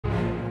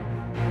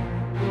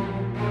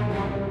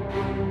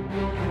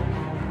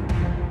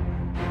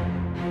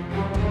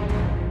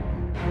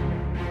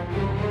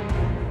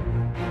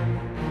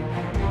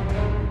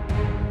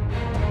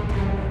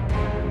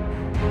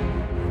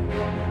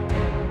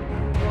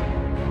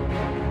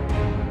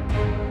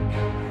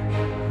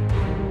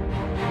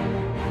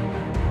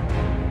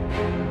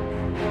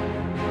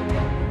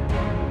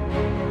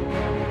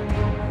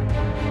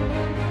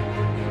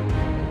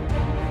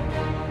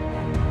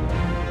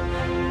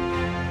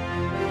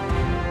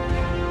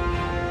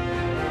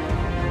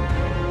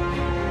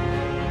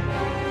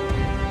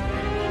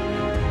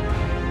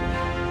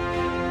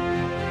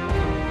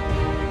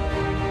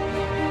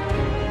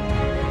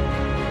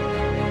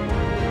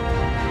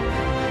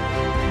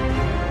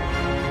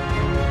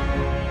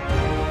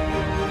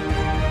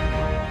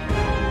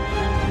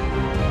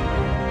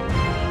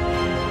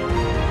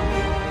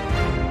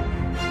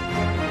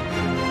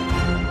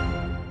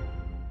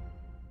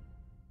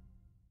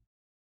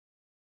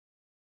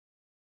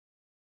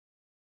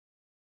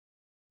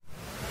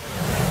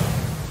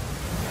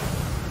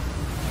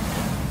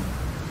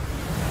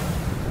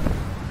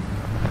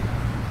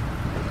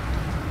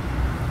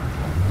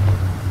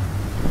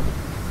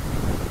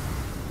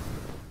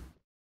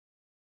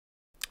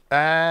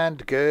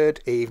And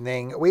good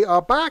evening. We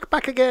are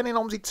back again in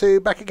OMSI 2,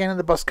 back again in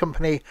the bus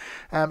company.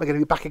 We're going to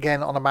be back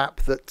again on a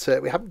map that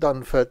we haven't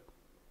done for,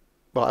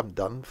 well, I haven't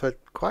done for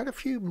quite a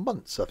few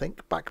months, I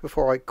think, back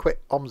before I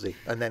quit OMSI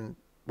and then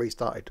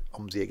restarted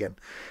OMSI again.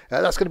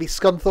 That's going to be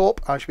Scunthorpe.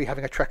 I should be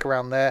having a trek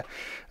around there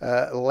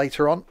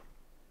later on.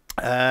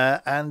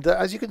 And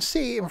as you can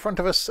see in front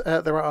of us,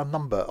 there are a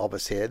number of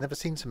us here. Never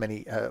seen so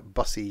many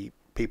bussy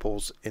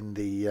peoples in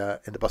the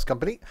bus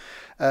company.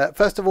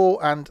 First of all,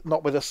 and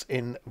not with us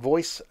in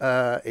voice,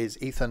 is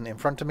Ethan in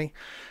front of me.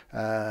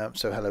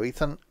 So hello,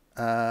 Ethan.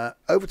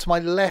 Over to my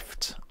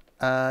left,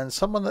 and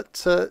someone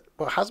that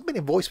well, hasn't been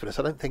in voice with us,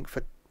 I don't think,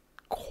 for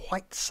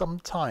quite some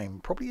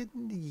time, probably a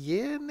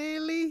year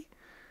nearly.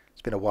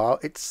 It's been a while.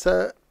 It's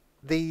the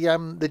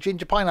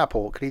Ginger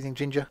Pineapple. Good evening,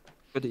 Ginger.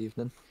 Good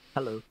evening.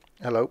 Hello.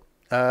 Hello.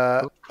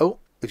 Oh,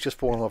 it's just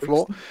fallen on the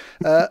floor.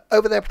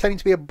 Over there, pretending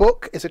to be a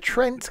book, is a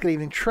Trent. Good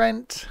evening,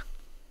 Trent.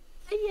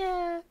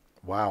 Yeah.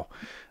 Wow.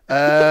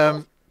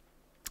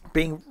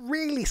 Being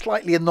really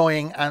slightly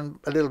annoying and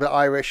a little bit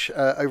Irish,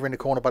 over in the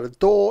corner by the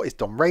door is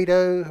Don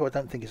Rado, who I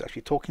don't think is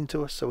actually talking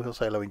to us, so he'll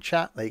say hello in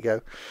chat. There you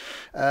go.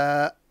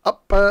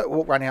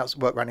 Work around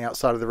the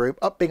outside of the room.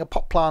 Up being a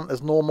pot plant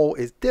as normal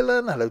is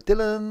Dylan. Hello,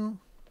 Dylan.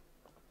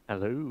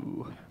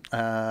 Hello.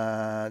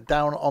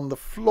 Down on the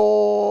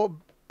floor,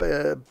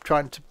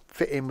 trying to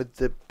fit in with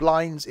the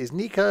blinds is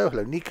Nico.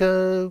 Hello,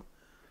 Nico.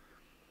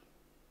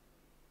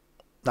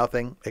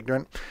 Nothing.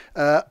 Ignorant.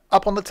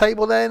 Up on the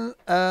table then.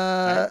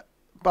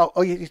 Well,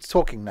 oh, you're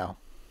talking now.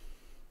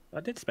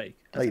 I did speak.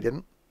 No, you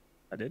didn't.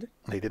 I did.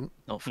 No, you didn't.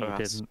 Not for You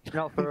us. didn't.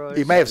 Not for us.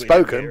 You may have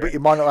spoken, but you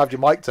might not have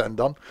your mic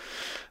turned on.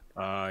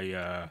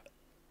 Yeah.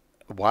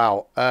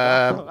 Wow.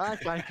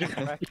 That's like a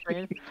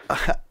question.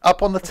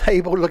 Up on the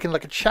table, looking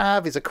like a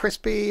chav, is a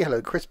Crispy.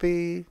 Hello,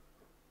 Crispy.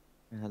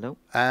 Hello.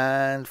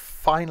 And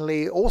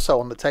finally, also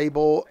on the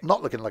table,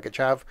 not looking like a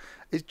chav,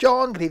 is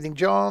John. Good evening,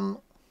 John.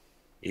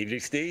 Evening,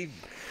 Steve.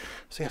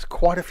 So yes,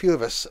 quite a few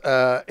of us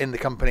in the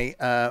company,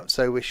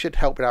 so we should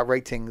help with our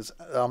ratings.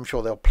 I'm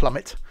sure they'll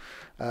plummet.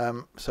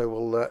 So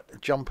we'll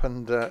jump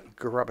and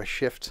grab a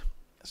shift.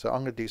 So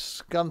I'm going to do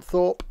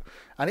Scunthorpe,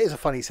 and it is a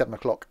funny 7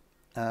 o'clock.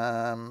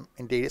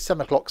 Indeed, it's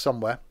 7 o'clock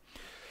somewhere.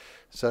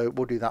 So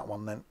we'll do that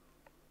one then.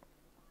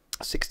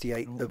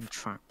 68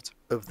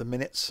 of the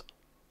minutes.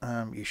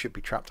 You should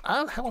be trapped.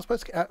 How am I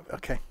supposed to get out?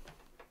 Okay.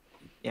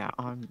 Yeah,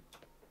 I'm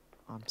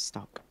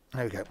stuck.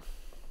 There we go.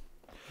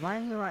 Am I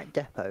in the right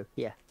depot?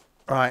 Yeah.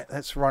 Right,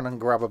 let's run and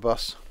grab a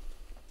bus.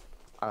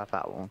 I have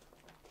that one.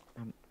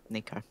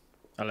 Nico,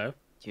 Hello.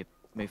 you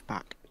move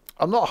back.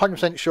 I'm not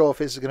 100% sure if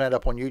this is going to end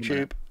up on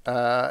YouTube.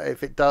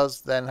 If it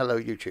does, then hello,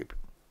 YouTube.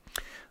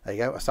 There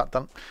you go. That's that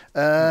done.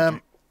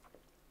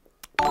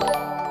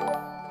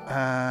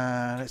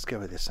 Let's go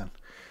with this then.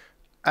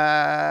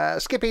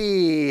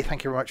 Skippy,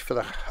 thank you very much for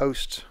the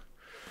host.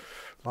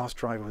 Last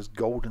driver was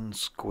Golden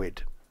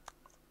Squid.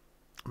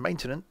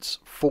 Maintenance,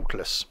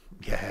 faultless.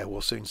 Yeah,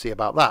 we'll soon see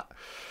about that.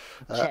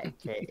 Check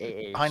it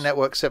is. High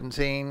network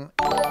 17.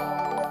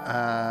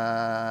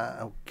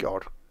 Oh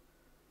God.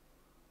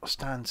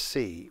 Stand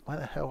C. Where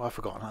the hell? I've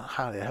forgotten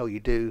how the hell you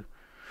do.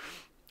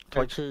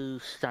 Go to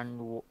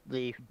stand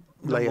the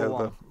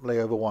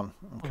Layover one.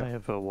 Okay.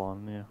 Layover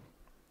one, yeah.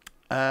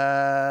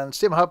 And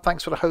Sim Hub,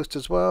 thanks for the host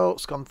as well.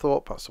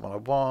 Scunthorpe, that's the one I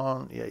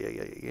want.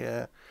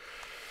 Yeah.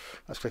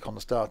 Let's click on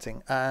the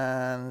starting.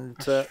 And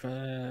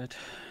there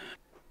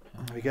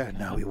we go.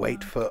 Now we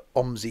wait for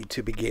OMSI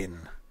to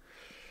begin.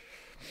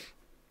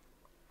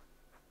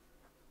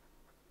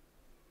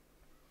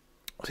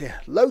 So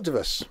yeah, loads of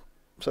us.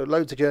 So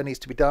loads of journeys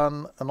to be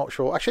done. I'm not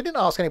sure. Actually, I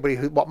didn't ask anybody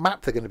what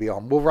map they're going to be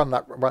on. We'll run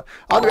that.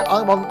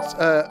 I'm on,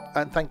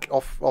 and thank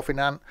off in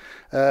Ant.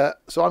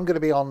 So I'm going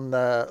to be on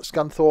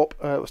Scunthorpe.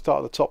 We'll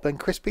start at the top. Then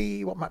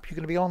Crispy, what map are you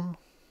going to be on?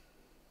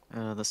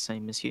 The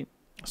same as you.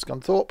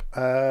 Scunthorpe.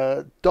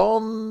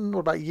 Don, what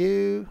about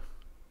you?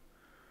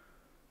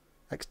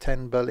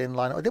 X10 Berlin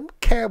line. I didn't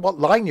care what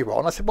line you're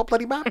on. I said what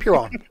bloody map you're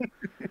on.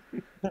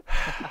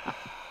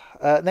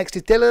 Next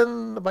is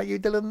Dylan. What about you,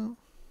 Dylan?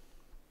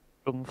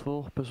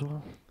 Scunthorpe as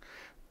well.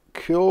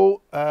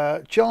 Cool.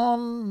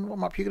 John, what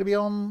map are you going to be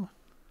on?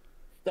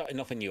 Starting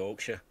off in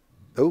Yorkshire.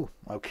 Oh,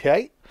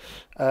 okay.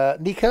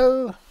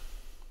 Nico?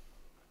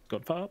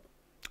 Scunthorpe.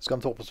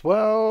 Scunthorpe as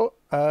well.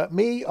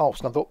 Me? Oh,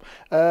 Scunthorpe.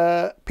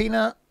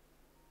 Peanut?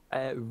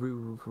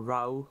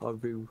 Row or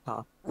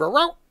Roo-ha.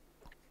 Row.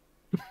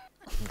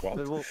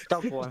 What?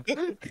 Dog one.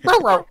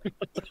 Row.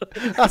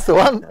 That's the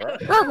one.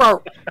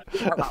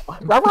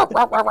 Row.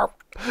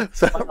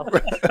 So,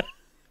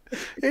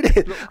 it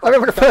is. I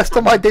remember the first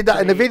time I did that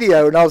in the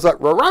video, and I was like,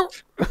 row.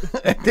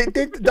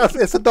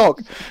 It's a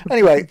dog.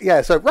 Anyway,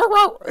 yeah. So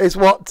row is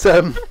what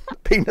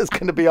Peanut's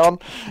going to be on.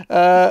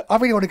 I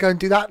really want to go and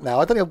do that now.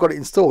 I don't think I've got it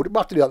installed.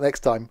 We'll have to do that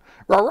next time.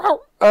 Row.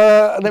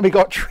 And then we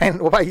got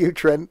Trent. What about you,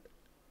 Trent?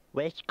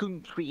 West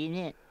Country in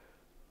it.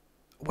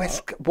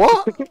 What?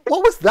 What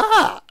was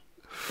that?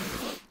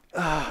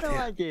 Oh, No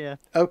dear. idea.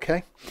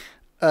 Okay.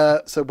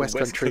 So West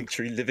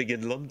Country. Living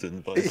in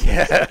London. By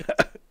Yeah.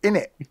 In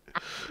it.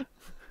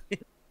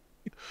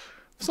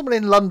 Someone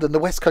in London, the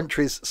West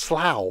Country's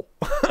Slough.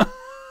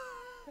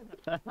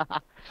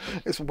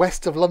 It's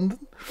west of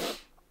London.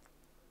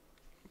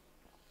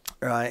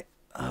 Right.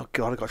 Oh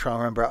God, I've got to try and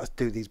remember how to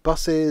do these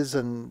buses,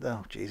 and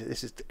oh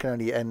Jesus, can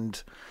only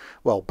end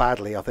well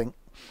badly, I think.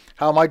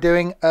 How am I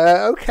doing?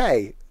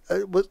 Okay.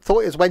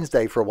 Thought it was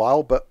Wednesday for a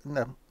while, but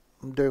no,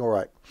 I'm doing all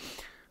right.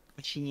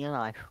 Pushing your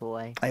life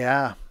away.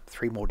 Yeah,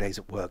 3 more days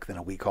at work, then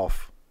a week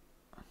off.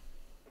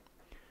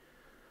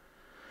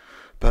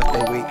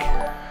 Birthday week,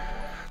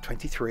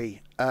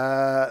 23.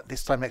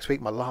 This time next week,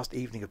 my last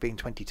evening of being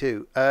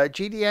 22.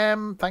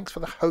 GDM, thanks for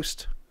the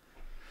host.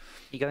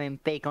 You going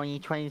big on your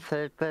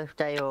 23rd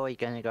birthday, or are you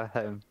going to go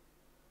home?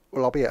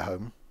 Well, I'll be at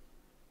home.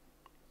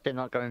 You're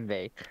not going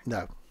big.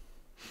 No.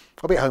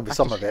 I'll be at home for That's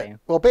some a of it. shame.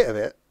 Well, a bit of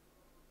it.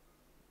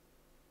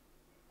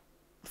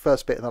 The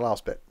first bit and the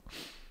last bit.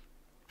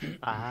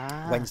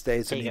 Ah.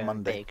 Wednesdays so and you're going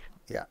Monday. big.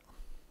 Yeah.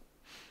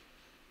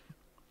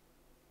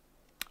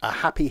 A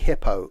happy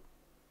hippo.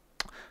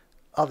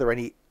 Are there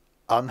any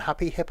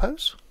unhappy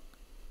hippos?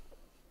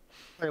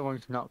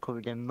 Everyone's not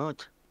covered in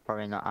mud.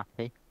 Probably not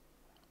happy.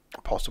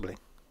 Possibly.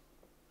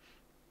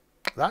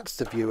 That's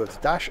the view of the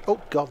dash.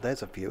 Oh God,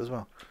 there's a view as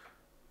well.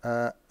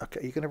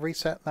 Okay, you're going to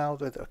reset now.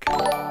 Okay,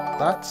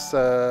 that's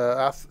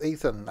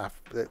Ethan. Thank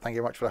you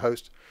very much for the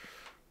host.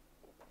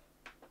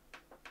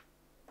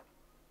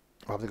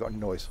 I haven't got any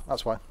noise.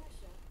 That's fine.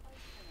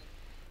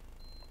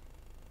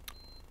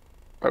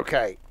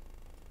 Okay.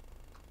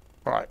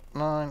 Right,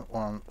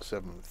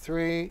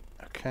 9173.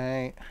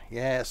 Okay,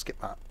 yeah, skip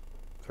that.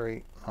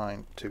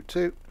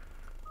 3922.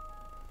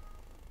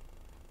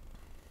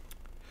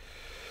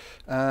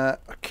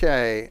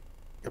 Okay,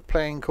 you're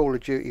playing Call of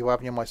Duty. You're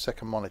having on my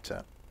second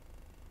monitor.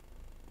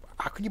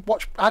 How can you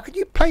watch? How can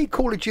you play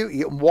Call of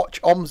Duty and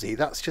watch OMSI?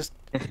 That's just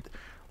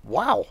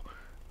wow.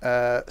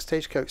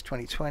 Stagecoach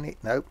 2020.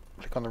 Nope.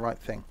 Click on the right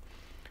thing.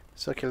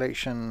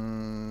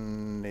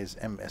 Circulation is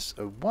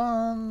MSO1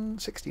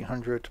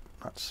 1600.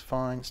 That's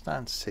fine.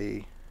 Stand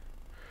C.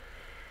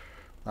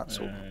 That's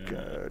all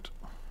good.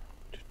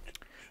 I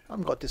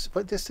haven't got this.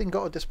 But this thing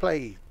got a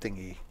display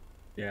thingy.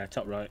 Yeah,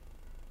 top right.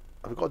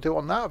 Have I got to do it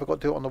on that? Have I got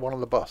to do it on the one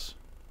on the bus?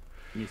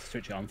 You need to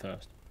switch it on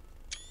first.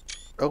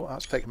 Oh,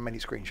 that's taken many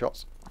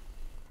screenshots.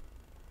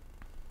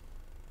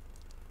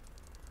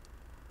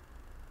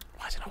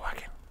 Why is it not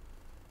working?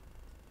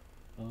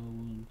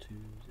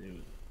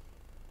 0120.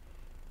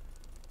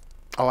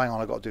 Oh, hang on.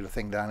 I've got to do the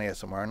thing down here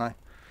somewhere, haven't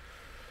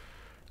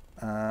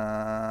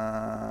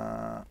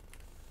I?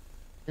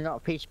 There's not a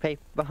piece of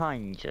paper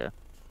behind you.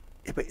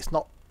 Yeah, but it's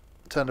not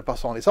turned the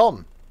bus on. It's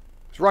on.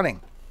 It's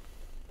running.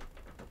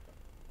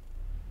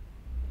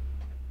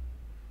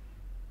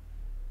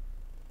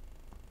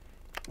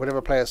 Would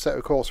ever play a set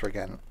of Corsa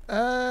again?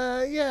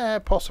 Yeah,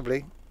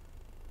 possibly.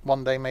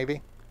 One day,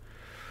 maybe.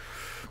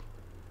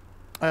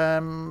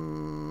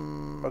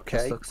 Okay.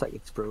 This looks like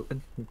it's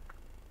broken.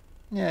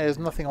 Yeah, there's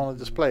nothing on the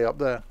display up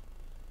there.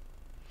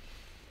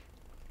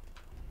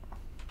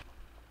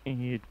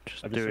 You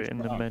just Have do you it switched in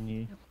it the on?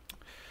 menu.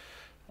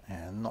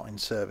 Yeah, not in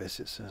service,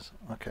 it says.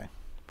 Okay.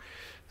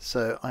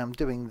 So I am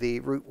doing the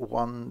Route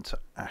 1 to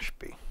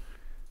Ashby.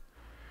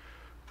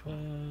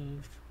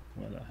 12.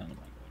 Where the hell am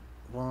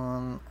I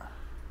going? 1.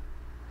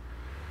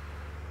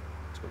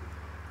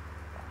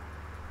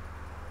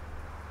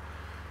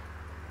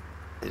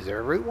 Is there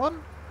a Route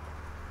 1?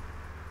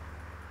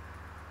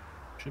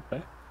 Should be.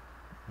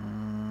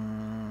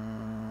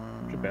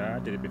 Should be. I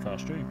did it before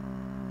stream.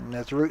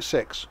 There's a Route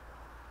 6.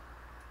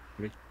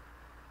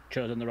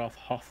 Chosen the off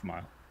half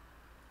mile.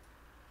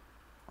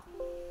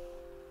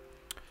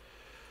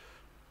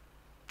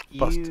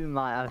 Bust. You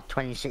might have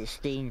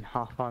 2016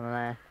 hop on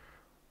there.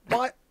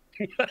 What?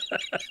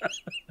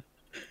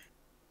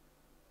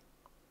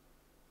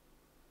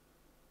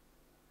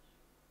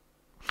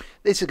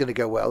 This is going to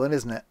go well then,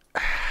 isn't it?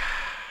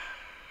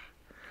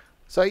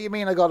 So you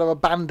mean I got to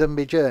abandon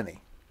my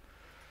journey?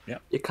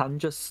 You can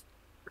just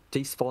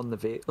despawn the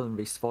vehicle and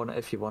respawn it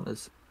if you want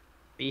us.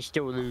 But you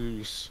still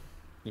lose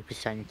your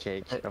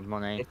percentage of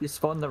money. If you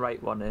spawn the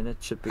right one in, it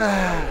should be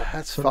alright.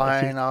 That's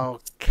fine. I'll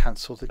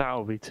cancel the.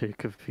 That'll be too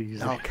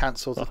confusing. I'll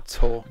cancel the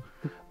tour.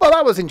 Well,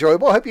 that was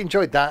enjoyable. I hope you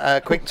enjoyed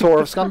that quick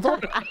tour of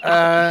Scunthorpe.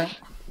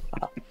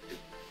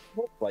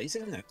 What place,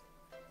 isn't it?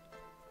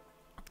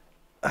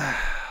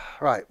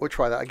 Right, we'll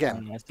try that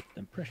again. Nice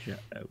and pressure.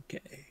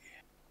 Okay.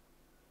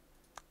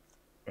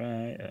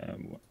 Right.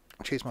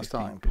 Choose my 15,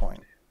 starting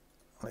point.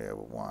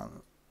 Level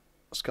 1.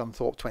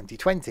 Scunthorpe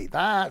 2020.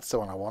 That's the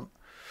one I want.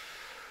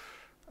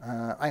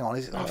 Hang on.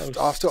 Is it, I've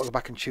still got to go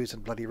back and choose the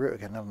bloody route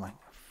again, haven't I?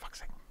 For fuck's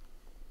sake.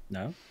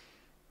 No.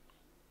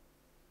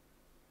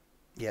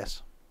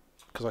 Yes.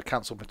 Because I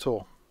cancelled my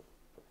tour.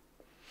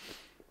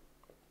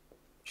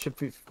 Should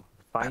be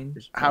fine.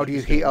 How do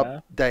you heat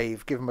up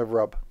Dave? Give him a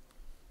rub.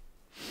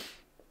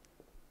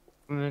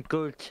 A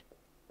good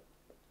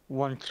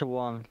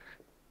 1-to-1.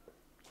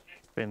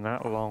 Been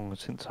that long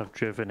since I've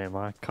driven him.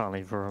 I can't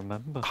even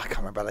remember. I can't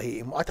remember the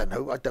heating. I don't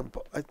know. I don't.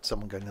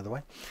 Someone going the other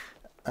way.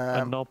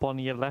 A knob on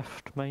your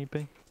left,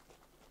 maybe.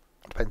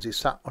 Depends who's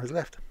sat on his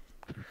left.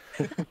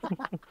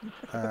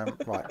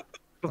 Right.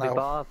 Could be Now,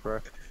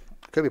 Barbara.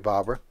 could be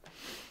Barbara.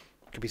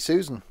 Could be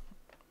Susan.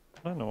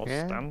 I don't know what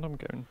Yeah. stand I'm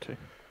going to. Are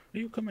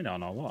you coming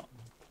on or what?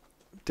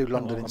 Do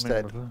London I'm in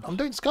instead. reverse. I'm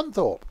doing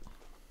Scunthorpe.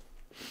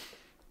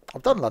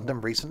 I've done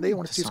London recently. I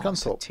want to do That's not a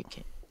Scunthorpe.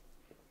 ticket.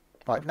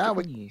 Right, I've now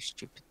given you a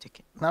stupid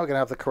ticket. we're going to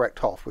have the correct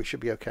Hoff. We should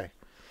be okay.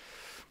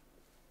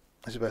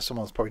 This is where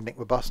someone's probably nicked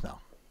my bus now.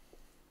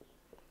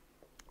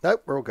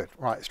 Nope, we're all good.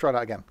 Right, let's try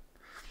that again.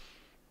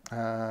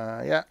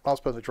 Yeah,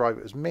 last person to drive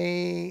it was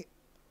me.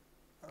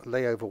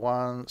 Layover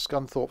 1,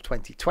 Scunthorpe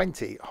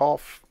 2020,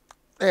 Hoff.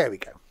 There we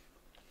go.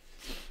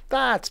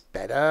 That's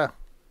better.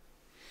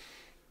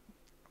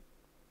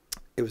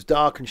 It was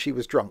dark and she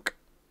was drunk.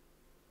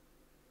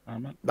 I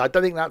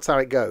don't think that's how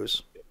it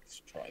goes.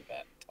 Let's try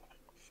that.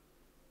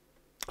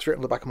 It's written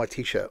on the back of my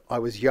t-shirt. I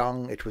was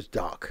young, it was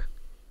dark.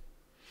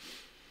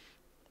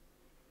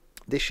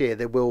 This year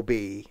there will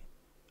be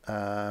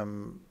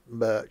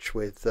merch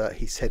with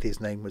he said his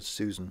name was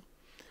Susan,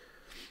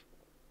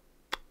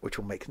 which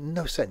will make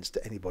no sense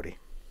to anybody.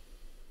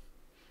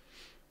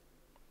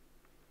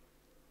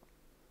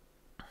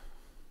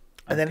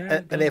 And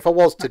then and if I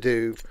was to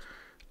do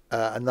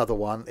another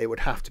one, it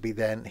would have to be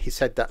then he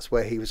said that's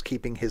where he was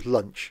keeping his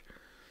lunch.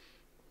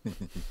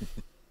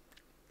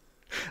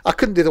 I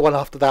couldn't do the one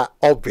after that,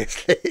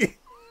 obviously.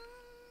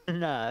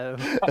 No.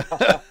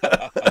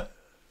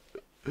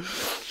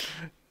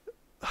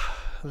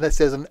 Unless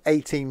there's an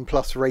 18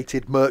 plus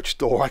rated merch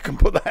store, I can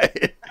put that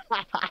in.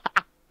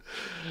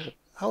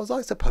 How was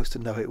I supposed to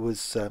know it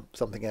was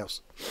something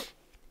else?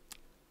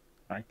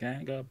 I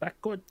can't go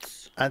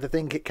backwards. And I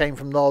think it came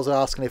from Noz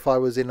asking if I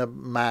was in a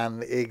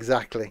man.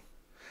 Exactly.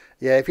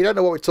 Yeah, if you don't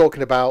know what we're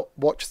talking about,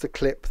 watch the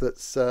clip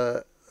that's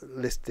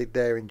listed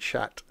there in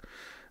chat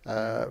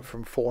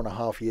from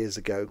 4.5 years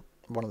ago.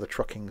 One of the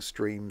trucking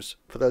streams.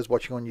 For those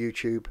watching on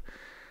YouTube,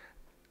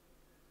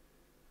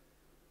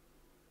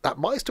 that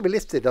might still be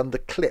listed under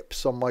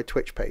clips on my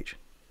Twitch page.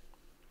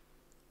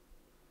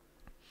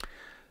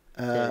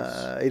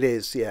 It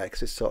is, yeah,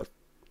 because it's sort of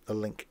a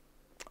link.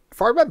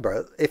 If I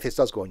remember, if this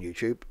does go on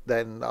YouTube,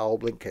 then I'll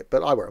link it.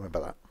 But I won't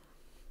remember that.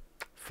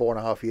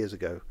 4.5 years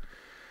ago.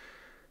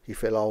 You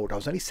feel old. I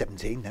was only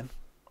 17 then.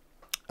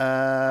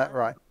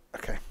 Right.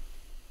 Okay.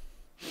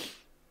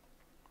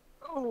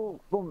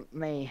 Oh, bump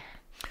me.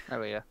 There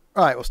we go.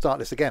 Right, we'll start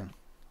this again.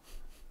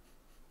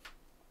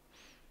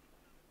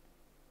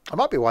 That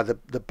might be why the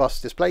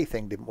bus display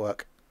thing didn't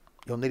work.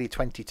 You're nearly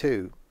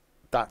 22.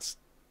 That's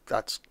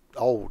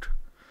old.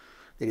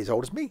 It is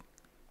old as me.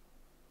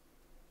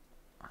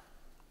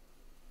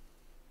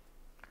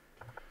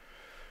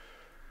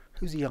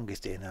 Who's the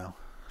youngest here now?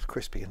 It's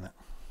Crispy, isn't it?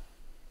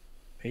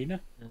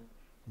 Pina?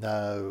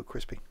 No,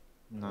 Crispy.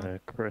 No.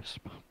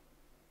 Crisp.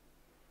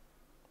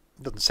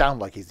 Doesn't sound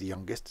like he's the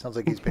youngest. Sounds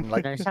like he's been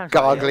like No, it sounds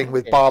like gargling the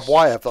with youngest. barbed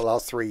wire for the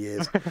last 3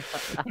 years.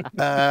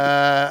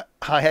 Hi,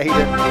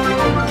 Aidan.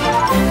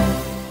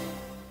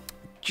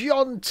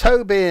 John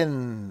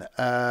Tobin.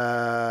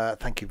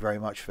 Thank you very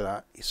much for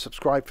that. You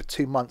subscribed for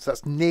 2 months.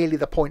 That's nearly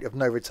the point of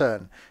no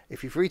return.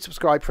 If you've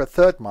resubscribed for a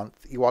third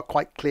month, you are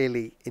quite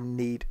clearly in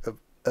need of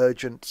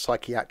urgent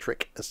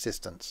psychiatric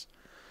assistance.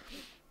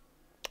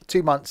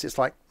 2 months, it's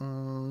like,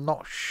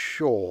 not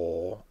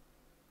sure.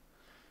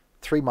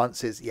 3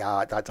 months is,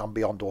 yeah, I'm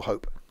beyond all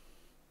hope.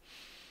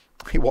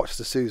 He watched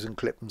the Susan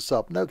clip and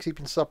sub. No, because he's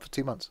been sub for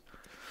 2 months.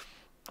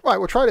 Right,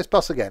 we'll try this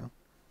bus again.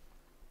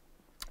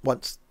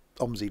 Once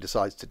OMSI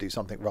decides to do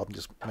something rather than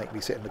just make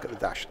me sit and look at the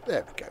dash.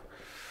 There we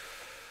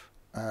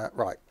go.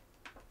 Right.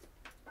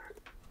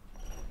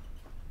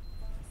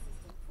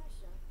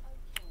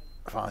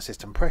 Fire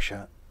system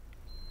pressure.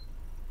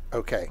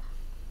 Okay.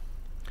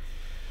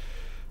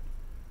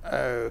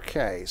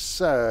 Okay,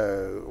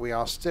 so we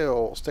are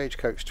still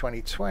Stagecoach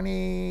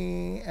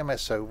 2020,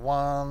 MSO1,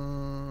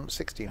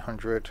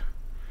 1600.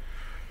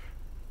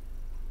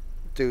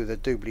 Do the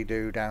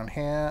doobly-doo down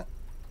here.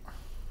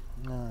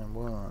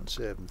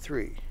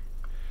 9173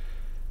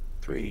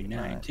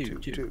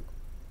 3922.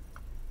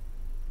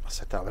 I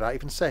said that without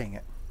even saying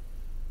it.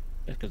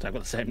 Because I've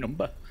got the same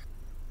number.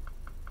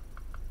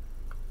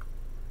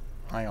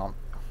 Hang on.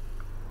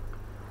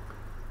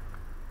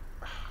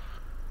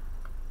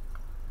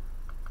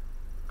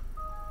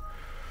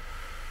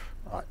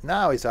 Right,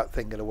 now is that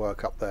thing going to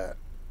work up there?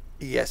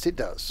 Yes, it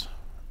does.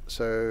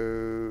 So,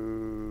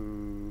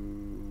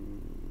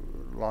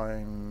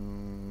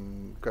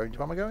 line going to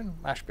where am I going?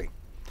 Ashby.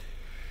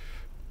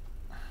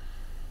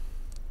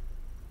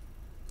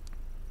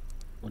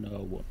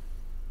 101.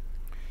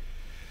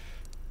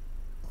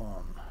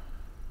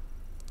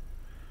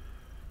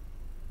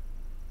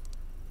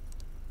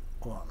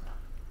 1.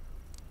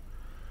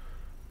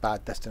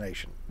 Bad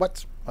destination.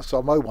 What? So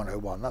I'm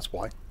 0101, that's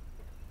why.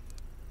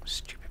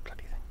 Stupid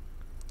bloody thing.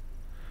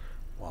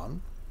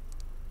 1.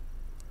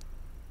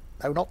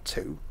 No, not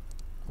 2.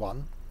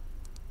 1.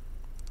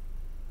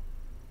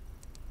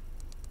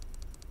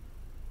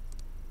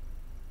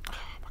 Oh,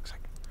 fuck's sake.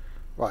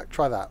 Right,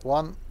 try that.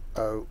 1,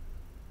 0,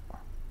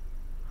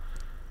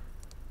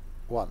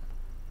 1.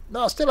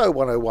 No, still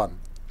 0101.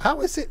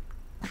 How is it?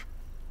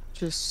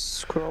 Just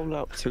scroll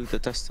up through the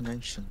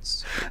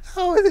destinations.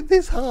 How is it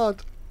this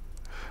hard?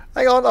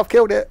 Hang on, I've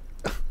killed it.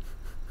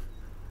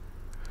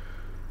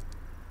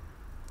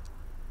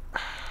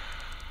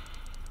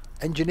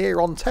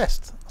 Engineer on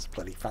test. That's a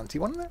bloody fancy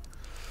one, isn't it?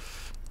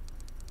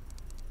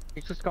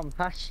 It's just gone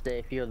past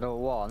it if you're the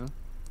one.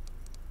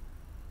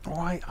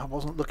 Alright, I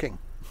wasn't looking.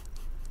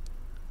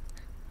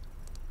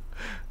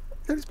 You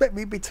don't expect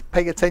me to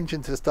pay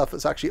attention to the stuff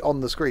that's actually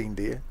on the screen,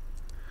 do you?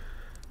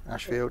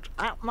 Ashfield.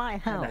 That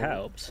might help. That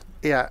helps.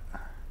 Yeah.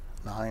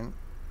 9,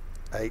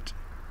 8,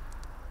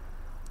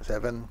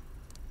 7,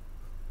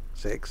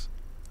 6,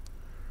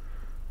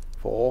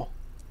 4,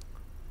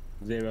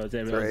 0,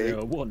 0, Three.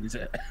 0, 1, is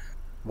it?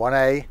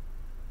 1A,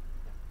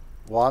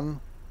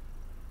 1,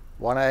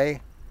 1A,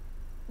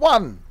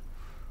 1!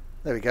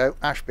 There we go,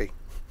 Ashby.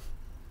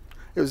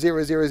 It was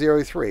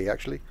 0003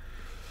 actually.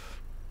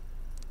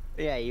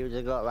 Yeah, you would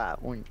have got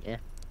that, wouldn't you?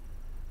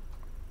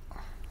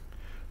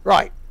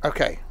 Right,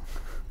 okay.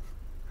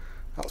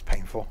 That was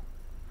painful.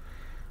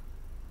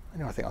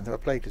 I think I've never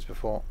played this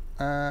before.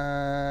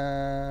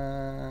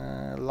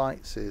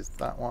 Lights is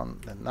that one,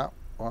 then that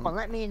one. Well,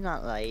 let me in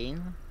that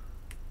lane.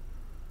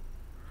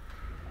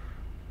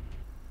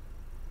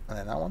 And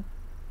then that one.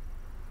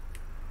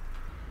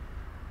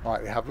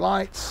 Right, we have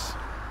lights.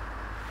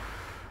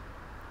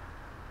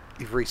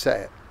 You've reset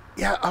it.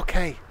 Yeah,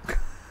 okay.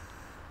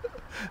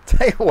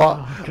 Tell you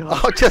what,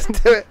 I'll just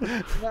do it.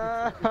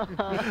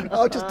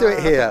 I'll just do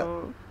it here.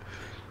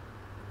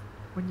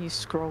 When you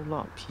scroll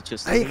up, you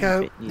just. There you leave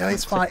go. it, you No, don't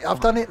it's fine. click I've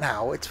on done it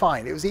now. It's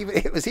fine. It was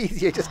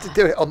easier just to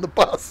do it on the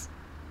bus.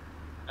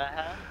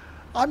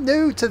 I'm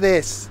new to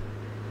this.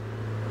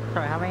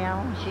 Sorry, how many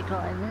hours you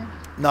got in this?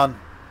 None.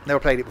 Never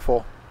played it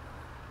before.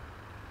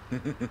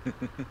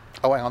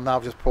 Oh, hang on. Now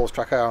I've just paused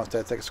track out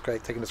instead of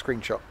taking a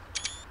screenshot.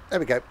 There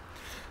we go.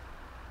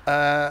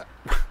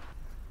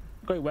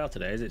 Going well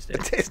today, is it, Steve?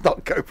 It's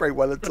not going very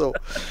well at all.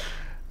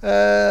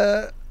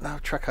 Now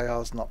track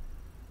IR's not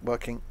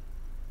working.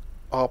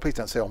 Oh, please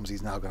don't say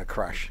OMSI's now going to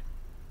crash.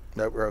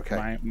 No, we're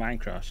okay. Mine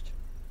crashed.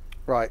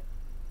 Right.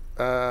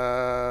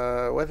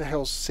 Where the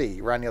hell's C?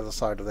 Around the other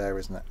side of there,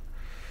 isn't it?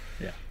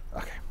 Yeah.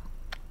 Okay.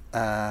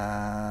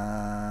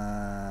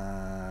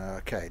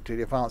 Okay, do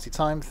the advanced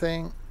time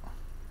thing.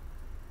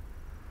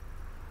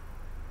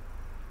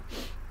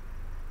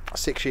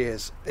 6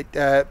 years.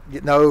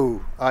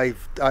 No,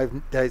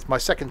 it's my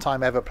second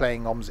time ever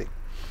playing OMSI.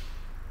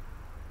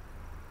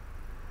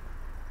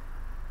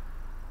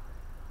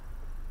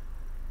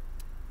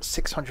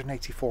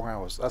 $684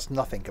 hours. That's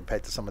nothing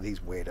compared to some of these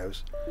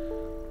weirdos.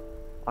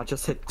 I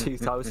just hit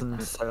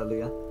 2,000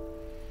 earlier.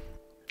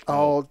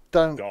 Oh,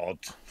 don't. God.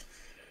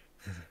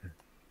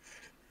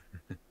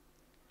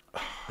 Time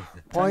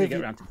Why you have get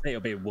you... around to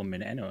it'll be 1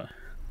 minute anyway.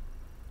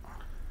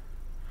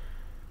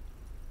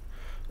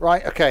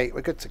 Right, okay,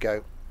 we're good to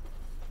go.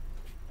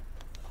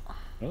 Oh,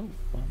 well,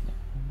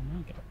 there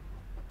we go.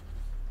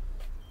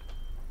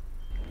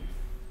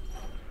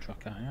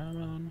 Truck I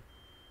am on.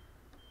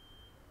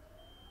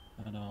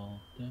 That all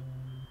done.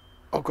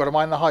 Oh god, am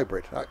I in the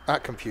hybrid?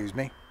 That confused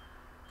me.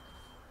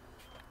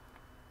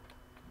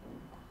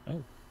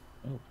 Oh.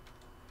 Open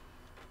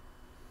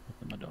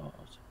my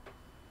doors.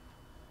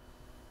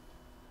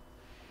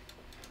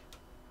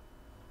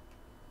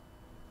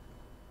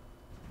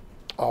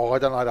 Oh, I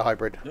don't like the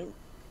hybrid. No.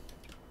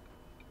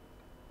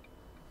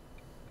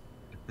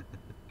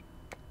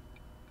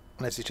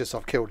 Unless it's just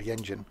I've killed the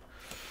engine.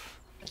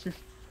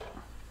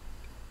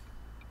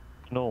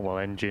 Normal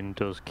engine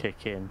does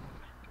kick in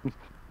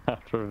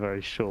after a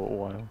very short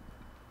while.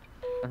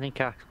 I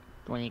think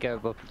when you go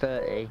above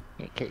 30,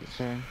 it kicks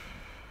in.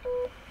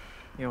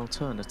 The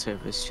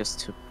alternative is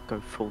just to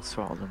go full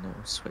throttle and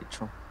it'll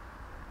switch on.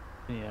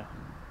 Yeah.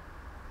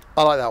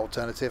 I like that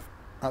alternative.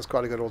 That's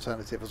quite a good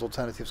alternative as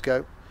alternatives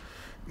go.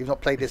 You've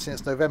not played this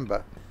since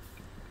November.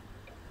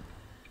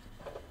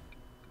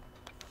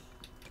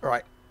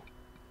 Right.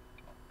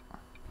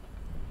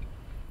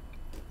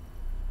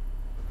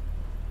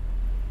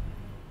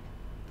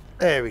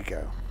 There we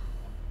go.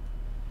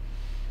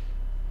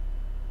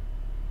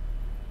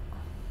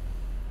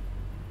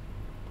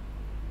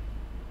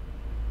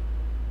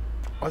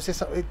 What's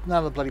this? None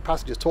of the bloody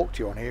passengers talk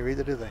to you on here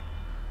either, do they?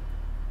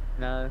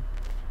 No.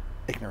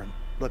 Ignorant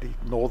bloody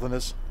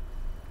northerners.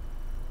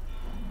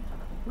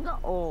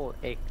 Not all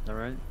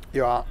ignorant.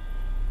 You are.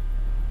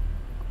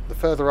 The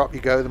further up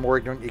you go, the more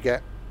ignorant you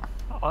get.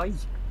 Aye.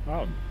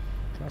 Oh,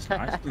 that's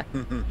nice.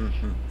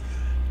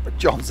 But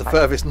John's the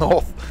furthest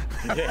north.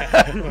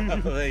 Yeah,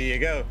 well, there you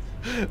go.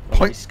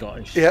 Point.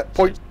 Scottish. Yeah,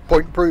 point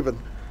proven.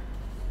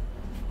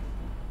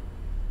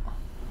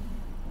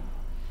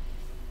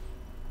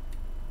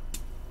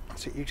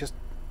 So you just...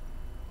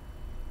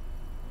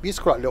 We used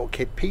to call that little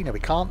kid Pina. We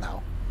can't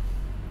now.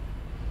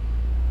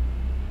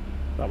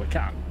 Well, we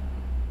can.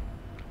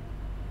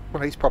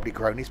 Well, he's probably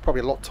grown. He's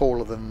probably a lot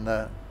taller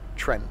than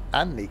Trent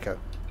and Nico.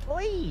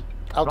 Oi!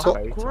 How tall?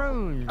 Right.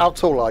 Grown! How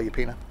tall are you,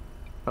 Pina?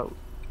 Oh,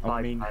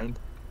 I mean- 5'9".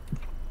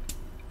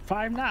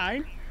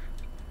 5'9".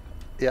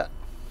 Yeah.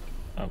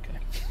 Okay.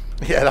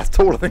 Yeah, that's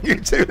taller than you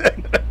two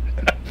then.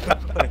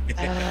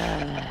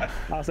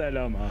 I'll say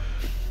no more.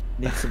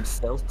 Need some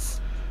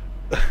stilts.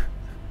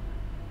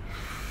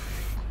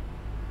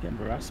 Getting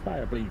harassed by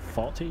a bleeding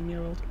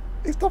 14-year-old.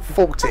 He's not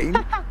 14.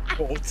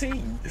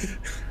 14.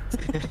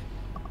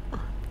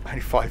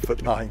 Only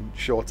 5'9",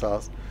 short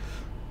ass.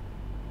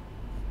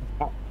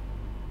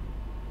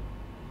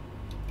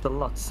 It's a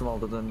lot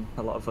smaller than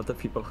a lot of other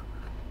people.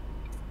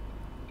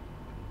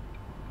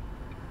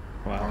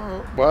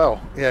 Wow. Well,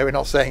 yeah, we're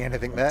not saying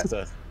anything there.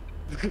 That's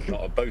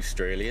not a boast,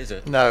 really, is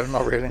it? No,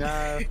 not really.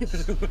 No.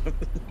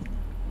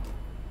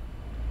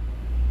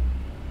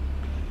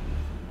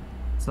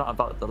 It's not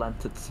about the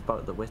length, it's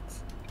about the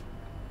width.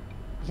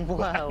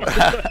 Wow.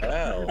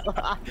 Well,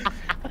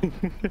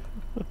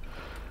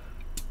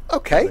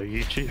 Okay. Hello,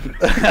 YouTube.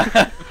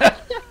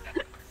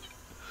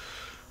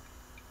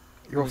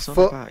 You're a He's on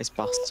foot. about his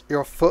bust.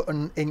 You're a foot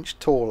and inch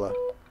taller.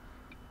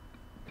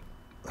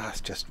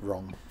 That's just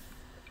wrong.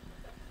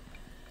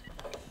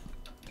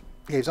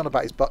 Yeah, he's on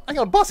about his butt. Hang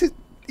on, bus is.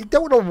 You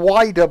don't want a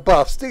wider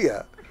bus, do you?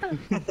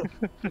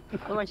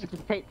 Otherwise you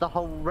can take the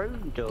whole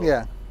road up.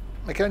 Yeah.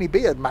 It can only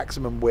be a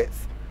maximum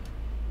width.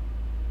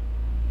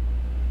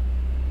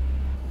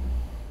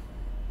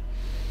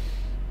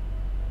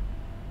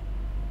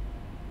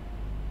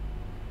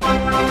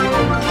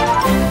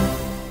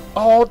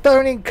 Oh,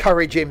 don't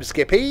encourage him,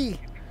 Skippy.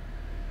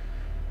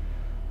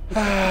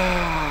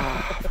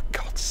 For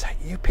God's sake,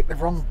 you pick the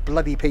wrong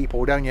bloody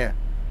people, don't you?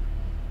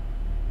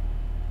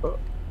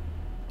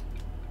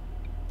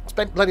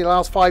 Spent bloody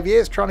last 5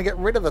 years trying to get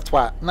rid of the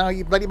twat. Now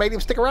you bloody made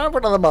him stick around for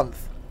another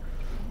month.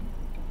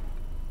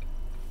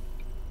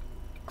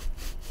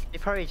 You're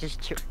probably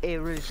just too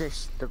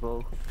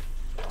irresistible.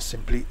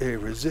 Simply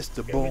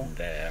irresistible. going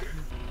there.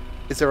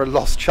 Is there a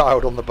lost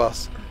child on the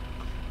bus?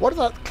 What does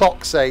that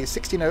clock say?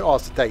 16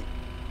 hours to date.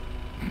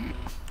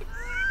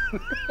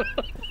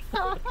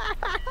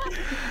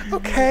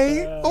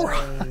 Okay,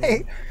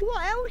 alright.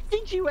 What else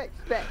did you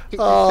expect it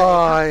to Oh,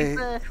 say? Happy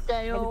birthday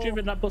Have you or...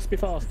 driven that bus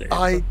before, Steve?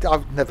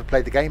 I've never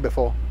played the game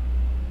before.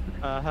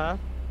 Uh-huh.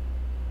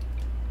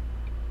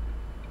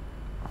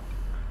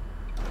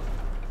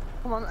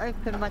 Come on,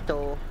 open my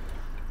door.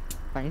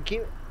 Thank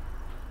you.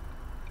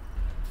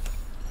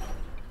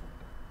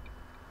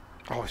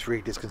 Oh, it's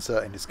really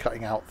disconcerting, this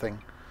cutting out thing.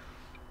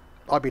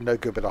 I'd be no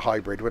good with a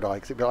hybrid, would I?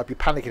 Because I'd be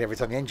panicking every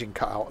time the engine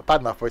cut out.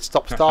 Bad enough for it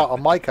stop-start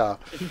on my car.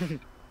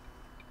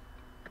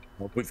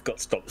 Well, we've got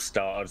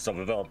stop-start on some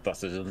of our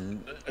buses,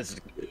 and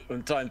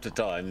from time to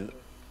time,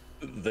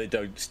 they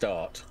don't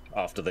start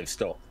after they've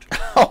stopped.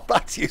 Oh,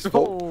 that's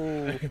useful.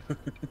 Oh.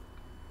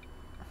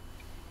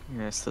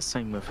 Yeah, it's the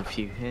same with a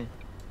few here.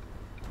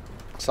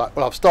 So,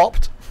 well, I've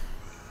stopped.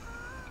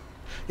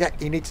 Yeah,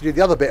 you need to do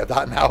the other bit of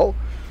that now.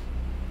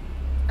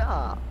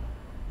 Ah.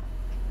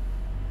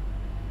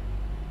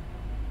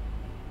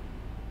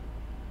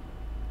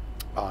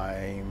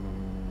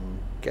 I'm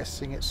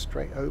guessing it's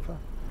straight over.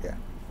 Yeah.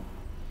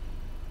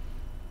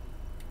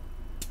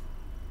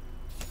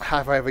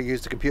 Have I ever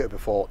used a computer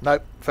before?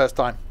 Nope, first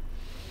time.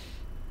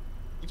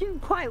 You're doing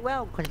quite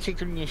well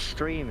considering you're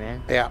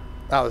streaming. Yeah,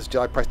 that was.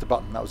 I pressed a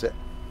button. That was it.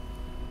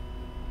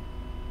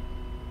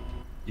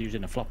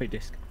 Using a floppy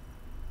disk.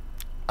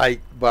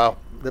 Well,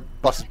 the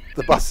bus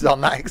is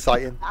not that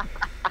exciting.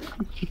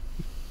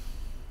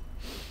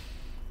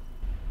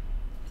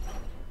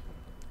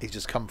 He's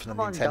just come from the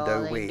Come on, Nintendo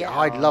darling, Wii. get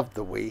I on. love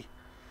the Wii.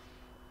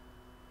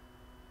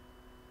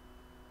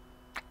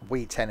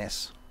 Wii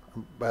tennis.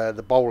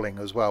 The bowling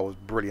as well was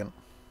brilliant.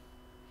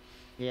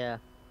 Yeah.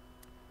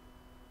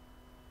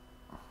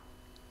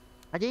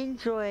 I did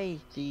enjoy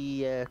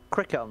the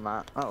cricket on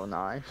that. Oh,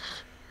 nice.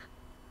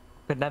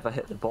 Could never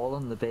hit the ball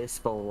on the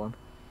baseball one.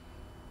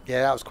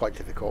 Yeah, that was quite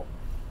difficult.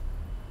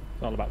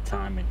 It's all about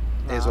timing.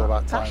 It is all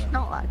about That's timing.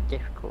 not that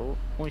difficult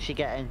once you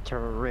get into a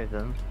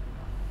rhythm.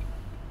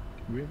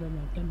 Rhythm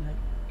of the night.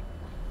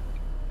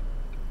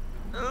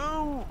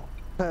 Oh!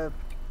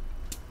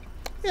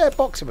 Yeah,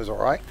 boxing was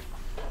alright.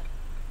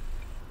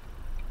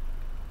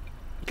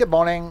 Good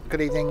morning,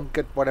 good evening,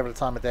 good whatever the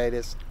time of day it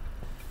is.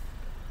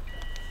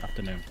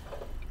 Afternoon.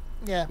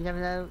 Yeah. You never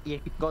know,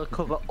 you've got to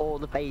cover all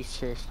the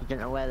bases. You don't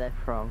know where they're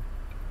from.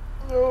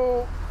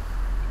 Oh.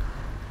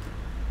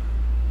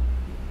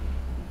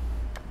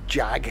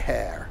 Jag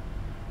hair.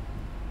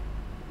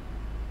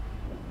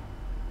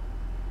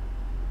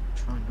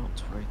 Try not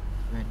to rend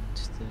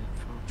the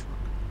fire truck.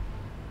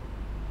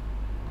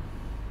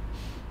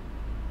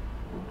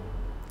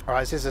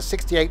 Alright, so this is a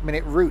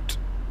 68-minute route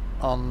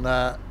on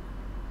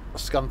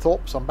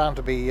Scunthorpe, so I'm bound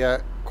to be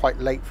quite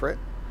late for it.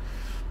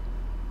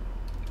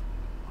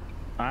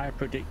 I'm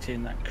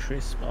predicting that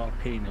Crisp or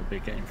Peen will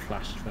be getting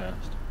flashed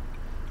first.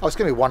 Oh, it's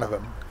going to be one of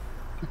them.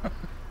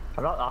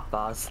 I'm not that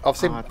bad. I've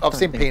seen I I've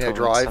seen don't think Pino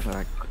Torrance drive.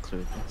 have a clue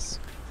with this.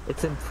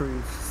 It's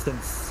improved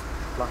since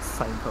last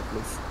time,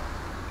 probably.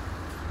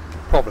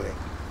 Probably.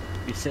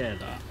 You say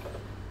that.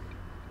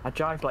 I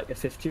drive like a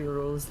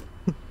 50-year-old.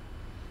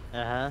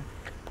 Uh-huh.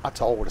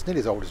 That's old. It's nearly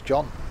as old as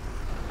John.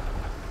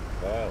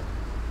 Wow.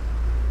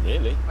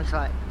 Really? It's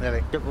like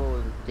Nearly.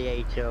 double the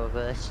age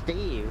of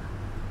Steve.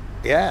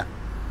 Yeah.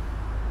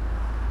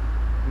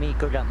 Me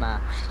good at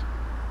maths.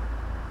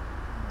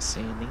 I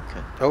see a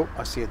Nico. Oh,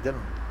 I see a Dylan.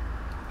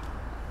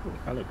 Oh,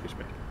 hello,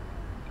 Crispy.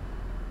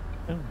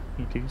 Oh,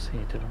 you do see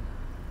it, Dylan.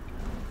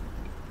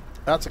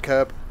 That's a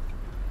curb.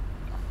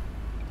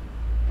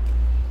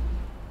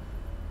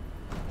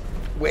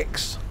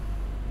 Wicks.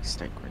 Please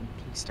stay green,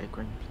 please stay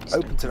green, please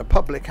Open to the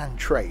public and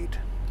trade.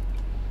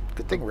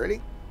 Good thing,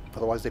 really.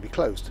 Otherwise, they'd be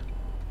closed.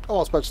 Oh, I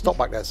was supposed to stop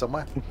back there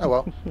somewhere. Oh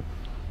well.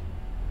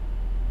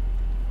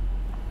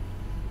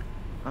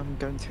 I'm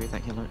going through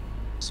that yellow.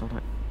 Sort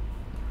it.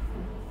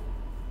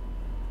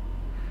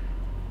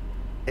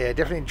 Yeah,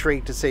 definitely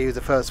intrigued to see who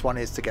the first one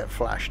is to get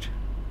flashed.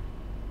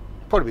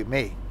 Probably be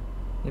me.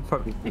 It'd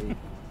probably be.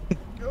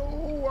 Oh,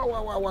 wow,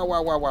 wow, wow, wow,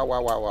 wow, wow,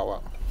 wow, wow, wow,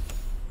 wow.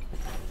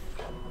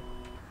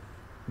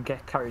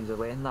 Get carried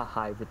away in that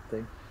hybrid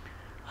thing.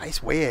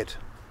 It's weird.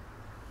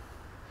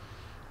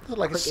 Does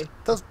like Clicky.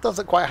 does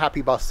look quite a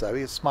happy bus though.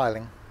 He's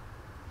smiling.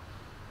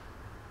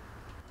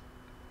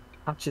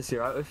 Catches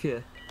you out if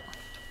you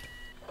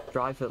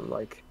drive it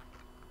like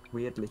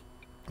weirdly.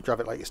 Drive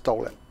it like you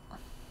stole it.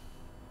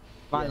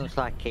 Mine looks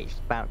like it's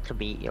about to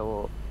beat you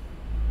up.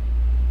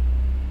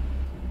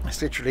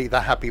 It's literally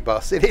the happy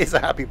bus. It is a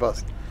happy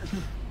bus.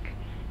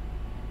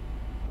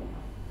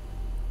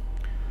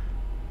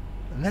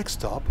 Next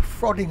stop,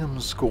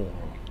 Frodingham School.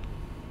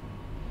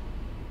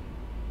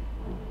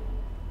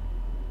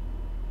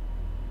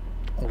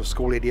 All the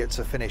school idiots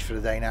are finished for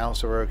the day now,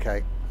 so we're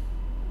okay.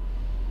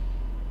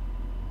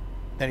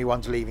 The only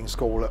ones leaving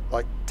school at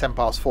like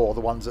 4:10,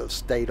 the ones that have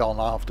stayed on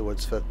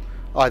afterwards for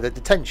either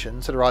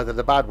detention, so they're either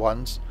the bad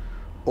ones,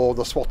 or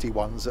the swatty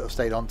ones that have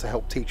stayed on to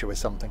help teacher with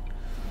something.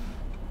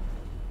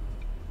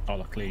 All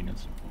the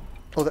cleaners.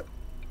 Or the,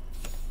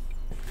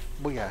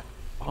 well, yeah.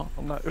 Oh,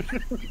 no.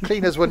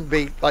 Cleaners wouldn't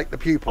be like the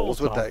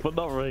pupils, would they? But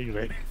not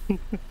really.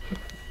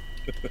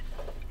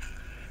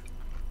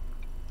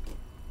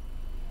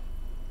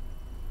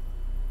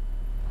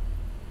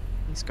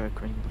 Please go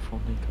green before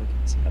Nico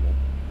gets in.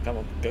 Come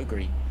on, go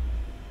green.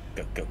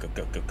 Go, go, go,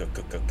 go, go, go,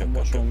 go, go, go, And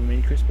what's go. wrong with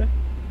me, Crispy?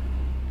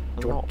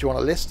 Do you want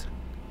a list?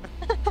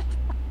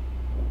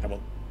 Come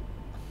on,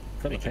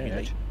 Got a make it be page.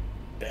 late.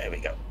 There we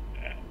go.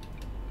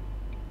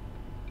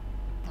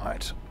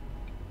 Right. So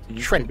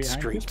you Trent stood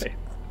behind Street. Crispy?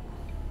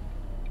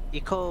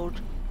 You called?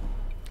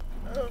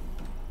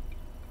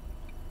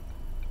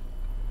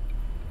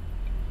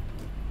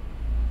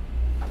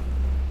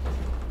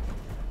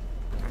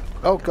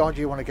 Oh god,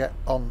 you want to get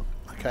on?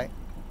 Okay.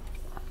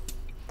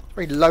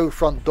 Very low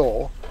front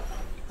door.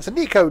 It's a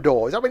Nico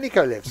door. Is that where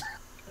Nico lives?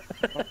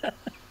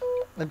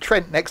 And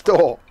Trent next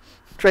door.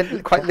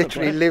 Trent quite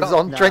literally lives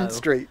on No. Trent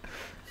Street.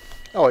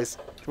 Oh, the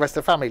rest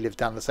of the family lives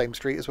down the same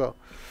street as well.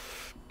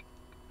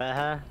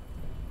 Uh-huh.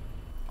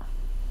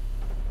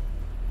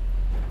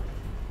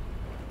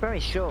 Very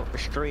short the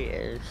street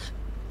is.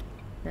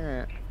 Isn't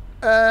it?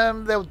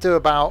 They'll do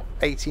about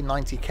 80,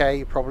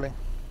 90k probably.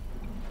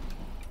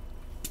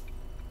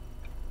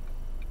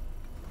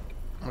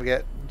 We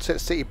get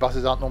city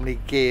buses aren't normally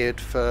geared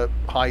for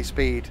high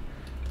speed.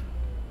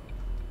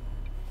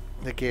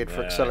 They're geared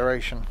for Yeah.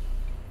 acceleration.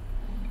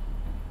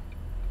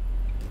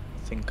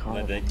 I think all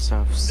Then of they, them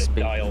have they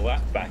speed. dial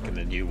that back in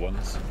the new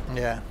ones.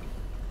 Yeah.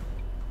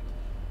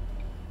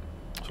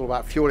 It's all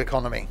about fuel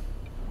economy.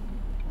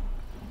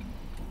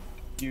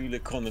 Fuel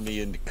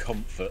economy and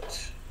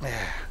comfort.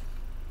 Yeah.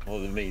 Well,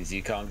 that means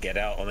you can't get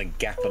out on a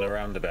gap on a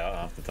roundabout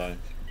half the time.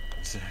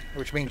 So,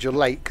 Which means you're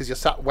late because you're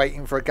sat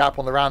waiting for a gap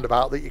on the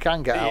roundabout that you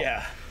can get out.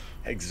 yeah,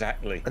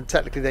 exactly. And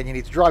technically then you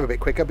need to drive a bit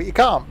quicker, but you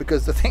can't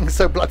because the thing's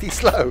so bloody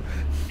slow.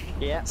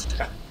 Yeah.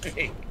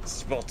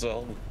 Spot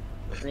on.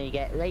 And you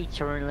get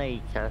later and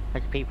later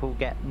as people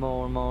get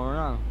more and more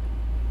on.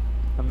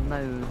 And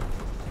move.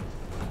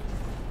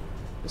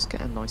 Just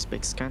get a nice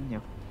big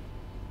Scania.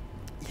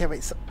 Yeah, but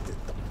it's...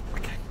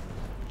 Okay.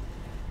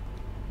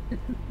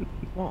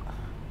 What?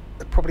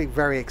 They're probably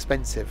very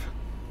expensive.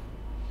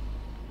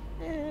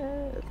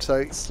 Yeah.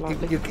 So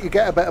Slightly. you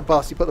get a better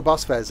bus, you put the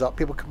bus fares up,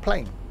 people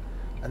complain.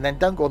 And then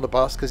don't go on the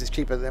bus because it's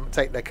cheaper than them to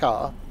take their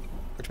car,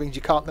 which means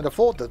you can't then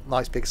afford the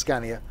nice big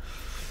Scania.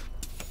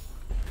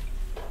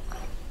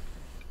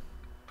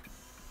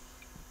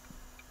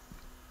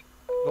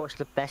 What's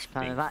the best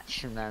plan of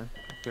action then?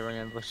 If you're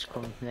in a bus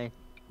company.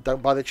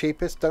 Don't buy the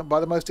cheapest, don't buy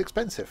the most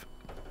expensive.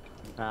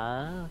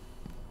 Ah.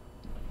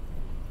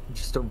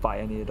 Just don't buy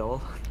any at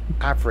all.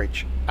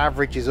 Average.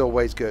 Average is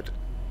always good.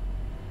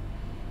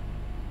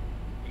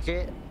 Is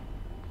it?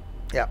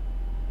 Yeah.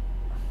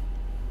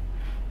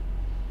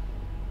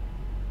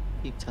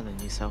 Keep telling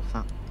yourself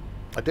that.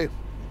 I do.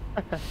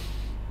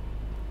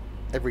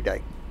 Every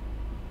day.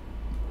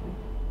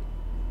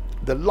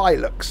 The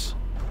lilacs.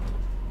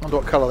 I wonder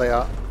what colour they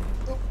are.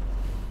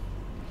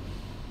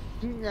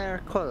 Isn't there a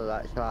colour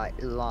that's like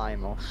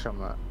lime or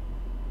something?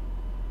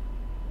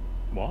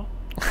 What?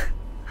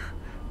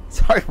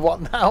 Sorry,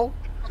 what now?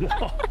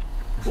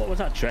 What was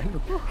that,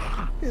 Trent?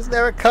 Isn't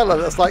there a colour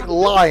that's like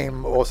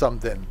lime or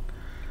something?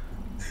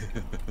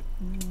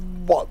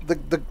 What?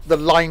 The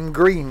lime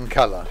green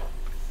colour?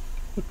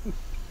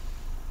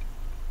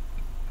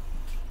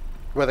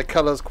 where the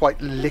colour's quite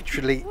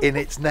literally in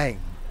its name.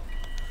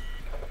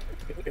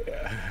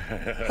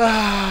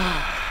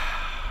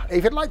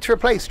 If you'd like to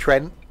replace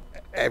Trent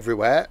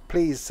everywhere,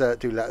 please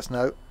do let us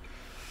know.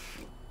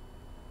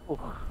 Oh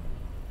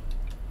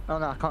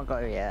no, I can't go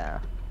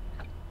yet.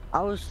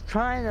 I was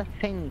trying to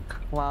think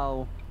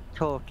while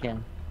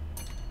talking.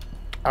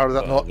 How does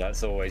that Well,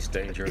 that's always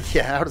dangerous.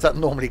 Yeah, how does that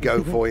normally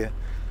go for you?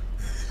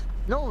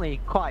 Normally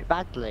quite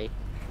badly.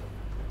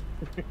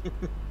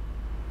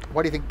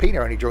 Why do you think Pina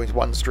only joins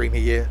one stream a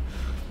year?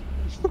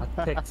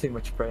 I take too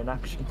much brain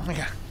action.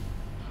 Yeah.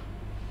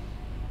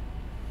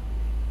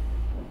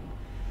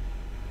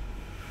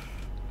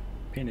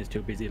 Pina's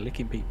too busy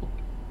licking people.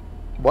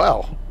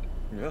 Well,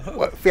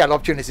 if he had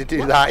opportunity to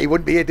do that, he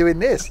wouldn't be here doing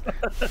this.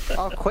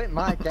 I'll quit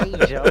my day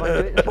job and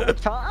do it full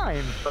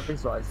time.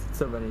 That's why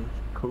so many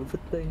COVID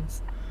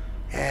things.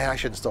 Yeah, I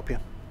shouldn't stop you.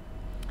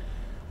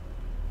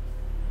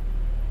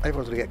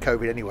 Everyone's going to get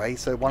COVID anyway,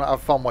 so why not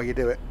have fun while you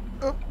do it?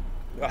 Oh.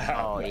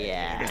 Oh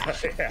yeah.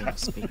 Yeah.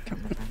 Speak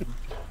coming down.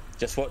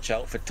 Just watch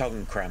out for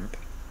tongue cramp.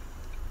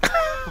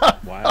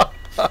 Wow.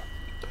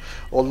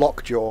 Or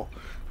lockjaw.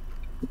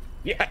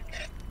 Yeah.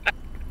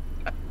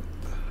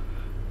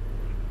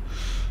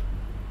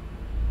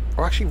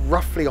 We're actually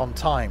roughly on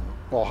time.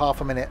 Well,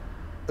 half a minute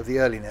of the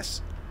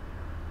earliness.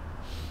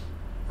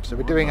 So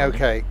we're doing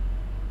okay.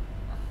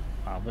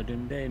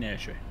 Alverdon Day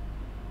Nursery.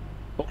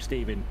 Book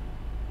Stephen.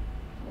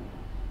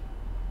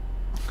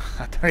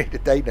 I don't need a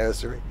day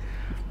nursery.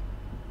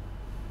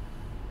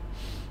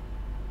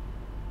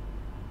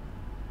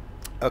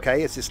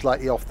 Okay, it's just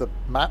slightly off the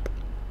map.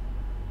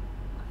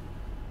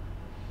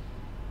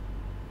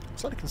 I'm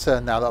slightly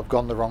concerned now that I've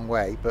gone the wrong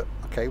way, but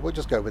okay, we'll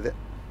just go with it.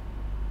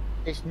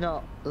 It's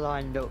not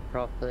lined up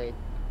properly.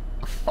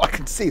 I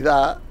can see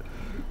that.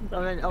 I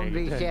mean, on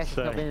You don't VCS it's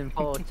not say. been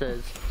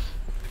imported.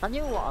 I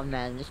knew what I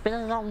meant. It's been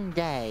a long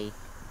day.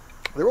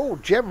 They're all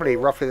generally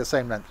roughly the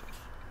same length.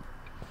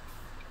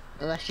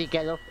 Unless you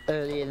get up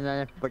earlier than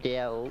everybody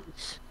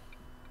else.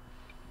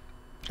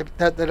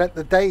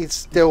 The day's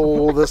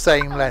still the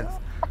same length.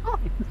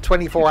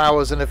 24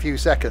 hours and a few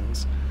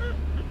seconds.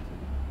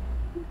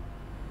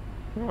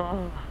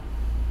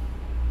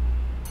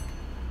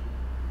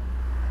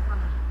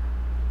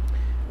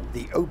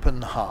 The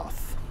open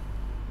hearth.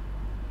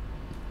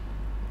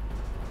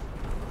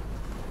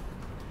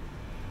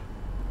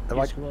 Am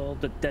I- It's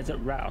called the Desert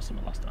Rat or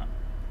something last time.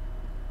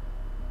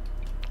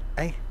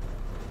 Eh?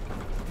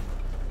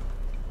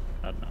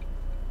 I don't know.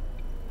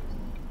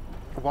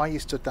 Why you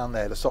stood down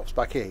there? The stop's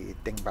back here, you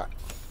dingbat.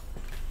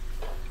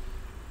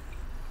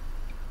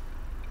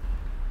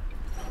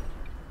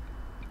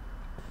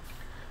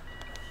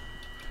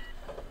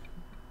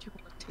 Do you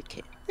want a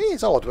ticket? It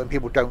is odd when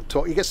people don't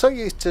talk. You get so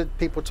used to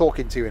people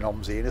talking to you in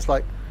OMSI, and it's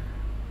like,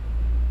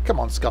 come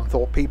on,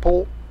 Scunthorpe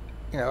people.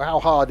 You know, how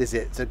hard is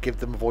it to give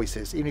them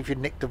voices? Even if you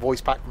nicked a voice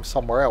back from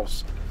somewhere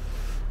else.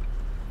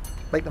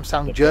 Make them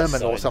sound The plus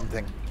German or side.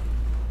 something.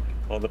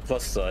 On the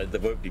plus side, they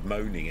won't be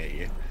moaning at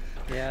you.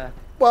 Yeah.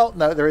 Well,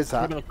 no, there is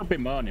Yeah, that. but I could be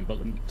moaning, but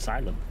I'm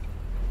silent.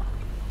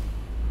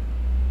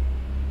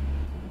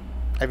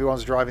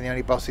 Everyone's driving the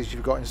only buses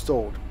you've got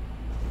installed.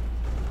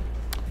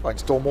 Well,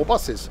 install more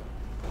buses.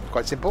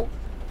 Quite simple.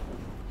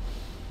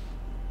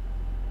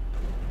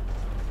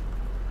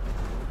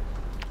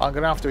 I'm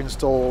going to have to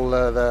install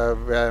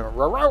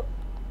the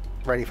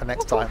ready for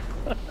next time.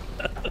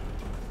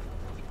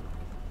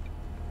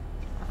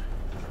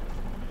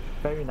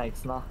 Very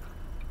nice map.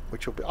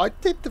 Which will be. I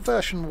did the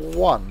version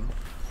 1.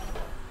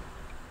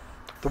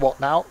 The what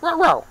now?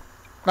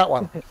 That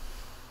one. Has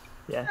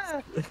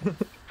Yes.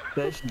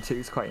 Version 2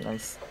 is quite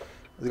nice.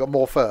 it got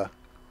more fur?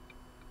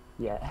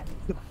 Yeah.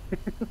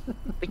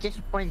 Be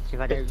disappointed if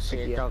I don't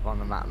see a Yeah. dog on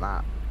the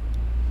map.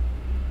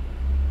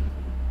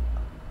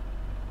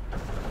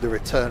 The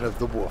Return of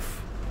the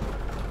Wolf.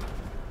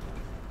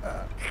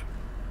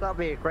 That'd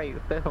be a great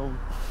film.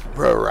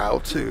 Rural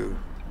 2.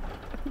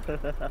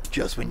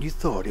 Just when you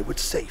thought it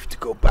was safe to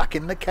go back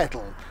in the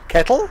kettle.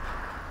 Kettle?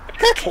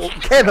 Kettle?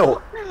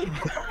 Kennel!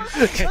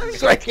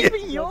 Just when you-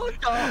 Even your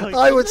dog.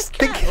 I was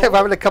thinking of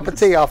having a cup of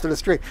tea after the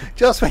stream.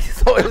 Just when you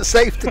thought it was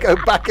safe to go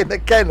back in the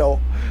kennel.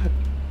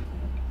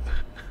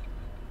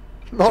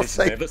 Not It's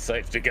safe. never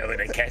safe to go in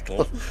a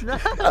kettle. No.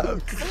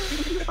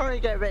 You probably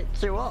get a bit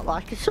too hot,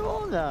 like a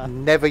sauna.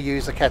 Never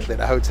use a kettle in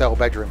a hotel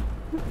bedroom.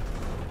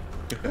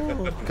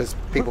 Because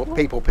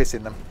people piss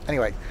in them.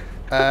 Anyway,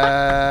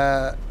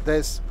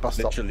 there's bus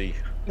stop. Literally,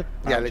 Yeah,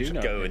 How do you literally.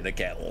 know? go in the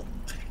kettle.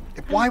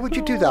 Why would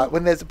you do that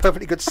when there's a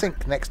perfectly good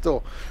sink next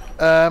door?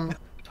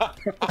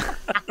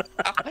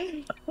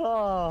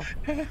 Oh.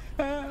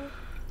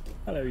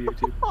 Hello,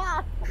 YouTube.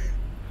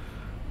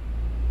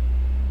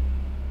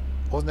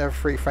 Wasn't there a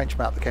free French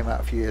map that came out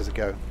a few years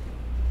ago?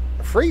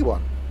 A free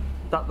one?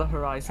 That the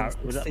Horizon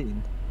Was that-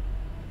 16.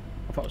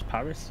 I thought it was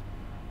Paris.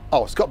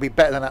 Oh, it's got to be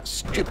better than that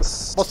stupid.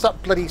 What's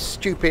that bloody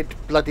stupid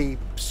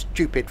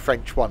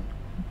French one?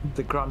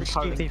 The Grand The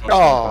stupid Paris. French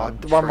Oh,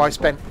 the one where I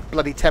spent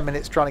bloody 10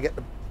 minutes trying to get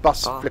the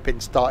bus Ah. flipping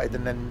started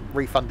and then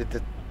refunded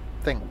the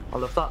thing. I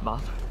love that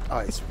map. Oh,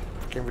 it's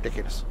fucking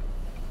ridiculous.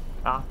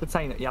 You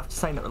have to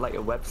sign up with like a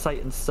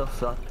website and stuff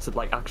to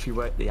like actually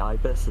work the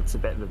IBIS. It's a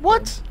bit of a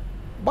What?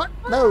 What?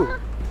 No.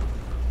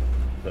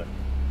 pain.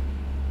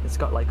 It's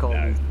got like all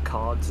these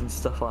cards and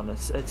stuff on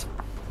it. It's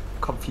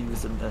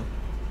confusing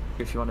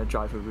if you want to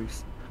drive a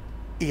roost.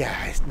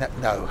 Yeah, it's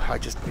no, I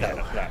just no.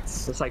 Yeah,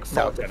 that's It's like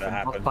No. 4 different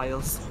happen. mod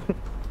files.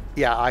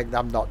 Yeah,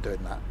 I'm not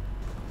doing that.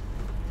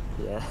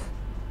 Yeah.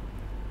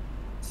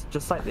 It's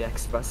just like the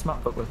express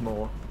map, but with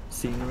more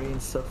scenery and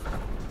stuff.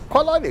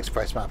 Quite like the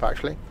express map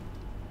actually.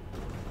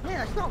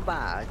 Yeah, it's not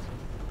bad.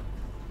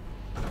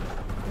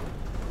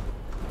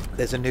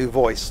 There's a new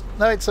voice.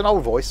 No, it's an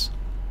old voice.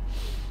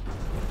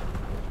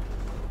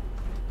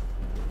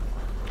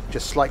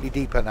 Just slightly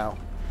deeper now.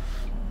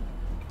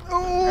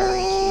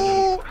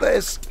 Oh,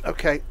 there's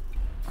okay.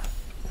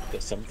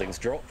 But something's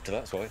dropped.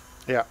 That's why.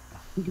 Yeah.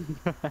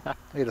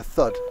 Need a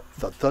thud,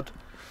 thud, thud.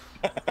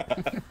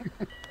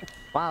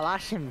 Wow,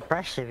 that's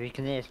impressive. You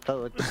can hear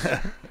thuds.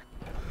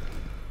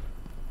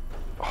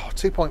 Oh,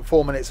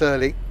 2.4 minutes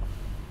early.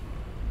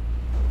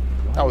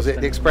 That was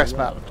it. The express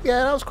map.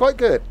 Yeah, that was quite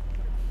good.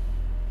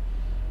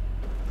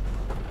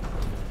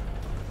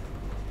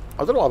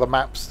 I don't know other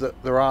maps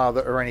that there are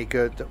that are any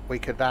good that we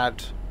could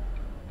add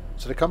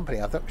to the company.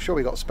 I'm sure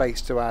we got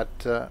space to add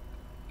a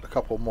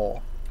couple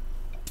more.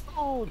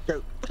 Oh,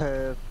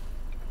 Doctor.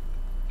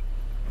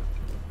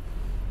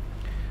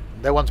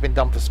 No one's been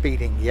done for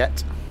speeding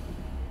yet.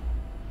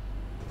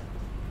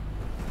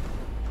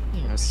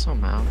 Yeah,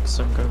 somehow, because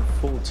I'm going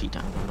 40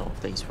 down a lot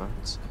of these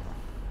roads.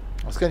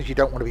 It's because you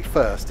don't want to be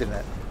first, isn't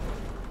it?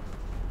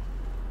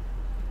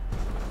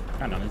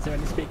 Hang on, is there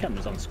any speed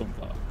cameras on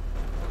Scunthorpe?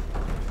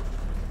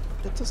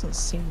 There doesn't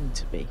seem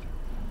to be.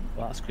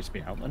 Well, that's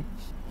crispy out then.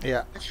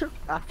 Yeah.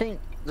 I think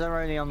they're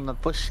only on the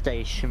bus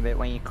station bit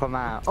when you come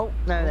out. Oh,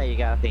 no, there you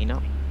go.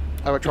 Dina.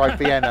 Oh, I tried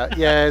Vienna.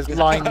 Yeah, it's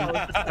line.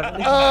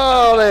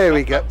 Oh, there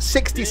we go.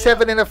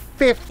 67 in a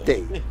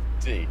 50.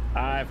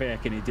 I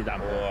reckon he did that.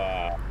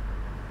 Wow.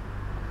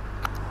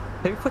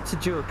 Who puts a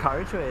dual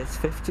carriageway? It's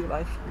 50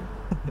 like.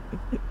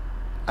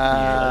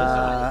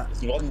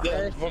 There's one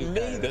there from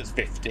me that's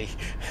 50.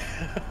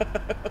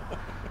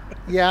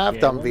 Yeah, I've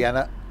done well.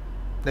 Vienna.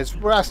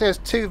 There's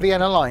 2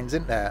 Vienna lines,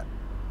 isn't there?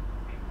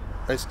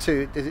 There's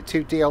 2. Is it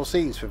 2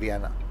 DLCs for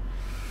Vienna?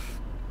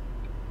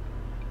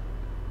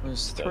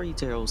 There's 3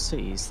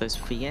 DLCs. There's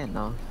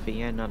Vienna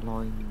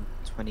line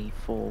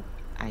 24A,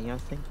 I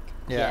think.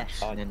 Yeah.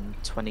 Yes. And then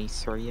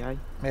 23A.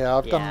 Yeah,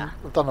 I've Yeah.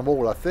 done them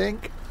all, I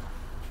think.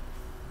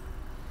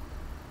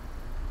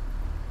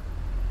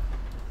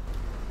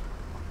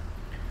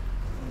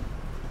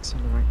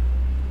 Accelerate.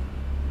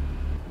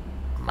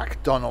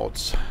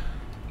 McDonald's.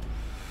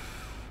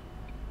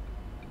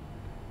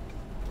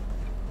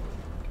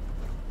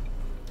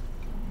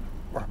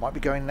 Or I might be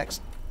going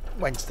next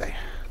Wednesday.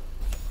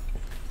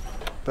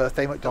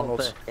 Birthday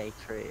McDonald's. Birthday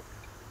treat.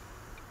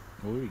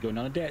 Oh, you're going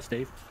on a date,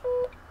 Steve?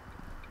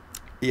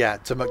 Yeah,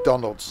 to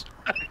McDonald's.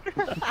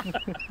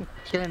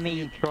 It's gonna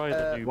mean Try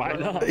the new why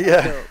one. not?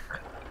 Yeah.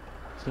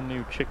 It's a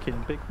new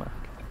chicken Big Mac.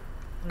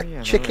 Oh, yeah,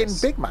 there Chicken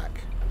is. Big Mac.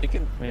 You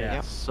can. Yeah, Yeah.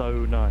 it's so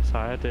nice.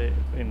 I had it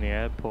in the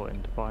airport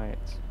in Dubai.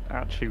 It's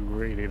actually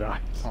really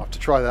nice. I'll have to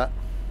try that.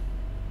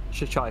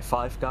 Should try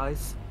Five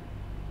Guys.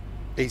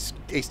 He's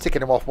ticking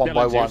them off one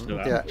by Dylan's used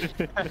one. to Yeah.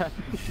 that.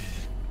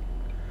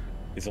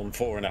 He's on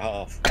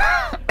 4.5.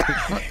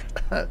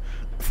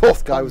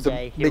 Fourth guy was a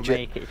Someday he'll midget.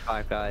 make it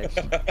 5 guys.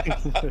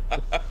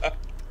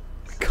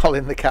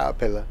 Colin the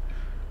Caterpillar.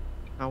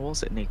 How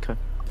was it, Nico?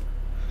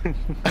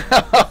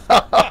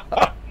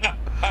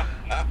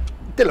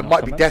 Dylan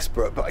might be comment.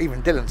 desperate, but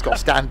even Dylan's got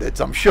standards,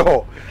 I'm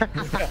sure.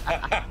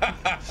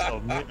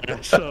 Some.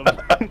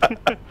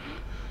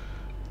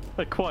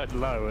 They're quite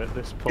low at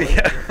this point.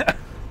 Yeah.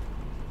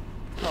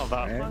 Not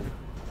that bad.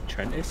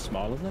 Trent is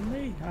smaller than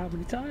me. How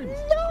many times?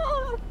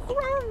 No,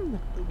 run!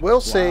 We'll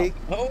see.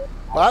 Oh,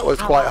 That was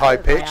quite high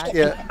pitched.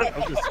 Yeah. That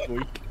was a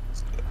squeak.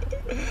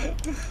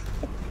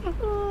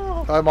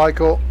 Hi,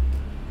 Michael.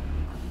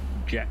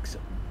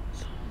 Jackson.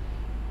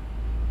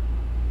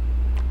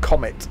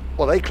 Comet.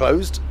 Well, they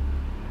closed.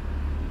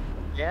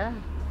 Yeah.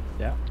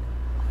 Yeah.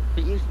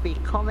 It used to be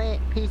Comet,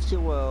 Pizza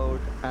World,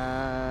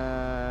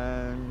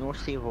 and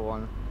what's the other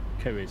one?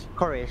 Curry's.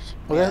 Curry's.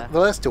 Well, Yeah.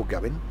 they're still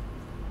going.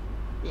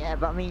 Yeah,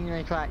 but I mean,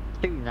 there's like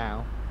 2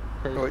 now.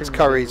 So Oh, it's soon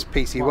Curry's there'll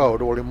be PC 1.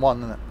 World all in one,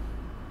 isn't it?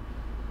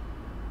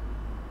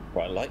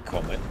 quite like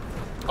Comet.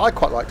 I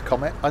quite liked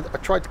Comet. I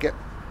tried to get,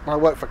 when I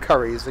worked for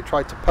Curry's, they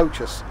tried to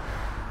poach us,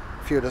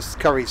 a few of the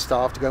Curry's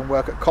staff, to go and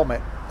work at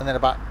Comet. And then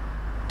about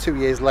 2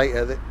 years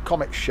later, the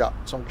Comet shut.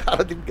 So I'm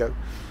glad I didn't go.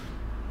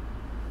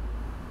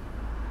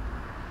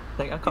 I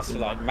think I got It's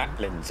like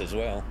Maplin's as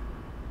well.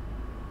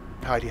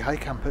 Heidi Hi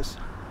campers.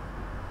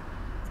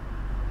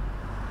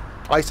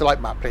 I used to like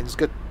Maplin's.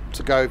 Good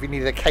to go if you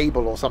needed a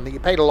cable or something. You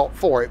paid a lot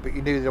for it, but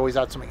you knew they always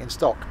had something in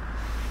stock.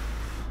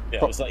 Yeah,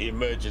 But- it was like the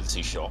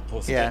emergency shop,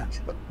 wasn't Yeah,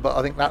 it? but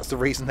I think that's the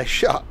reason they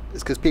shut.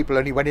 It's because people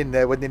only went in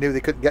there when they knew they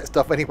couldn't get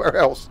stuff anywhere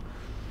else.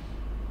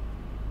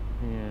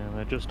 Yeah,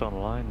 they're just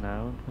online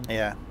now.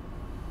 Yeah.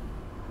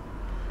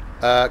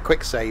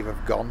 Quick Save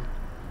have gone.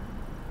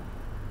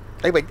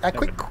 They went.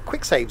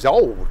 Quick Save's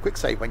old. Quick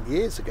Save went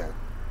years ago.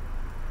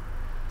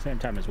 Same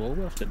time as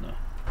Woolworth, didn't they?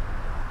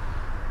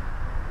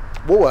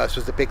 Woolworths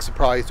was the big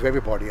surprise to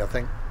everybody, I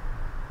think,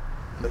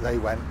 that they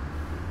went.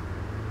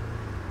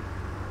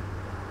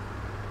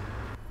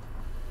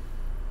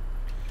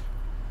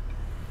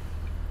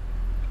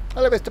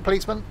 Hello, Mr.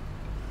 Policeman.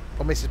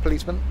 Or Mrs.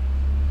 Policeman.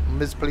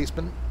 Ms.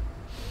 Policeman.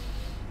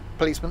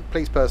 Policeman,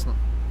 police person.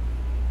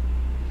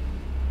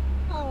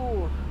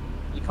 Oh,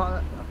 you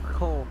can't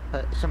call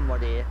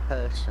somebody a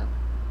person.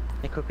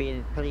 It could be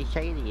a police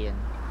alien.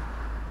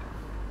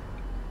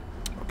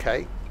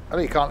 Okay. I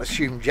know you can't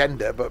assume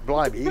gender, but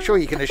blimey, you sure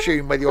you can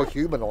assume whether you're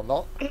human or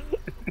not?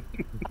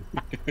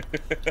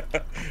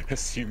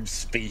 Assume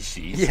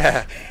species.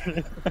 Yeah.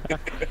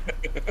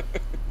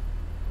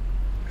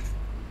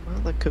 Well,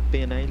 there could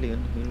be an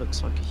alien who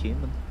looks like a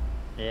human.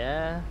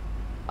 Yeah,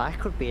 I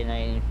could be an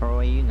alien for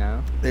all you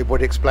know. It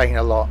would explain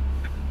a lot.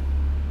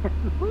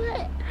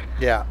 What?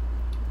 Yeah.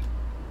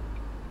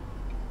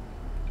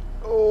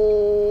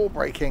 Oh,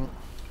 braking.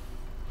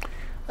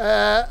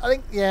 I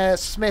think, yeah,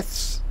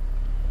 Smiths.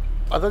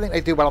 I don't think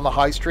they do well on the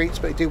high streets,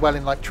 but they do well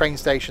in like train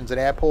stations and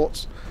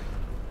airports.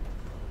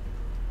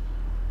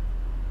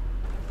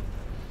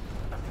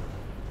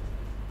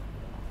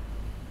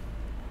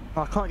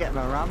 I can't get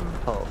my ramp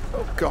up.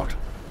 Oh God.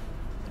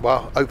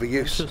 Well, It's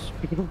overuse. just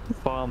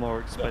far more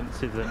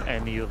expensive than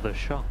any other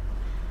shop.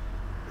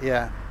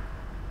 Yeah.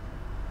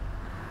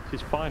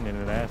 It's fine in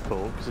an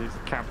airport because it's a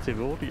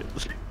captive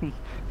audience.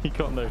 You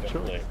got no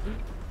Definitely. choice.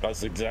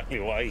 That's exactly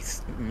why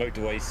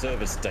motorway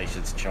service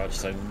stations charge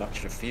so much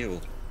for fuel.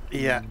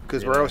 Yeah,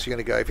 because where else are you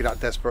going to go if you're that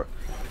desperate?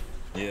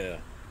 Yeah.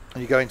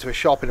 And you go into a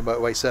shop in a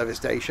motorway service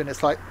station,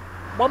 it's like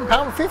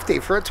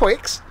 £1.50 for a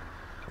Twix.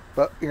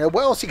 But, you know,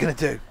 what else are you going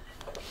to do?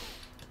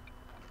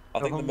 I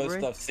think the most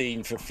hungry? I've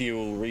seen for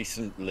fuel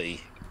recently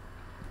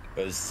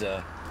was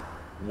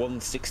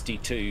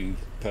 162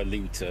 per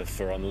litre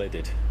for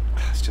unleaded.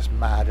 It's just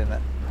mad, isn't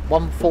it?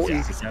 140.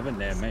 67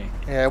 there, mate.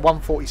 Yeah,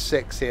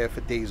 146 here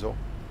for diesel.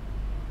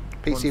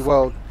 PC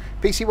World.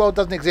 PC World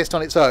doesn't exist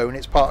on its own.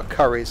 It's part of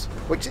Curry's,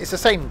 which is the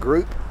same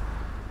group.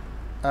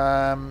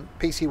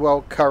 PC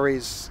World,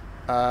 Curry's,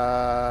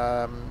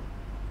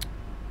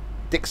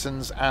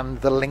 Dixon's, and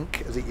the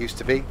Link, as it used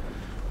to be.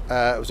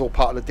 It was all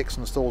part of the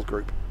Dixon Stores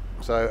group.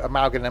 So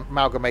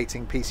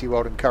amalgamating PC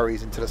World and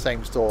Curry's into the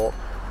same store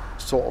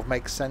sort of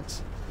makes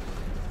sense.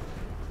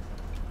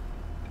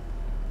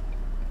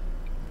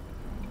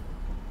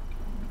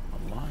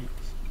 Alright.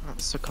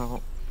 That's a car.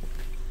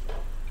 There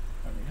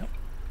we go.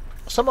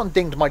 Someone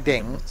dinged my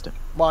ding.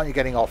 Why aren't you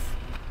getting off?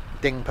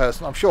 Ding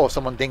person. I'm sure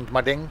someone dinged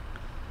my ding.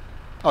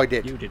 Oh, I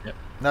did. You did it.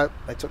 No,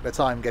 they took their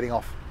time getting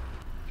off.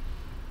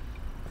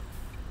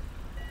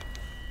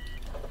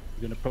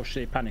 You're going to push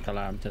the panic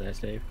alarm today,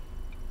 Steve?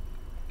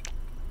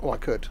 Oh, I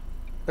could.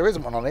 There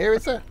isn't one on here,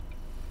 is there?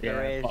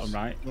 There Yeah, is. bottom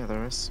right. Yeah,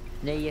 there is.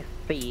 Near your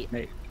feet.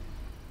 Near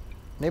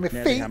Near my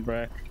the feet.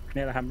 handbrake.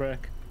 Near the handbrake.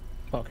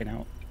 Parking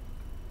out.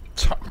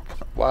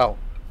 Wow.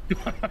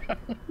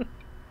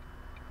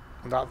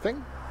 That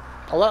thing?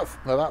 Oh,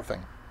 that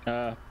thing.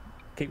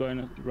 Keep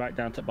going right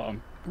down to the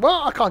bottom.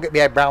 Well, I can't get my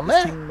head round The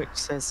there. thing which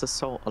says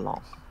assault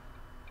alarm.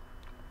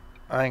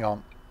 Hang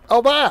on.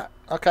 Oh, that.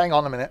 Okay, hang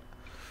on a minute.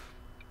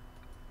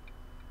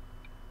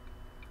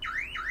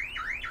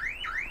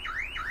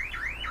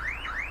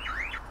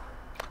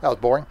 That was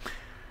boring.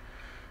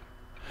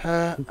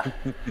 The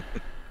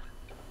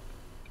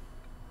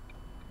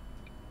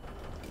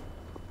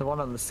one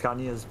on the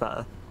Scania is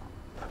better.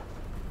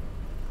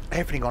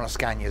 Everything on a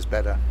Scania is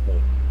better.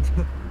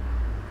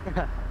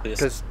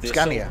 Because The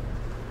Scania.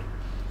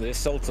 The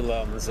assault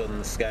alarms on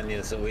the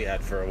Scanias that we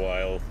had for a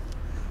while,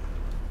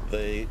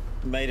 they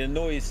made a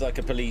noise like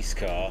a police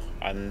car,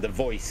 and the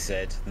voice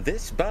said,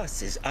 "This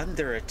bus is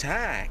under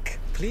attack.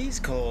 Please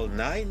call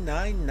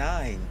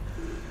 999."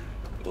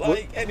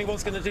 Like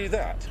anyone's going to do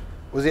that?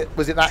 Was it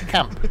that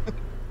camp?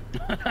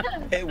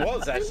 It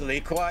was actually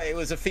quite. It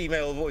was a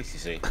female voice, you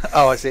see.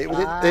 Oh, I see.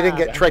 They didn't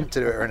get Trent to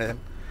do it or anything.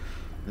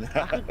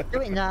 I could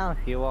do it now if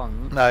you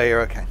want. No,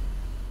 you're okay.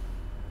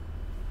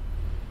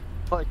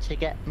 But to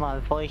get my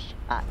voice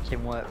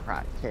acting work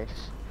practice.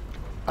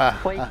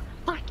 Wait, Ah,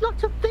 that's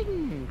not a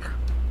thing!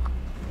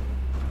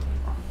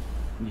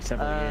 You need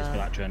several years for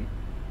that, Trent.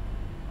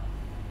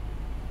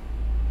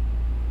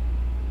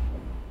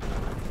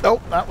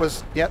 Oh, that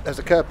was... Yep, there's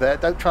a curb there.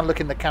 Don't try and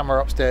look in the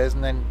camera upstairs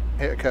and then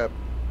hit a curb.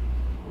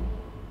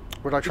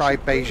 Would I try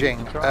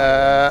Beijing?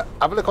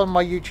 Have a look on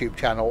my YouTube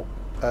channel,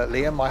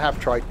 Liam. I have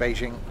tried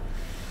Beijing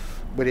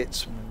with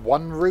its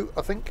one route,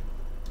 I think.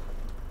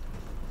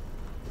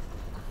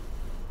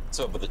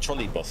 So, but the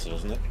trolley bus,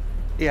 wasn't it?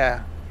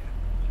 Yeah.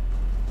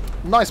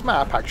 Nice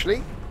map,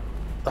 actually.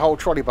 The whole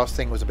trolley bus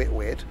thing was a bit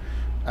weird.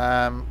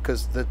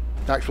 Because the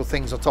actual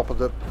things on top of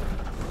the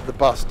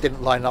bus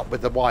didn't line up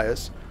with the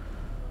wires.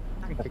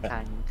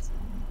 Tanks.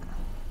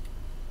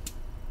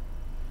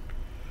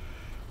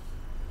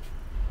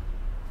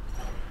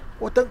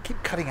 Well, don't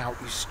keep cutting out,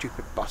 you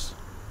stupid bus.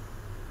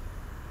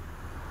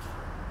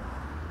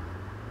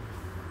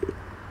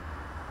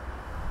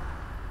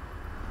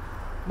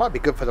 Might be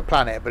good for the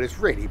planet, but it's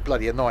really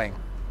bloody annoying.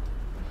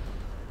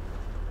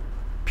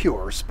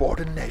 Pure sport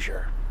and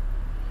leisure.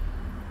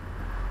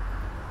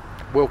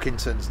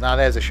 Wilkinson's. Now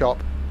there's a shop.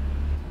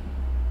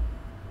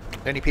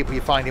 The only people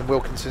you find in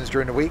Wilkinson's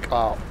during the week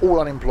are all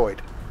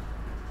unemployed.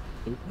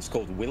 It's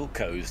called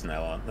Wilco's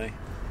now, aren't they?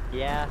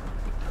 Yeah.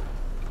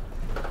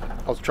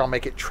 I was trying to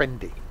make it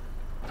trendy.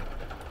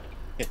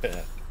 Yeah.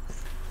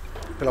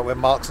 I feel like when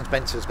Marks and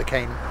Spencer's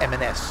became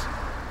M&S.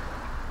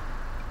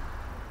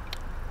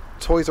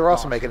 Toys R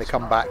Us are making a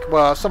comeback.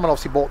 Well, someone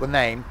obviously bought the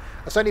name.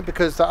 It's only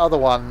because the other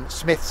one,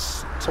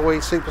 Smith's Toy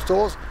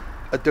Superstores,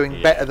 are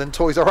doing better than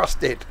Toys R Us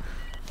did.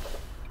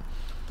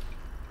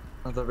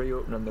 And they're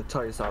reopening the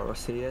Toys R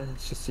Us here.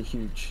 It's just a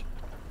huge,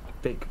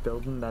 big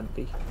building,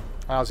 empty.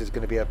 Ours is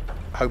going to be a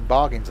Home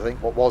Bargains, I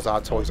think. What was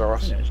our Toys R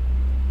Us?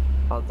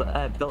 Oh,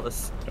 they built a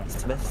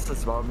Smith's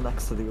as well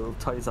next to the old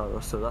Toys R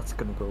Us, so that's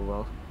going to go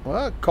well.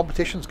 Well,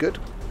 competition's good.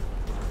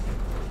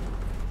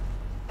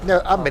 No,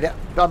 I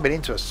haven't been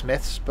into a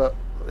Smith's, but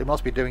they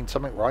must be doing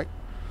something right.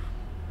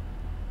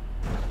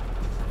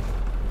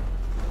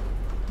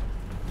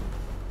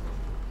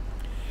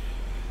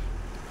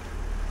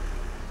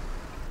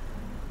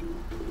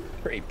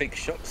 Pretty big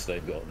shops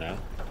they've got now.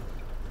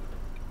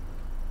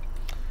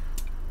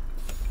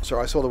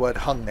 Sorry, I saw the word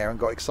hung there and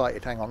got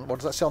excited. Hang on, what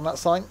does that say on that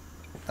sign?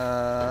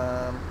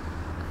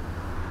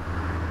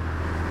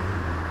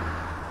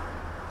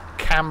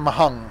 Cam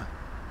hung.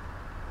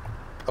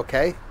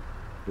 Okay.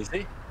 Is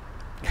he?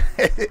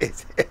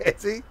 is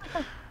he?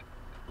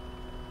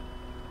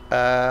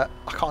 I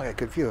can't get a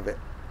good view of it.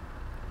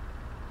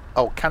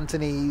 Oh,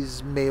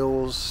 Cantonese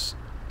meals,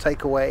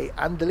 takeaway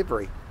and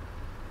delivery.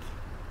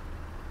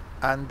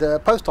 And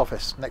post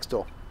office next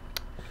door.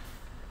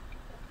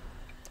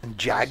 And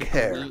Jag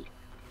hair.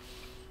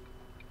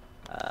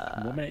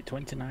 1 minute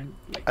 29.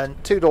 Late.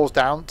 And 2 doors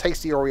down,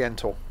 Tasty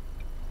Oriental.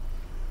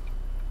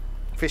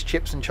 Fish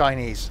chips and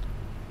Chinese.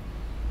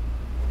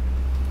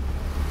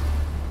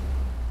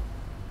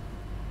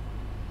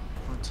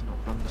 Trying to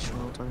not run the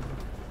child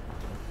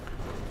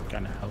over.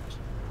 Kind of helps.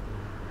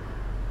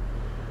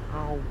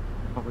 Oh,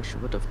 I wish I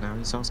would have now.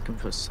 He's asking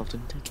for a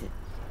sodden ticket.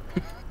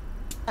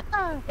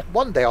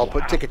 One day I'll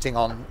put ticketing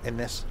on in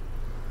this.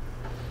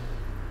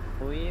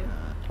 Will you?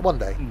 One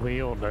day.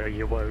 We all know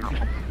you won't.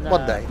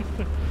 One day.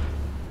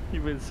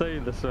 You've been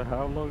saying this for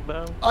how long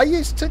now? I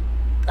used to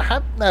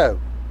have... No.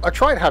 I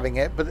tried having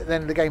it, but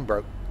then the game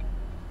broke.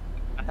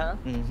 Uh-huh.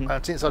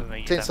 And since And then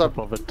you I've never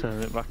bothered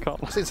turning it back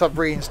on. since I've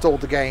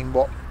reinstalled the game,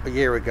 what, a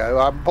year ago,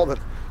 I haven't bothered.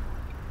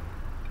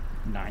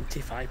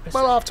 95%.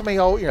 Well, after me,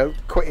 I'll,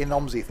 quitting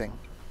OMSI thing.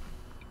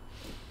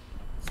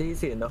 It's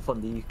easy enough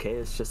on the UK,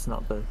 it's just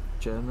not the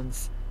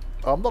Germans.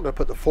 I'm not going to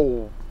put the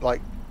full,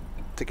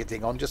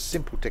 ticketing on, just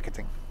simple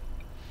ticketing.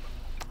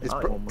 His,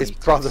 Oh, br- one his week,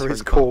 brother it's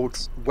is £3.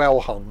 called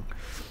Well Hung.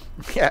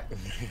 Yeah.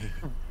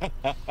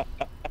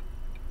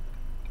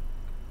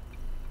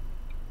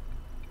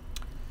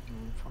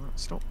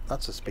 Stop.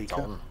 That's a It's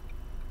speaker. on.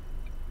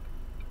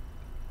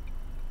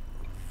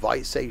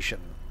 Visation.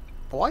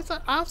 Why is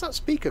that? How's that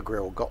speaker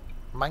grill got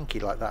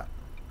manky like that?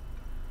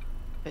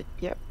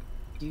 Yep.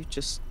 You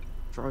just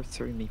drove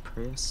through me,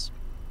 Prius.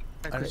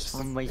 And Because it's,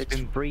 somebody's it's-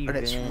 been breathing. and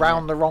it's in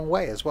round the wrong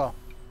way as well.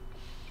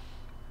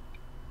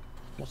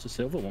 What's the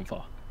silver one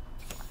for?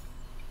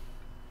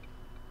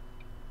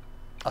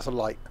 That's a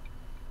light.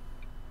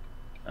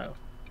 Oh.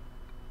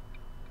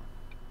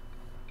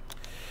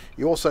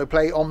 You also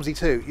play OMSI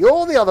 2.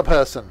 You're the other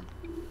person.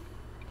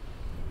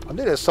 I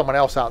knew there's someone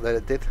else out there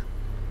that did.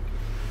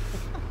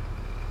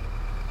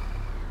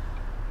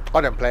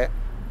 I don't play it.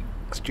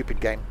 Stupid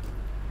game.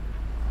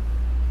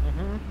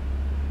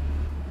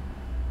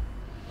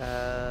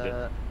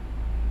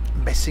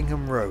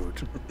 Messingham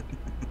Road.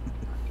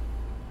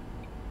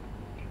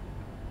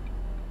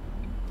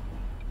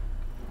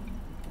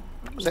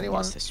 Was anyone?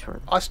 What's this for?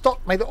 I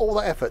stopped, made all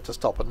that effort to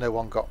stop, and no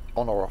one got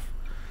on or off.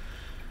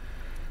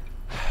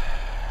 You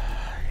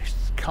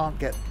just can't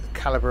get the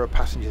caliber of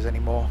passengers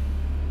anymore.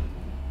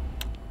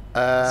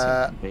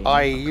 inconvenient, I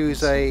I use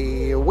can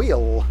a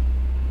wheel.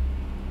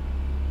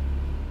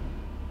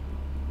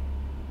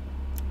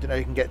 You know,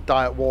 you can get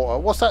diet water.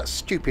 What's that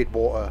stupid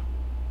water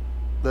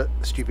that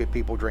stupid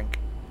people drink?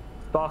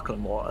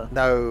 Sparkling water.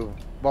 No,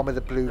 one with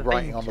the blue The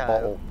writing on the Vinco.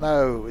 bottle.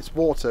 No, it's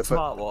water,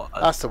 Smart but water.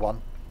 that's the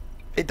one.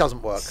 It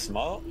doesn't work.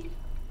 Smart.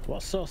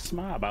 What's so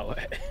smart about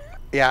it?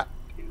 Yeah,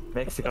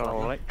 Makes it Got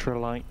clean.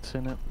 electrolytes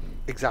in it.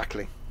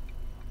 exactly.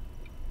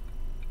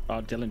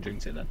 Oh, Dylan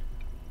drinks it then.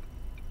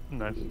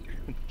 No,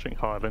 drink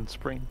Highland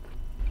Spring.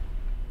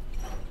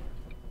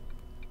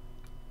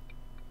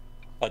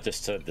 I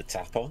just turned the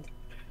tap on.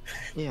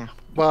 Yeah.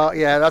 Well,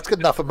 yeah, that's good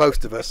enough for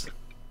most of us.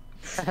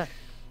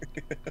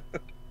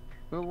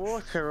 The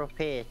water up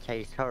here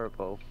tastes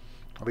horrible.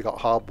 We got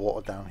hard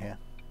water down here.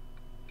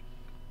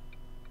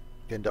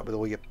 You end up with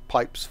all your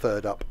pipes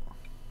furred up.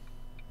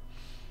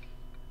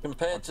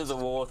 Compared to the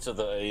water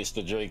that I used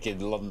to drink in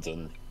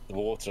London, the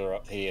water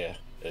up here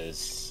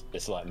it's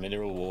like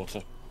mineral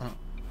water.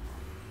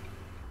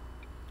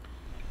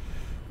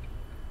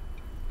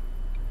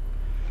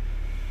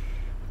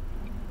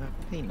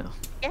 cleaner.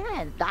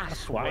 Yeah,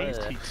 that's Why worse.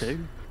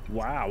 82?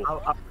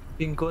 Wow. I've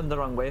been going the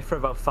wrong way for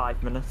about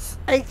 5 minutes.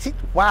 80.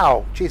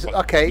 Wow. Jesus.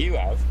 Okay. You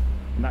have.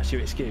 And that's your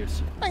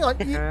excuse. Hang on.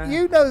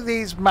 You know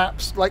these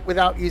maps like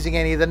without using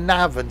any of the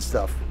nav and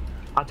stuff.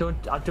 I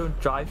don't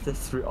drive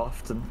this route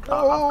often.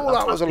 Oh,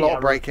 that was a had lot the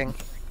of braking.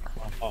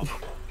 Oh.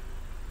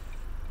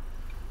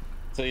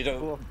 So you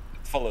don't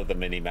follow the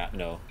mini map,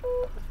 no?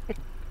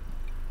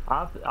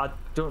 I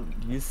don't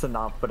use the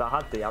nav, but I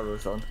had the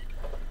arrows on.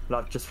 But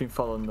I've just been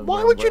following them.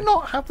 Why would you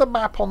not have the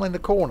map on in the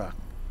corner?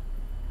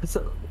 Because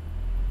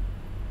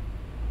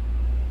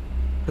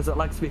it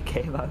likes to be a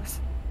game house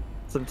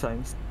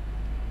sometimes.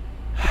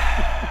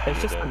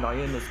 It's just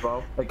annoying as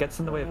well. It gets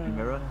in the way of the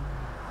mirror.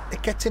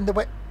 It gets in the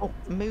way. Oh,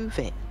 move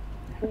it.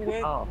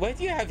 Where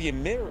do you have your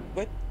mirror?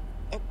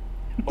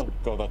 Oh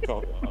god, I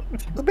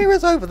can't. The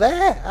mirror's over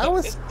there. How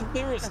is? The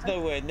mirror's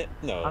nowhere.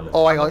 No.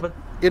 Oh, hang on.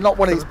 You're not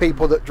one of these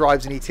people that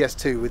drives an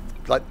ETS2 with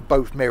like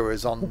both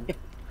mirrors on.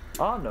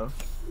 Oh no,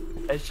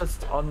 it's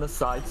just on the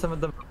side. Some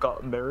of them have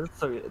got mirrors,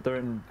 so they're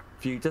in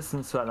view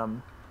distance when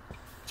I'm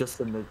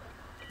just in the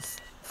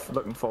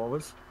looking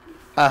forwards.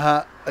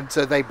 And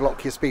so they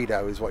block your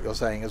speedo, is what you're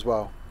saying as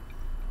well.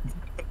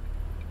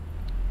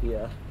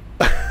 Yeah.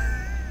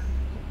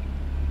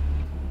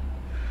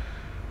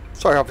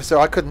 Sorry, officer,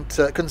 I couldn't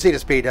see the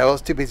speedo. I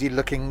was too busy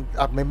looking.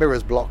 My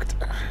mirror's blocked.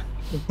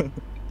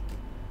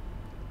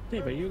 Yeah,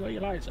 but you got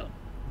your lights on.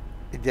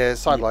 Yeah,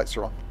 side lights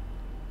are on.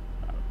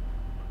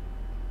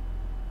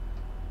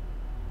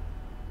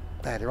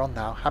 There, they're on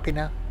now. Happy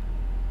now?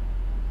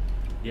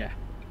 Yeah.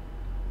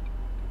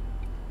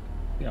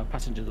 Yeah,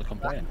 passengers will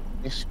complain.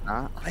 It's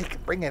not. They can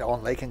bring it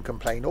on. They can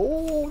complain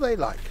all they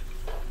like.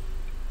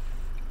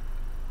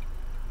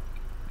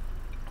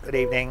 Good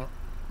evening.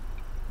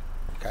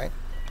 Okay,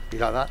 you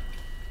like that?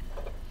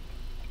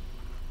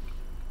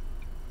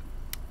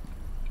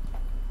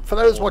 For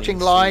those watching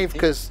live,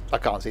 because I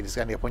can't see this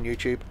ending up on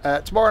YouTube,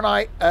 tomorrow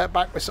night,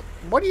 back with some...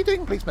 What are you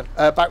doing, policeman?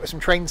 Back with some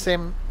train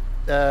sim,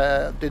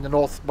 doing the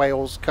North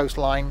Wales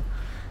coastline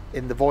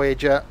in the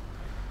Voyager.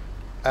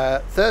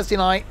 Thursday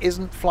night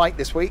isn't flight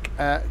this week.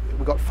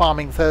 We've got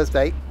Farming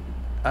Thursday,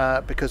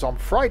 because on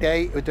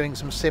Friday we're doing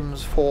some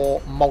sims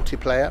for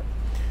multiplayer.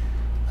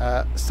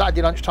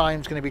 Saturday lunchtime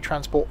is going to be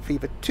Transport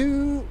Fever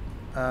 2,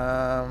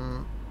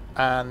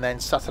 and then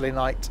Saturday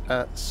night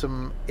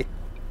some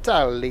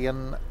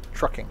Italian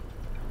trucking.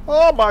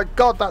 Oh my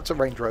god, that's a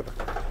Range Rover.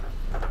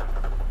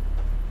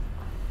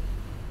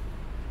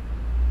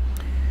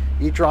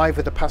 You drive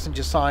with the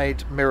passenger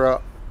side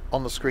mirror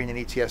on the screen in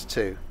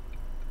ETS2.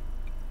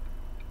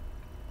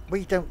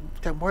 Well, you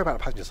don't worry about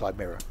the passenger side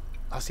mirror.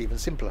 That's even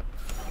simpler.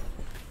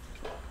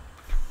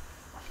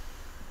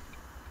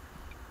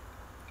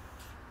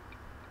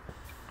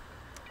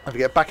 If you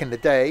get back in the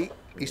day,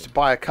 you used to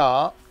buy a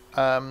car,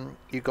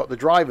 you got the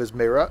driver's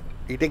mirror.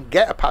 You didn't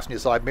get a passenger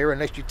side mirror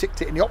unless you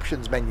ticked it in the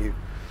options menu.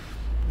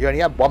 You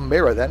only had one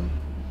mirror then.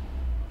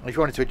 And if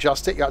you wanted to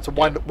adjust it, you had to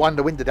wind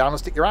the window down and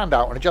stick your hand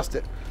out and adjust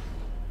it.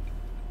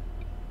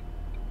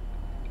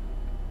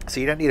 So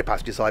you don't need a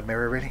passenger side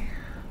mirror, really.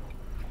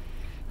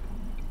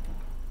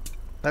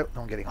 Nope,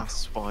 no one getting off.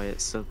 That's why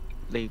it's a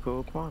legal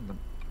requirement.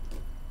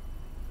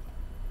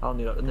 I'll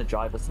need it in the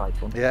driver's side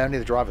one. Yeah, only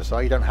the driver's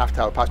side. You don't have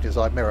to have a passenger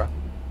side mirror.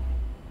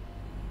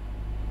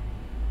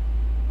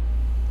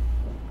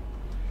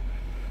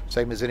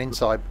 Same as an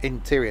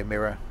interior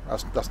mirror.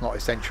 That's not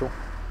essential.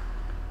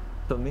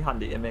 It's only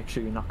handy to make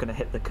sure you're not going to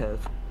hit the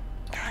curve.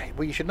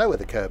 Well, you should know where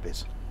the curb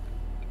is.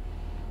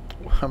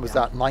 When was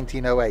that?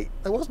 1908?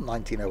 It wasn't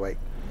 1908.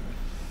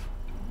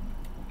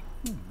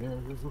 It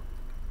was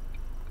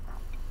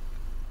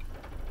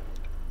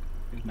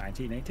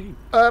 1918.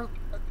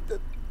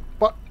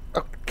 What?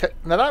 Okay.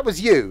 Now that was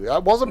you.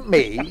 That wasn't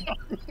me.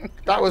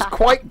 That was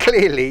quite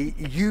clearly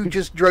you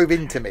just drove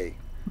into me.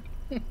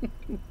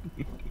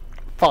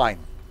 Fine.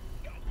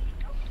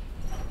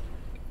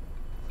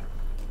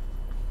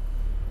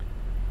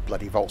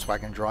 Bloody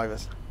Volkswagen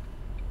drivers.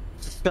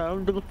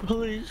 Sound of the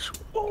police.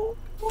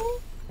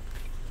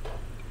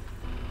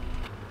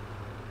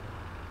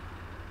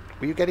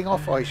 Were you getting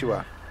off, or you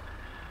were?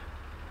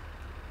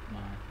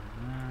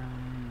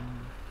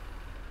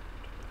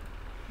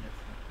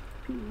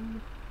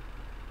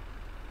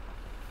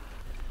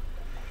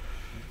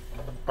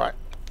 Right.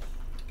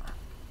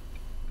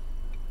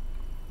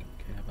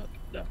 Okay, how about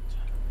that?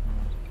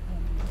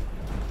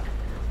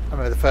 I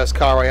remember the first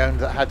car I owned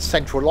that had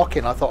central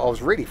locking. I thought I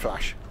was really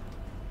flash.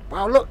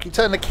 Wow, look, you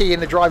turn the key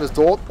in the driver's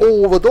door,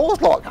 all the doors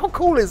lock. How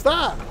cool is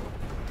that?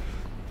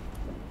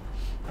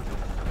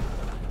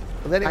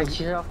 And then it Had was,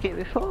 you locked it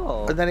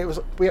before? and then it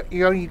was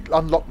you only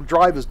unlock the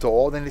driver's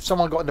door. Then if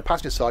someone got in the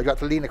passenger side, you had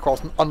to lean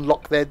across and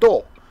unlock their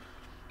door.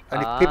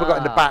 And if people got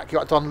in the back, you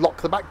had to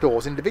unlock the back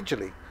doors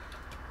individually.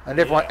 And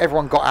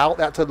everyone got out.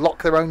 They had to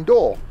lock their own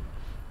door.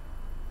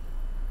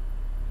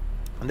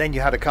 And then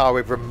you had a car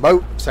with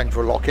remote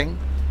central locking.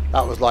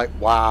 That was like,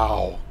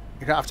 wow.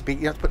 You don't have to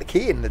you have to put the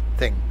key in the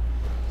thing.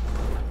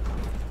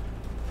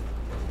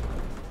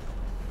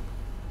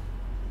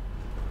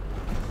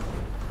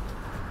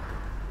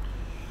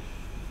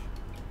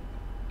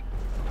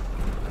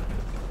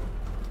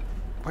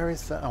 Where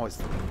is that? Oh, it's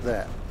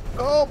there.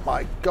 Oh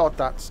my god,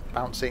 that's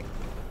bouncy.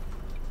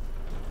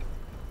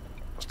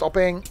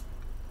 Stopping.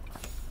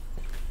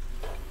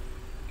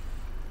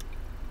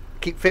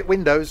 Keep fit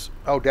windows.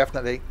 Oh,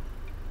 definitely.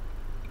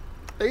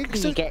 You can,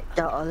 still, get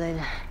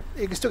darling.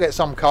 you can still get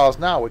some cars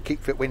now with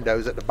keep fit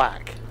windows at the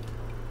back.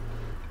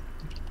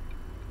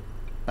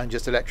 And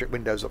just electric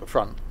windows at the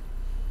front.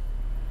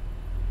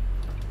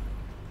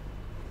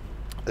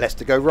 Less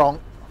to go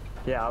wrong.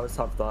 Yeah, I always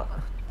have that.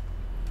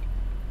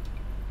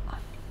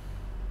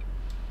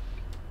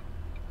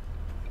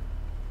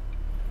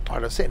 I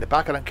don't sit in the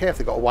back. I don't care if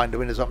they've got to wind the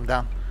windows up and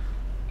down.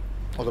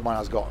 Although mine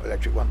has got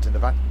electric ones in the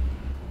back.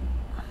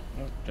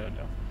 Oh, don't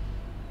know.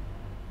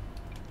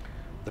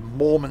 The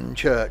Mormon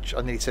Church. I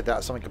nearly said that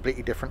as something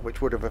completely different,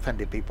 which would have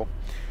offended people.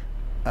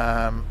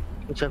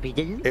 Which if he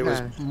didn't. It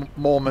was No.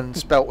 Mormon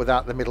spelt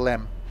without the middle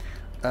M.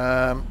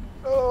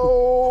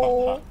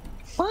 Oh,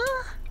 What?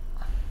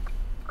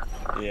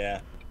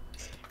 Yeah.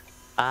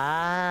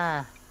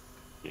 Ah.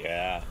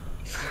 Yeah.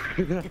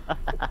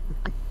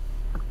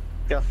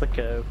 Just the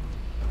curve.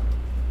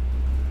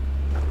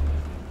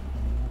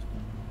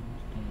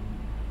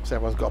 so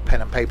everyone's got a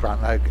pen and paper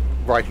out now,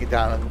 writing it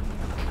down. And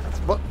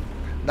what?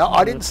 No,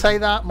 I didn't say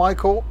that,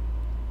 Michael.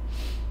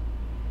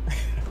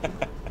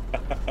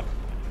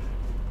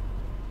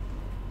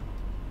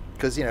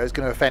 Because you know it's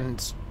going to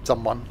offend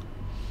someone.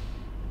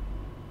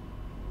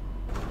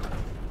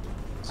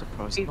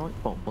 Surprised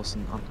Nightbot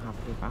wasn't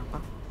unhappy about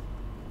that.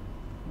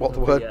 What the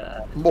word?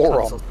 Yeah.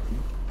 Moron.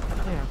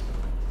 Yeah.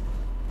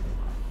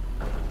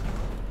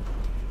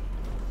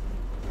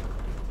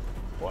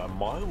 What a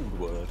mild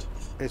word.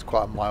 It's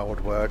quite a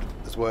mild word,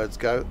 as words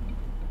go.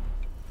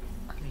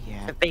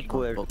 Yeah. A big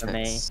word Nightbot for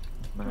me. gets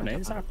Come on, mad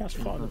it's about 5:30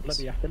 in the words.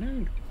 bloody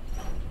afternoon.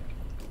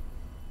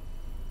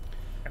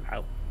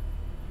 Hello.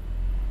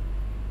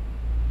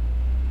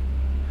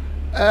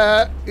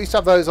 Used to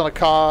have those on a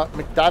car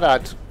my dad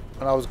had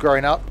when I was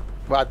growing up.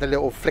 We had the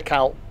little flick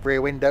out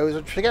rear windows,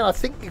 which again I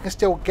think you can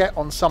still get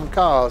on some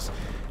cars,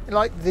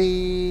 like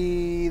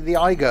the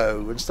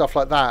Igo and stuff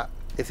like that.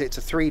 If it's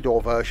a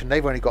 3-door version,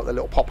 they've only got the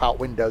little pop out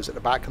windows at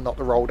the back and not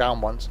the roll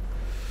down ones.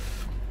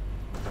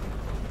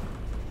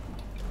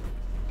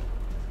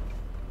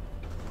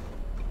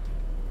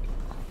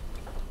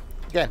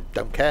 Again,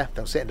 don't care,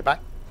 don't sit in the back.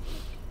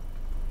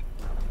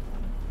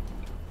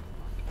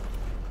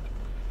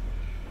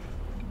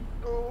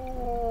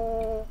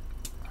 Oh.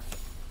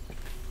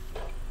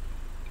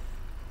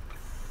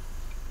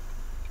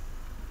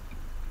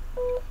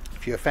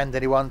 If you offend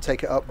anyone,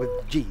 take it up with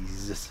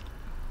Jesus.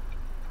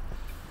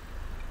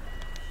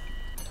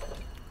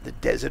 The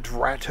Desert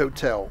Rat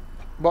Hotel.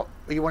 What?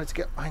 You wanted to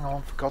get... Hang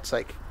on, for God's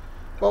sake.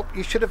 Well,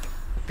 you should have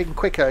been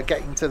quicker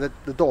getting to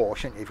the door,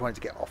 shouldn't you, if you wanted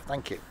to get off?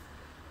 Thank you.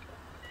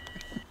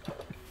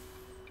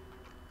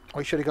 Or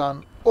you should have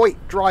gone, oi,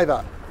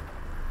 driver.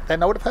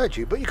 Then I would have heard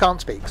you, but you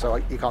can't speak, so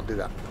you can't do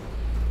that.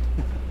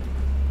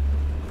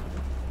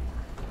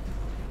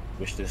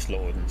 Wish this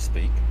law wouldn't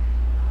speak.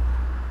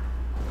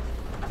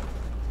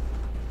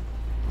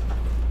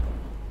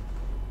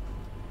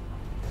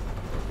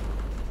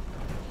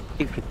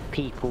 Stupid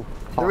people.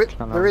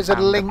 There is a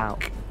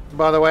link,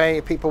 by the way,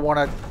 if people want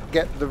to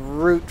get the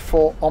route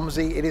for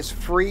OMSI. It is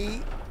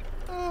free.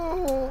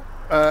 Oh,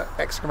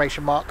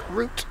 exclamation mark,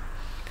 route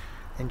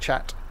in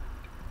chat.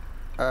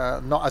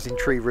 Not as in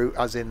tree route,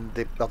 as in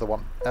the other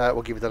one.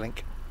 We'll give you the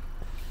link.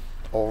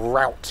 Or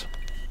route,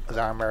 as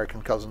our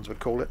American cousins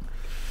would call it.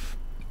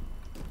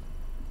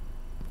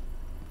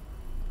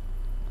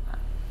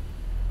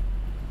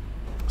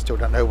 Still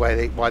don't know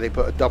why they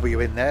put a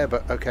W in there,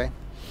 but okay.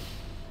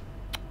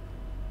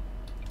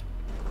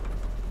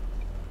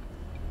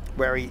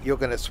 Where you're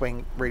going to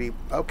swing really...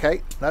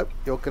 Okay, nope,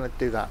 you're going to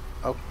do that.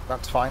 Oh,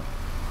 that's fine.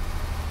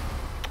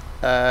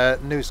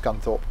 New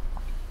Scunthorpe.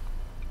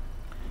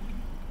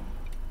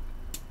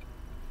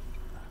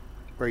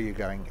 Where are you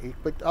going?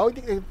 Oh,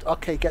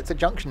 okay, get to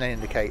junction and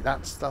indicate.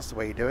 That's the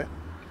way you do it.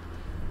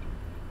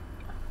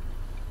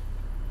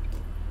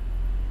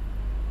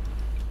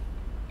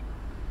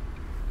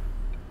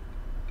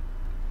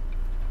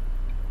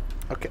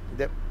 Okay.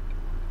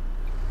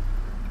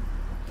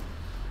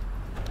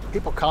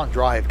 People can't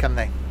drive, can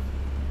they?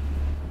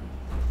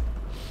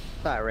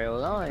 That real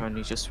life.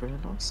 Only just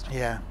realised.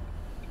 Yeah.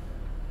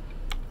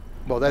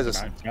 Well, there's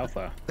a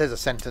Alpha. there's a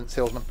sentence,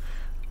 Hillsman.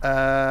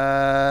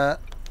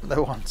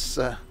 No one's.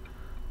 I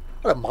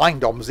don't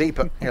mind OMSI,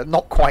 but you know,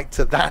 not quite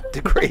to that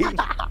degree.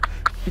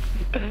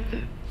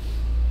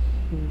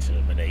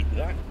 Terminate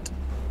that.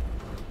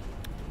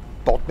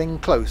 Bodming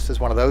Close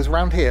is one of those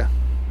around here,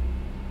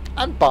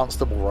 and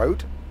Barnstable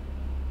Road.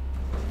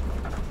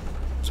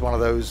 It's one of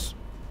those.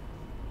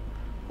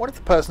 What if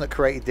the person that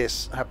created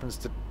this happens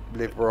to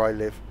live where I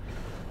live?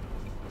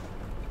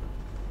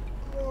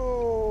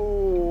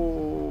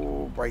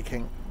 Oh,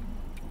 braking.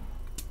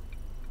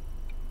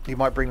 You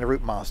might bring the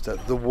route master.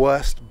 The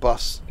worst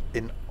bus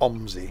in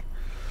OMSI.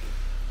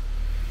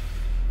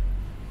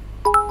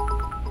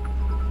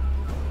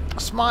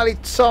 Smiley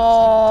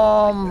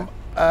Tom.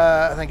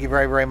 Thank you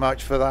very, very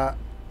much for that.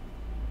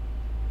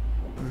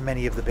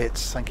 many of the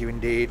bits. Thank you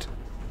indeed.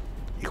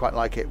 You quite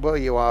like it. Well,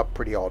 you are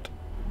pretty odd.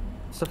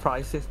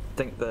 Surprised you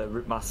think the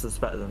Route Master's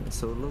better than the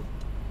Solo.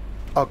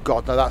 Oh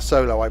god, no, that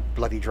solo I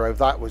bloody drove.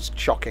 That was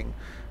shocking.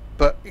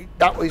 But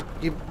that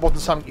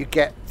wasn't something you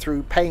get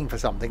through paying for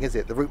something, is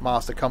it? The Route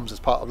Master comes as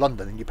part of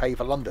London, and you pay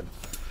for London.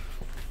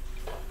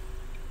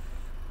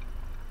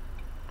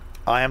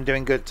 I am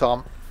doing good,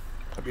 Tom.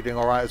 Hope you're doing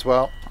all right as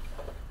well.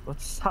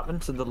 What's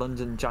happened to the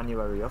London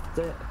January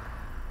update?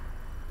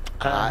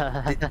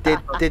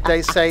 Did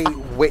they say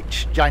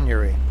which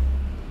January?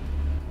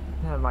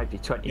 Yeah, it might be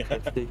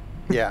 2050.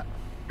 Yeah.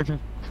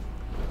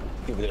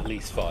 Give it at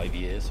least 5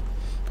 years.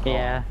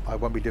 Yeah. I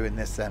won't be doing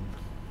this then.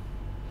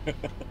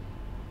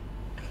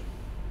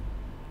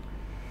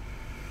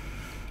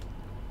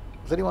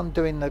 Is anyone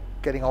doing the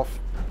getting off?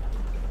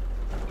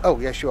 Oh,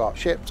 yes, you are.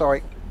 Shit,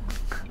 sorry.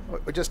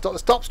 We just the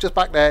stop's just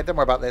back there. Don't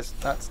worry about this.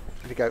 That's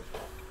here we go.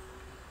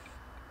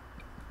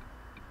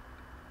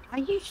 Are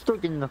you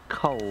stood in the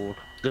cold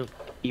with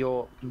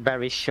your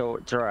very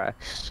short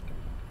dress?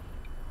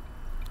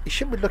 You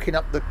shouldn't be looking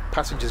up the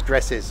passengers'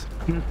 dresses.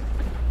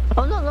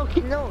 I'm not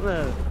looking up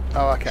though.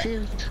 Oh, okay.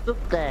 She's stood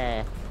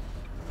there.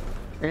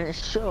 And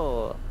it's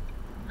short.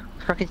 So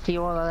I can see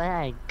all the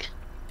legs.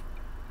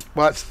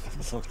 Well, that's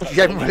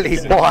generally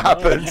what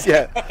happens,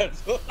 yeah.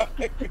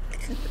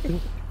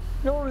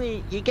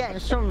 Normally you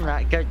get some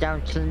that go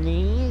down to the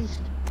knees.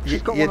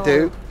 She's got You one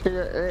do. To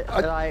the,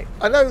 like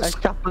I know a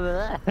top of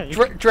the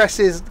leg.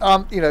 dresses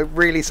aren't,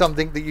 really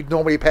something that you'd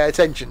normally pay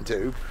attention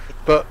to,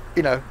 but,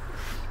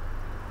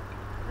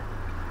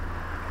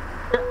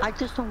 I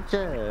just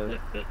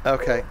observe.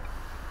 okay.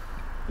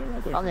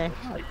 Honest.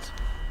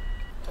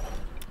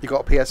 You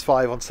got a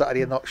PS5 on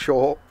Saturday and not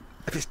sure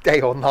if it's day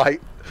or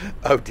night.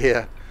 Oh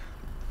dear.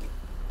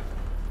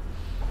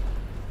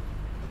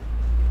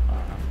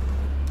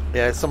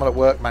 Yeah, someone at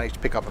work managed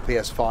to pick up a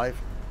PS5.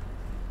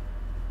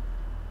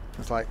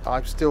 It's like,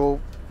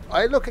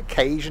 I look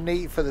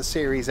occasionally for the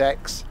Series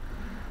X.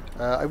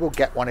 I will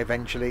get one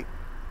eventually.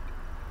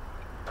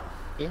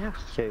 You have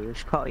to.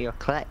 It's part of your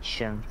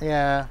collection.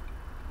 Yeah.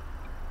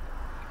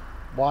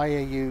 Why are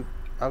you...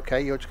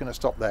 Okay, you're just going to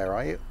stop there,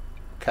 are you?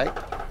 Okay.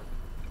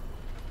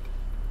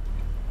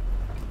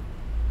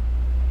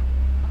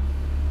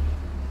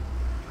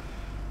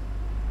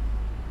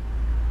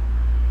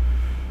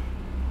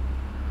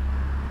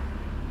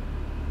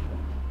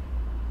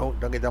 Oh,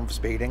 don't get done for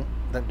speeding.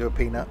 Don't do a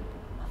peanut.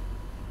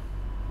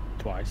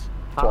 Twice.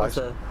 That was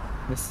a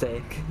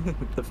mistake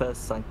the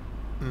first time.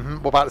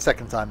 What about the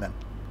second time then?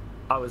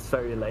 I was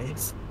very late.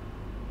 So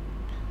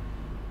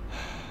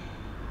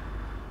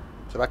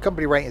if our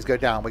company ratings go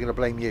down, we're going to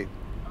blame you.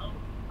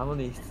 I'm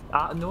only...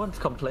 no one's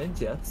complained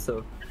yet,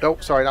 so... Oh,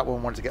 sorry, that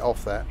one wanted to get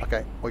off there.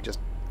 Okay, we'll just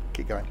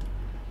keep going.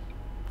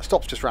 The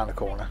stop's just round the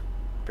corner.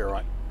 Be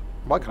alright.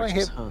 Why can I hear...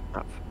 just heard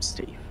that from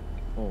Steve.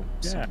 Or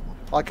Yeah. someone.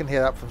 I can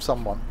hear that from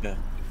someone. Yeah,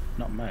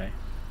 Not me.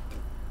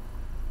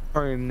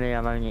 Probably me,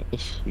 I'm only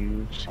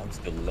issues. I'm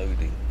still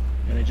loading.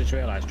 And I just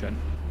realised, Trent.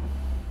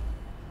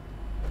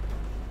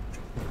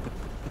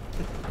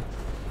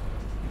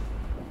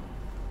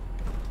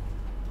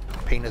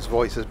 Pina's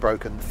voice has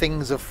broken.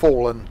 Things have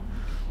fallen.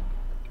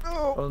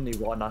 Only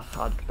one,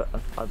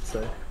 I'd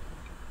say.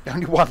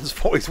 Only one's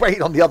voice. Wait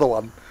on the other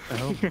one.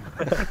 Oh.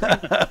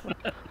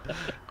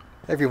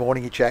 Every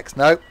morning he checks.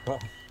 No. Well,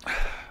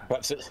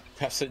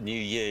 perhaps at New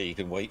Year you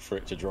can wait for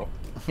it to drop.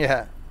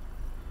 Yeah.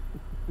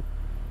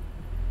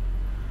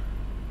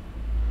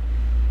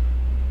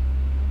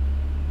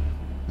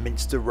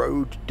 Minster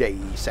Road Day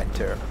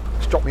Centre.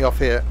 Just drop me off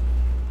here.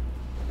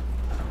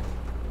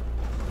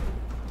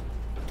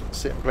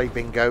 Sit and play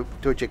bingo.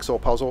 Do a jigsaw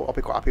puzzle. I'll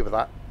be quite happy with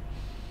that.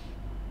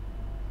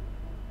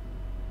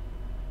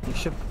 You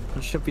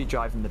should be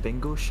driving the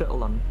bingo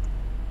shuttle on,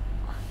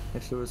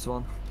 if there was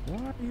one.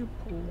 Why do you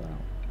pull out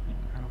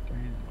halfway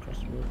across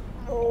the road?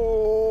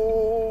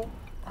 Oh.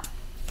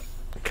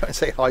 Go and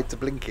say hi to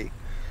Blinky.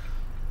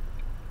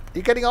 Are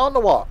you getting on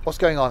or what? What's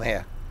going on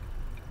here?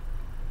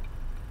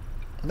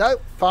 No,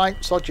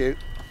 fine, sod you.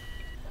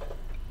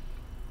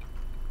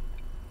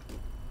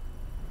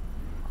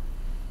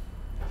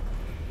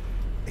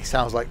 He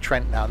sounds like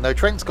Trent now. No,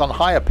 Trent's gone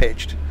higher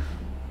pitched.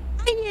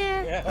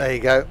 Yeah. There you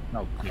go.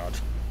 Oh God.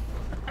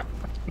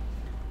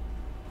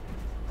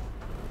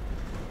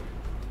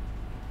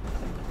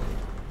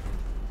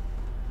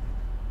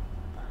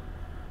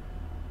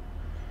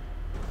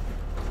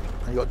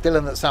 And you got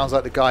Dylan that sounds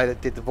like the guy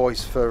that did the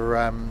voice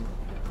for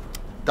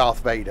Darth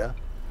Vader.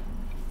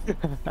 And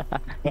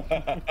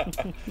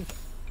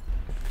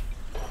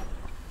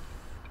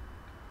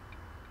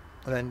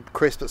then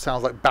Chris that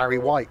sounds like Barry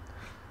White.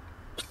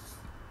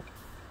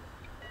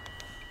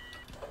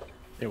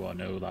 They won't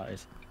know who that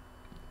is.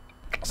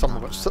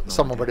 Someone, No, I have no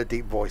someone idea. with a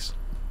deep voice.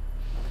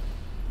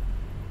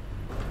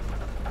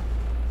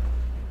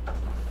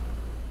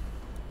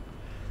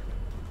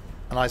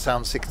 And I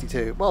sound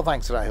 62. Well,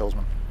 thanks to that,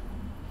 Hillsman.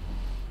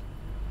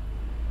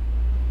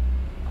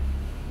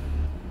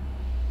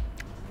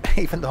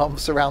 Even though I'm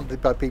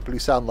surrounded by people who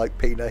sound like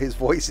Pina, his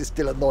voice is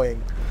still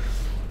annoying.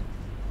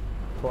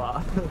 Well,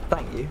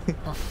 thank you.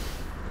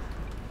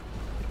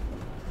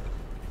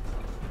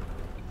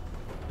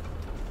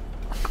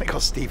 I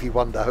got Stevie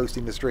Wonder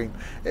hosting the stream.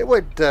 It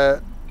would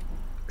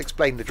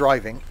explain the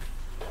driving.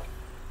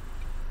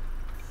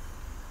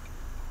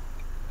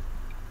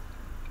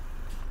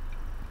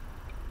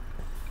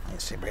 He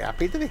seemed very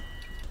happy, did he?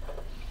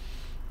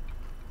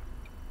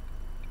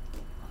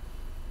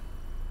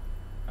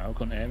 I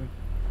couldn't hear him.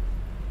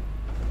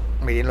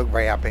 I mean, he didn't look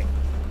very happy.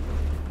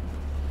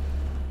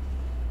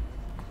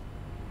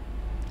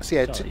 So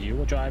yeah, Sorry, you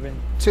were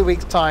driving. 2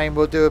 weeks time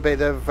we'll do a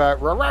bit of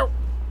row.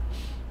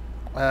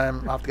 I'll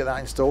have to get that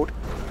installed.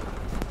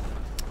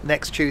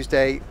 Next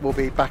Tuesday we'll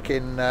be back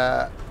in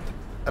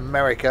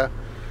America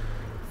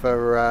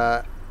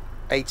for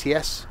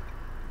ATS,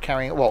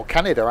 carrying, well,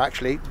 Canada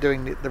actually,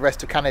 doing the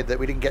rest of Canada that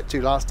we didn't get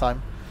to last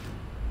time.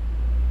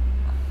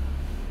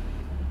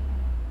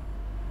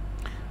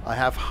 I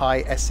have high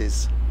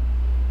S's.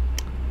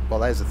 Well,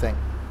 there's the thing.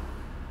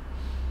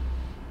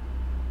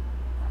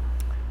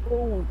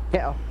 Oh,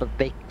 get off the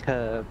big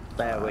curb.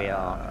 There we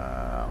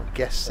are. I'm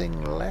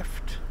guessing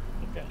left.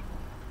 Okay.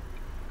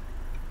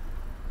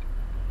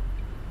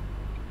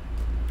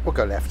 We'll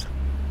go left.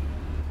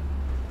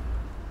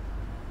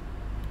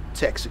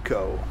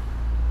 Texaco.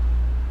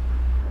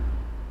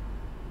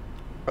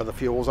 Other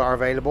fuels are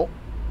available.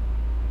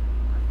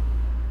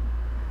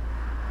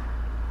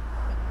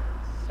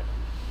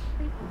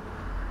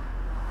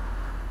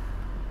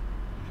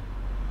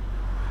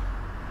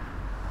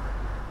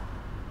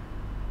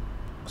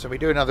 So we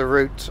do another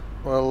route,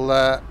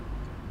 we'll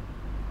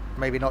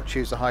maybe not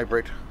choose a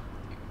hybrid.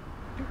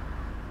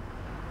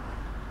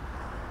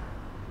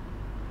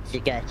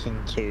 She's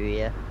getting to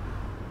you.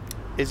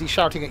 Is he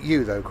shouting at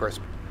you though,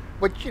 Crisp?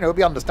 Which, you know, would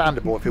be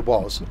understandable if it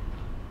was.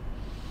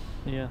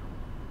 Yeah.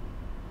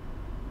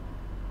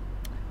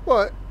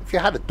 Well, if you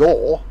had a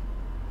door,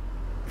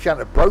 if you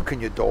hadn't have broken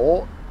your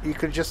door, you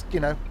could just, you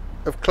know,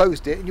 have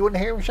closed it and you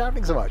wouldn't hear him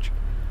shouting so much.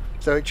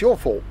 So it's your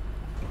fault.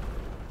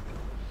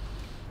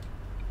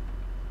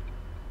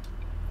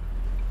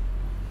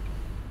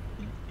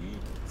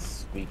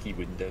 Squeaky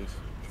windows.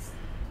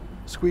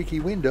 Squeaky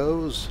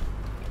windows.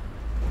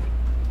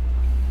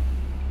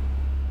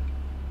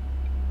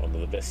 One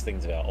of the best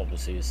things about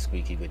OMSI is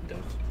squeaky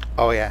windows.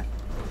 Oh yeah.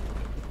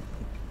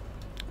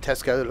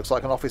 Tesco looks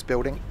like an office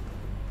building.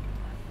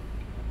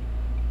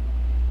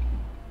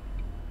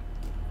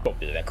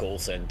 Probably their call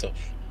centre.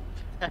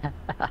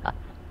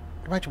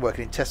 Imagine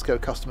working in Tesco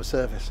customer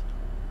service.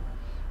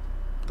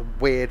 The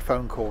weird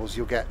phone calls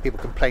you'll get, people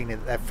complaining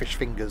that their fish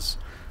fingers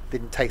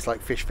didn't taste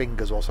like fish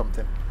fingers or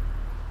something.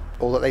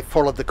 Or that they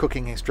followed the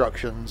cooking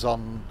instructions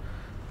on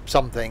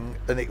something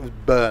and it was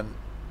burnt.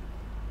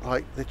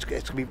 Like, it's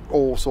going to be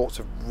all sorts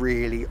of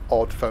really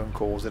odd phone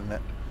calls, isn't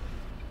it?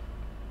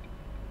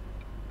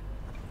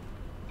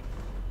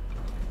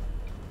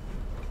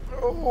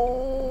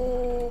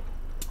 Oh.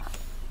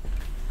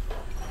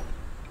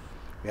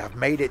 We have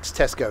made it to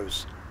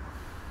Tesco's.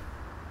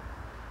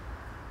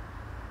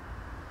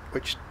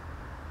 Which,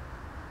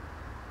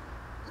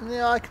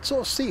 yeah, I can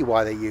sort of see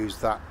why they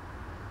used that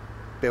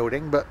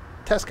building, but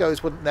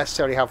Tesco's wouldn't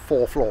necessarily have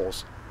 4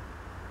 floors.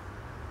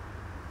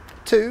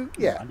 2,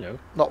 yeah, I know.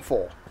 not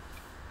 4.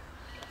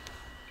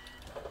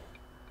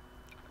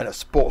 And a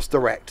Sports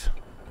Direct.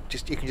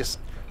 You can just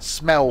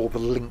smell the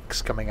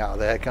links coming out of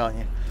there, can't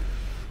you?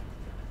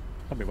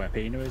 Probably where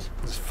Pina is.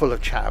 It's full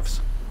of chavs.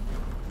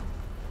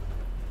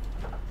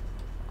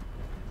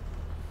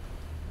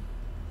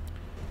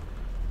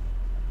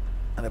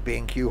 And a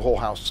B&Q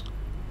whorehouse.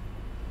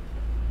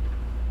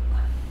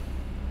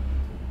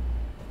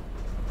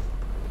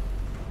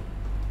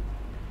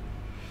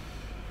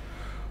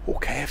 Oh,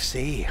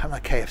 KFC. I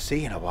haven't had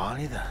KFC in a while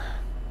either.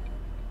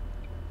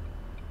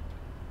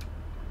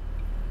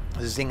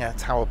 Zinger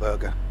Tower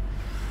Burger.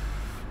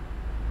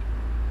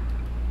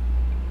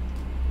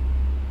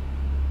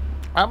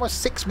 I'm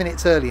almost 6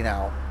 minutes early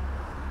now.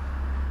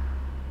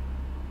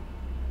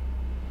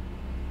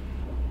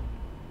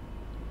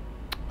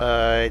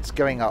 It's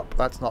going up.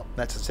 That's not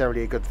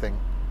necessarily a good thing.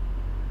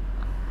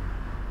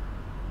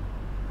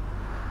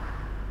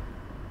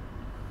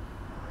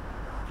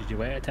 Did you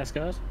wait at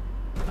Tesco's?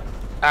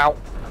 Ow.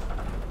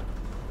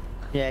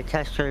 Yeah,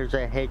 Tesco's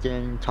a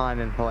hidden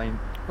timing point.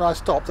 Well, I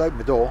stopped, opened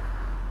the door.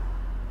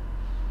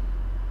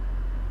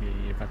 Yeah,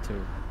 you've had to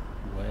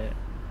wait.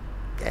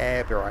 Yeah,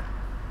 it'll be alright.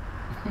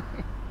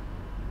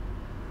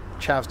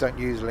 Chavs don't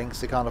use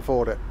links, they can't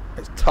afford it.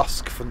 It's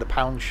Tusk from the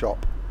Pound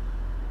Shop.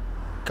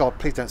 God,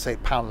 please don't say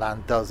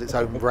Poundland does its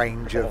own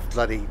range of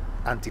bloody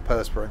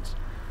antiperspirants.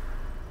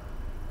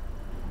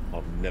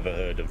 I've never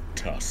heard of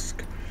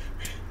Tusk.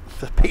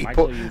 For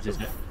people, Michael uses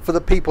it. for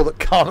the people that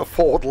can't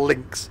afford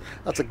links,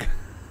 that's a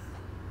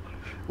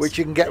which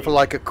you can get for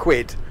like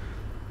 £1.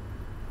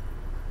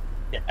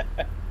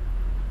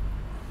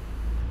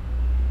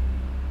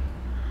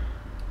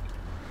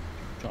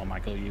 John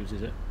Michael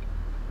uses it.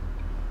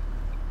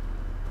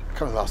 I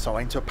can't remember the last time I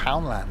went to a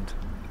Poundland.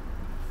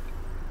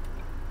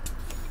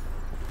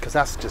 Because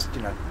that's just,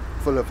 you know,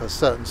 full of a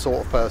certain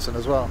sort of person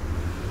as well.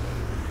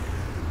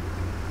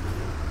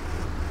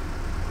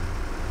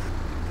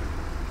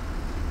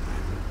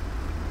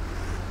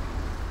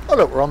 Oh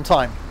look, we're on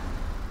time.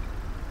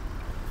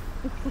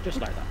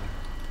 Just like that.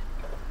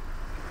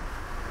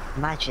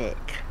 Magic.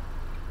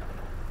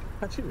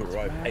 I didn't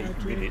arrive 8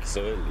 magic. minutes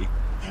early.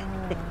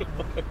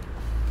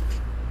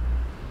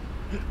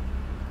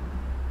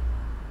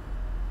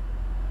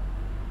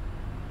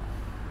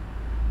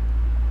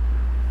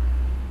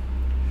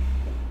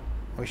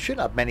 We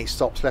shouldn't have many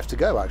stops left to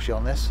go actually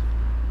on this.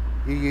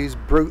 You use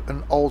Brute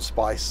and Old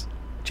Spice.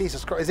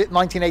 Jesus Christ, is it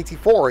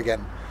 1984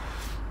 again?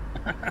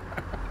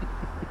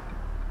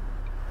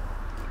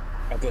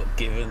 I got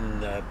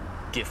given a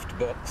gift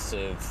box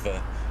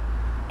of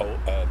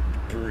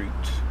Brute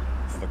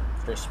for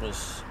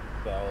Christmas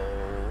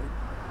about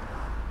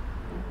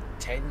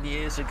 10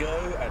 years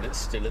ago, and it's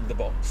still in the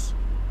box.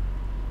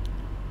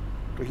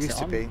 It used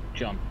to be.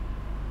 John,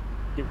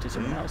 give it to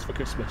someone else for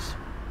Christmas.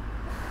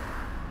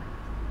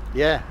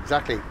 Yeah,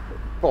 exactly.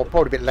 Well,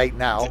 probably a bit late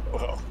now.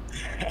 Well,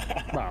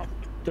 Well,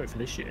 do it for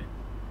this year.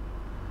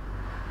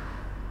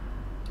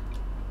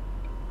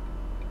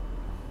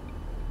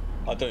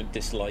 I don't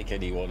dislike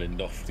anyone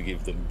enough to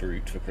give them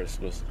Brute for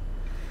Christmas.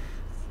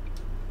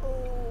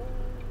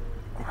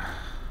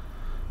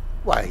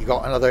 Well, you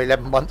got another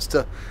 11 months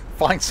to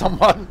find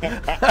someone.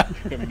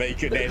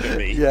 Make an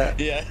enemy. Yeah.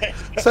 Yeah.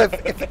 So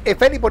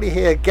if anybody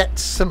here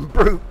gets some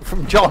Brute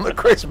from John at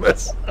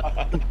Christmas,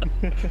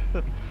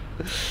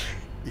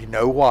 you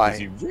know why.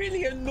 You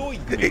really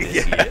annoyed me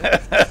this year.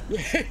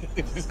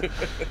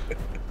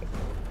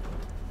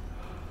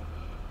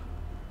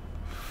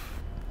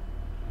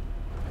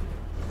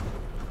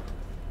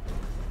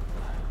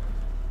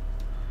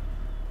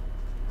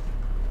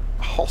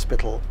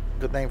 Hospital,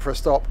 good name for a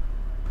stop.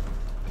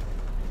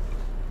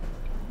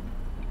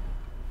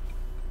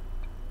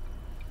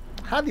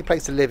 Handy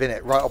place to live in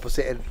it, right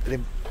opposite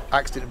an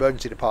accident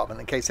emergency department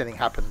in case anything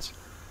happens.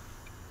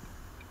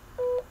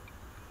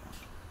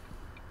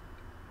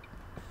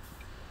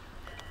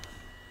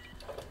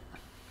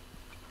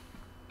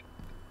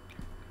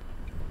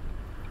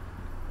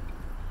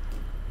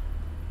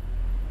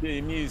 Be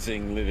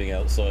amusing living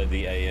outside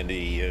the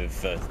A&E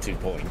of 2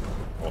 Point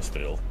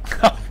Hospital.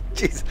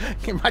 Jeez,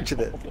 can you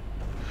imagine it?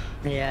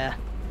 Yeah.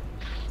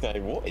 So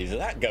what is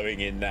that going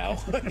in now?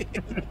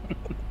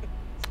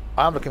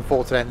 I'm looking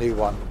forward to their new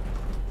one.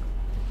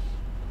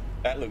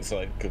 That looks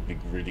like it could be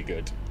really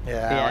good.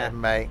 Yeah, Yeah. out in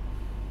May.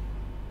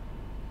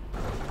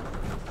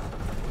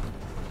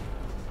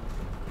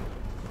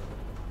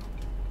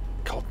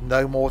 God,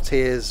 no more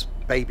tears,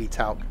 baby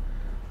talc.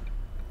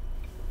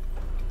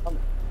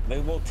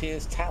 No more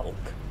tears talc.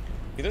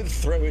 You don't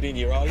throw it in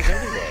your eyes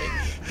anyway.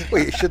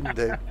 Well, you shouldn't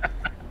do.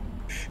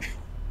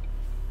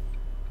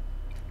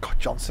 God,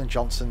 Johnson &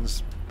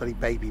 Johnson's bloody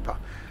baby bath.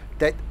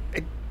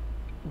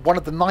 One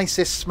of the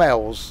nicest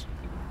smells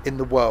in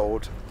the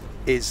world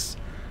is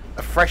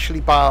a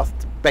freshly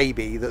bathed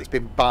baby that's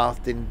been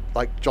bathed in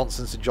like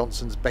Johnson &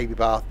 Johnson's baby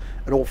bath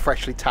and all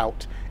freshly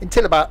talked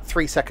until about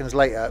 3 seconds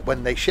later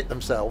when they shit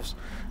themselves,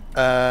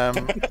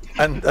 and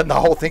the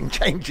whole thing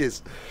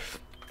changes.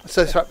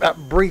 So it's that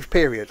brief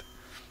period.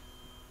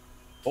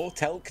 Or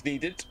talc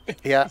needed.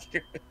 Yeah.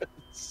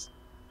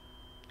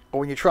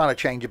 Or when you're trying to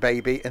change a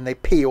baby and they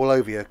pee all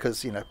over you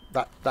because, you know,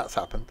 that's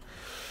happened.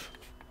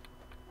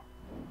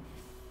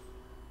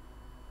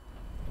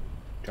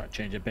 Try to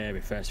change a baby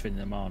first thing in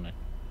the morning.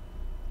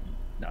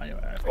 No, anyway,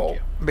 thank Or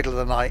you. middle of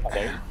the night.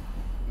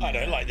 I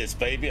don't like this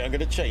baby, I'm going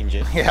to change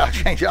it. Yeah, I'll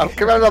change it. I'll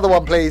come out another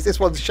one, please. This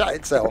one's shut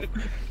itself.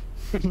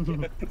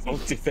 It's all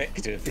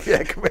defective.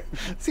 Yeah, come here.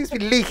 Seems to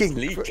be leaking.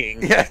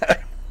 Leaking. Yeah.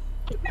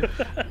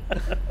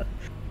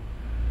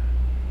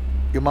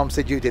 Your mum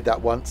said you did that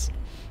once.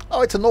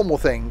 Oh, it's a normal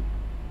thing.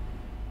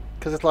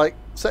 Because it's like,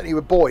 certainly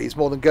with boys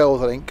more than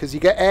girls, I think, because you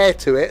get air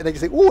to it and they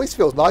just think, oh, this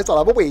feels nice, I'll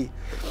have a wee.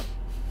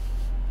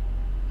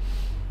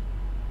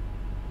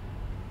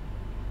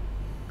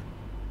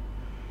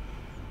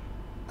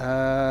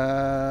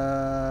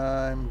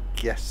 I'm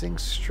guessing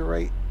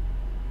straight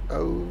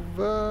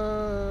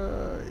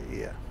over.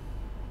 Yeah.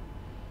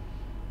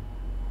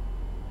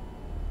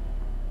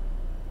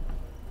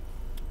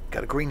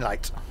 Got a green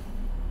light.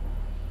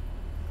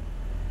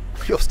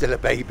 You're still a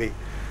baby.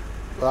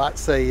 Well,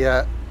 that's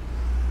a.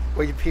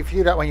 Well, if you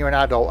do that when you're an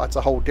adult, that's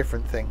a whole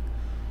different thing.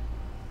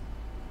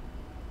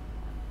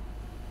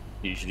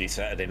 Usually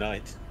Saturday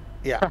night.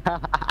 Yeah.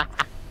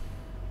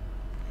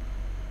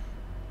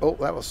 Oh,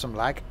 that was some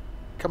lag.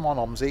 Come on,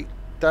 OMSI.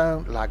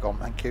 Don't lag on,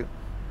 thank you.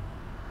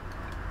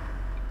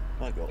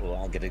 I got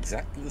lag at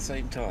exactly the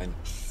same time.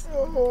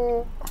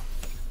 Oh.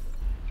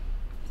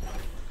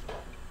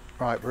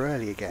 Right, we're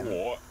early again.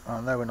 What?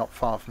 I know we're not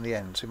far from the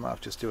end, so we might have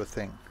to just do a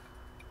thing.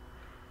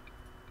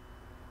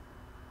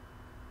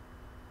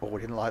 Oh, we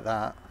didn't like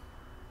that.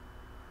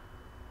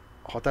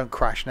 Oh, don't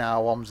crash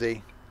now,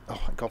 OMSI.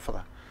 Oh, thank God for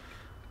that.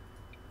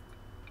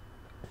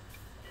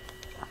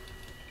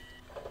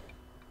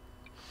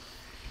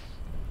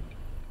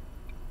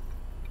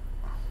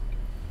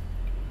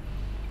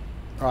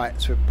 Right,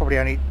 so we're probably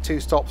only 2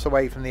 stops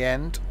away from the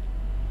end.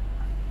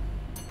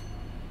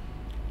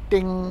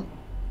 Ding!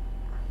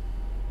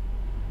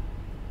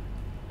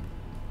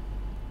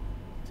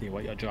 See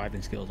what your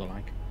driving skills are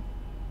like.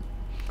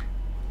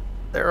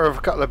 There are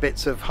a couple of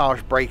bits of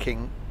harsh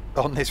braking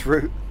on this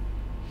route.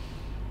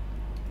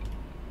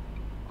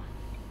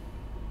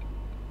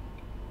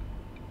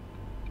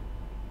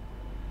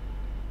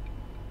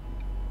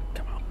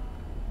 Come on.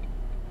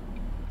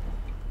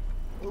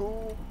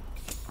 Ooh.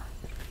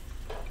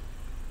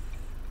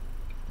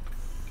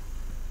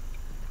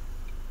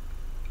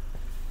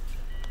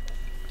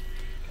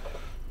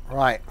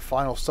 Right,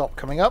 final stop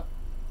coming up.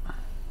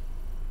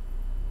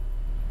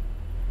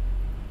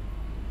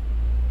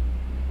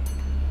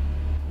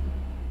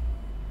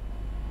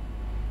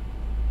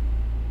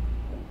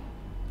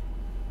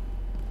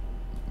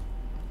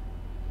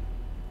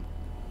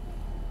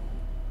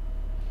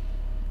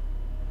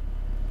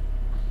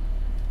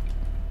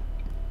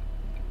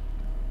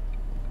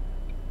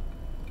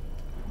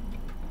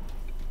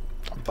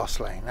 Bus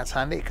lane. That's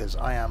handy because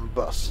I am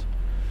bus.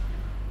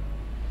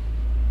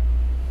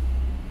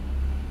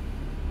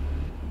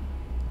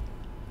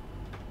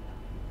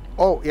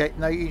 Oh, yeah,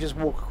 no, you just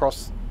walk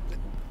across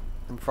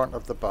in front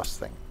of the bus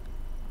thing.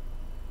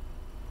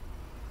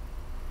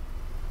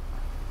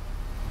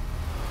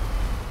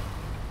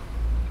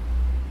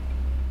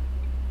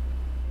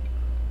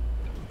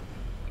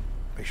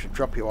 We should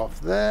drop you off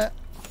there.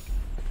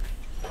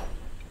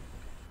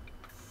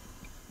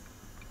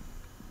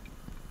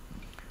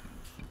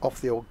 Off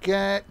the old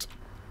get.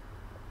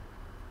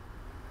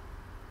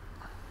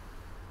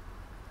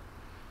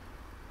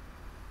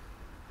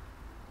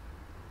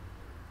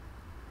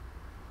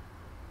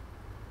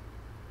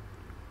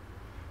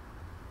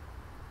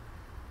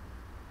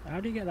 How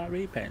do you get that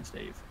repaint,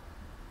 Steve?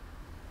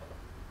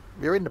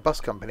 You're in the bus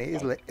company.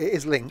 It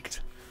is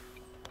linked.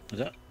 Is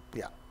it?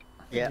 Yeah.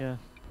 Yeah.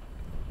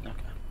 Okay.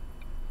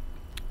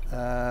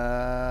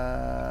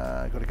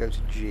 Got to go to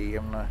G,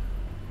 haven't I?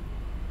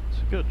 It's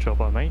a good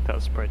job I made that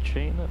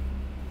spreadsheet, isn't it?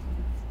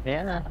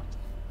 Yeah.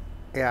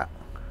 Yeah.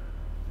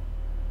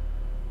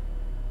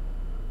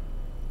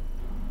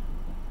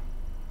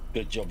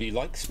 Good job you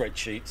like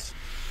spreadsheets.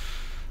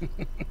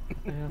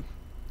 Yeah.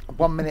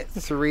 1 minute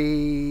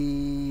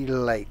 3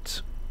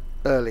 late.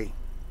 Early.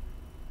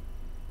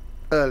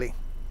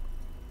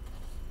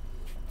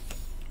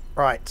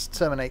 Right,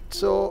 terminate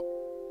tour.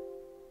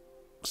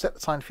 Set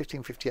the time to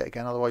 15:58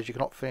 again, otherwise you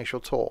cannot finish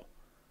your tour.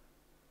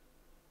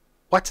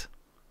 What?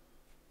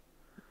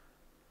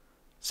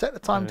 Set the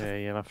time Yeah,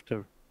 you'll have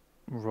to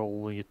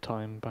roll your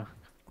time back.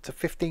 to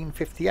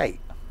 15:58.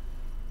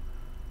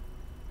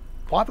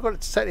 Why have I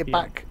got to set it Yeah.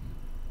 back?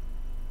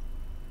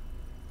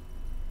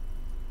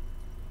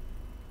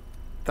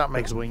 That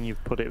makes. Because when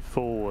you've put it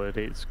forward,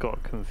 it's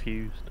got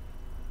confused.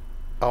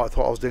 Oh, I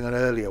thought I was doing an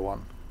earlier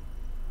one.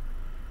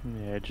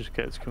 Yeah, it just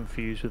gets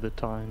confused with the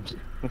times.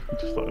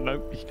 Just like,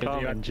 nope, you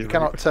can't. you- engine You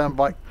cannot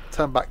route.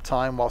 turn back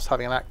time whilst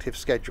having an active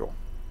schedule.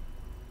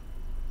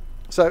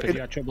 So Did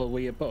you have trouble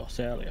with your bus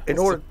earlier? in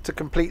order to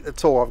complete the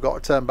tour, I've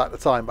got to turn back the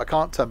time. But I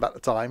can't turn back the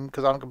time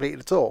because I haven't completed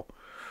the tour.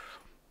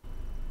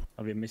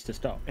 Have you missed a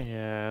stop?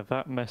 Yeah,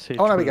 that message.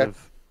 Oh, there we would go.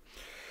 have-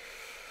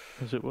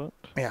 Has it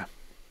worked? Yeah.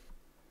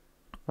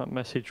 That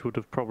message would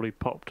have probably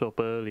popped up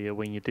earlier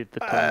when you did the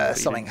time. but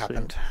you Something didn't see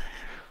happened. it.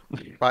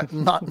 Right,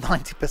 not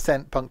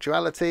 90%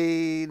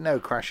 punctuality, no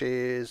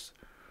crashes.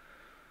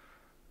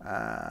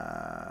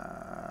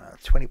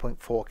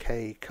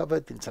 20.4k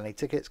covered. Didn't sell any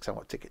tickets because I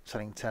want ticket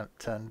selling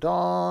turned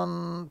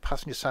on.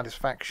 Passenger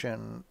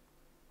satisfaction.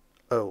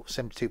 Oh,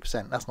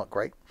 72%. That's not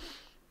great.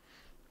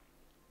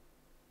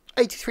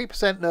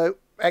 83%. No,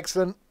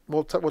 excellent.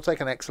 We'll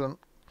take an excellent.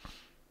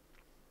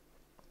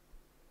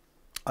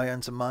 I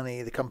earn some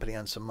money. The company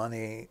earns some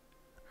money.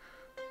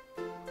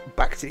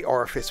 Back to the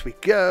orifice we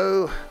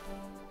go.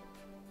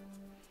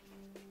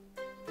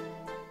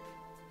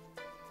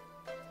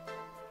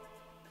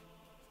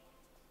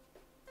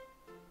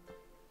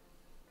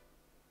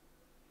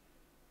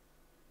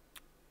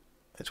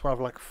 It's one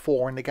of like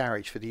 4 in the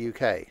garage for the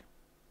UK.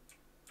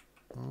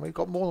 And we've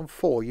got more than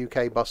 4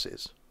 UK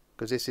buses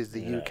because this is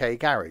the UK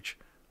garage.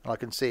 And I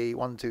can see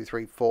 1, 2,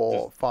 3,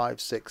 4,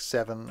 5, 6,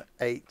 7,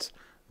 8,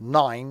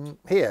 9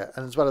 here,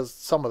 and as well as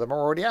some of them are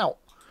already out.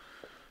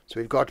 So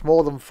we've got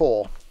more than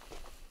 4.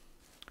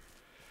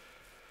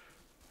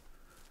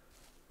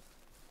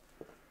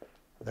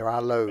 There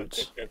are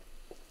loads.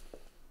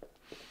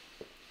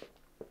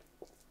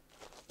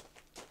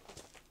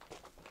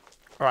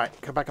 Right,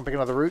 come back and pick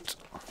another route.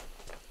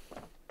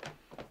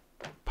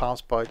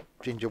 Passed by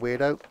Ginger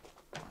Weirdo.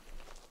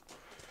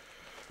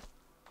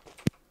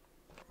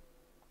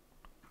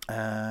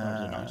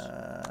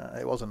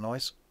 It was a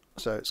noise.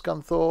 So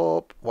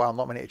Scunthorpe. Wow,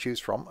 not many to choose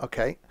from.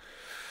 Okay,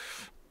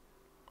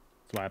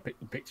 That's why I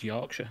picked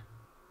Yorkshire.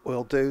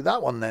 we'll do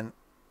that one then.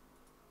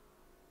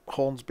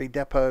 Hornsby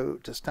Depot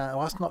to stand.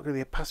 Oh, that's not going to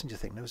be a passenger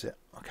thing, though, is it?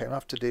 Okay, we'll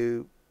have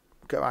to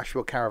go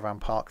Asheville Caravan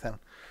Park then.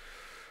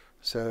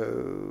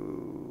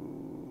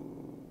 So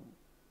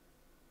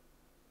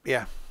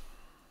yeah,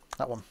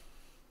 that one.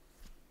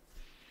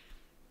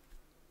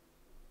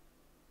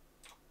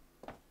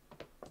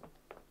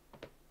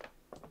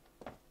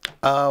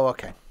 Oh,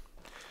 okay.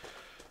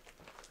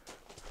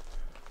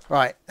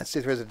 Right, let's see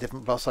if there is a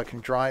different bus I can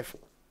drive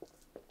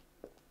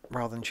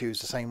rather than choose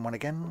the same one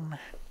again.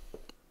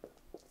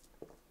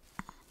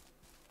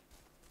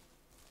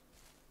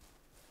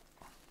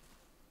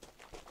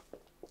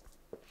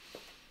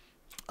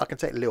 I can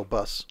take the little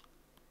bus.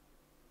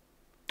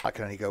 I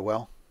can only go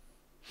well.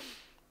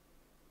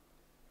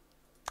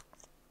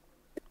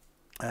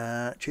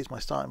 Choose my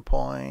starting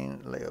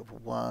point.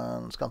 Layover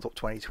 1. Scunthorpe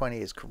 2020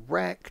 is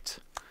correct.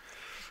 Can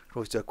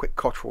always do a quick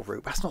Cotterell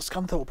route. That's not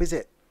Scunthorpe, is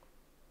it?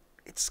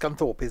 It's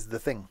Scunthorpe is the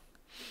thing.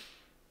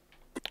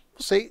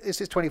 See,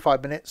 this is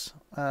 25 minutes.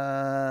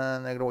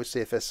 And I can always see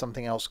if there's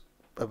something else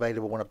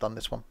available when I've done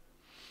this one.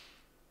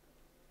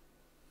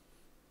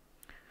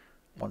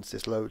 Once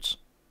this loads.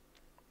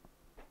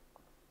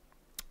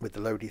 With the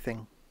loady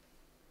thing.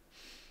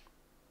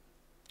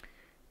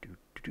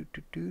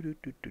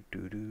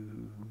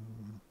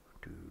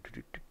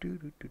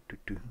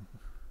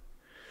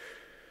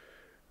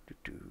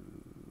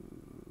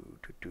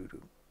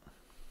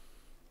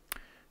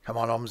 Come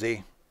on,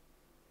 OMSI.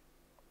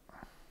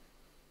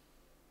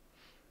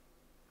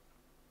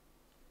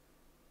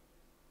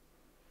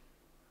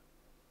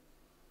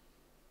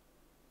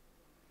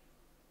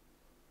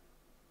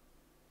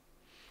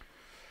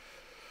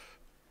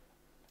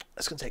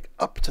 It's going to take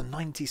up to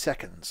 90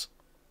 seconds.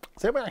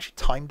 Has anyone actually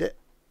timed it?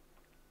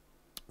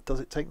 Does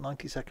it take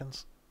 90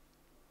 seconds?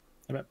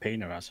 I bet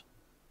Pina has.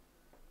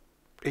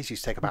 It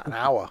used to take about an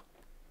hour.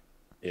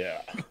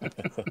 Yeah.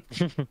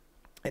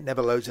 It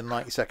never loads in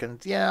 90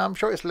 seconds. Yeah, I'm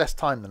sure it's less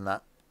time than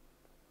that.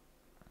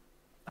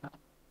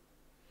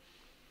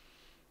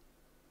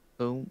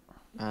 Oh,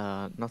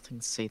 nothing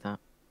to see that.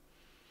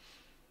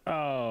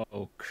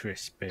 Oh,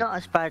 crispy. Not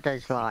as bad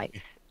as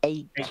like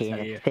 80 80,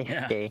 and yeah.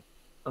 50.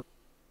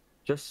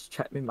 Just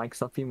check my mic's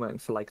not been working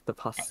for like the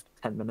past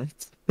 10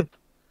 minutes. That's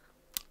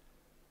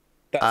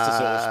the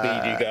sort of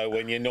speed you go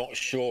when you're not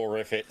sure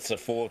if it's a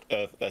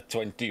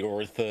 20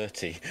 or a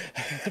 30.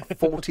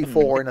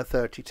 44 and a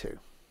 32.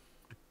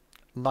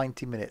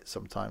 90 minutes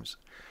sometimes.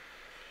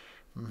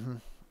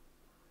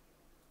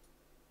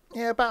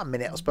 Yeah, about a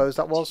minute I suppose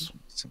that was.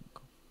 So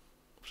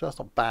that's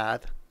not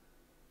bad.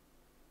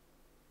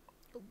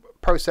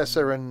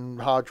 Processor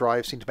and hard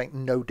drive seem to make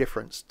no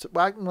difference.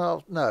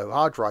 Well, no,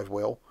 hard drive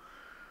will.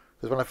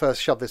 Because when I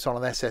first shoved this on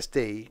an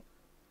SSD,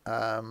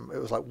 it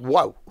was like,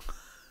 whoa.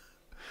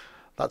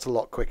 That's a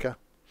lot quicker.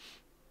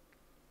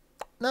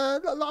 No,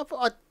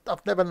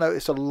 I've never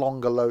noticed a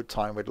longer load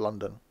time with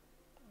London.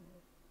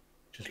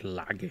 Just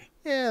laggy.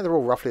 Yeah, they're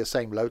all roughly the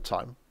same load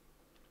time.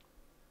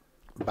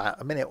 About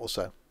a minute or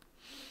so.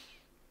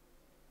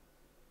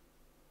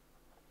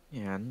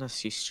 Yeah,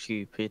 unless you're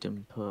stupid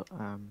and put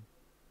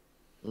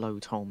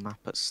load whole map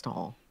at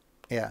start.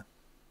 Yeah.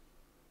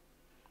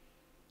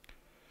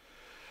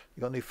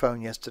 You got a new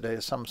phone yesterday, a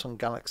Samsung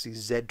Galaxy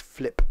Z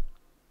Flip.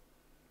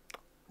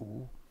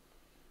 Ooh.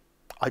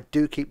 I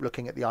do keep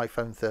looking at the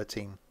iPhone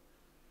 13.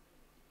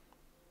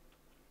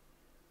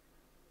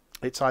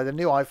 It's either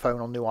new iPhone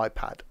or new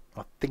iPad.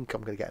 I think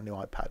I'm going to get a new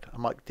iPad. I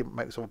might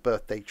make myself a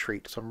birthday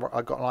treat. So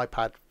I've got an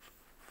iPad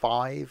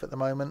 5 at the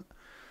moment.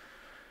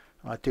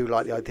 I do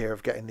like the idea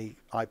of getting the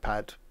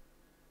iPad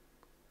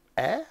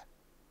Air.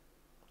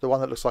 The one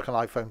that looks like an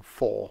iPhone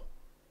 4.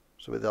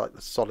 So with like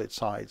the solid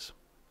sides.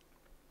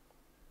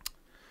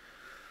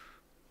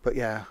 But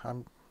yeah,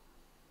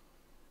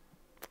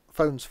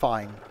 phone's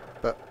fine,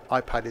 but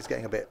iPad is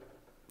getting a bit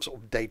sort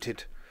of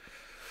dated.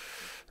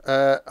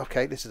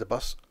 Okay, this is a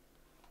bus.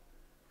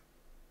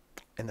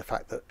 In the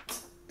fact that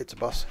it's a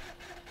bus.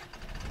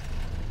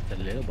 The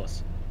little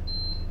bus.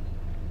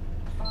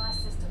 Fire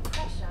system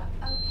pressure,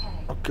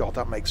 okay. Oh god,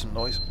 that makes some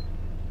noise.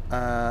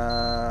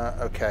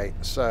 Okay,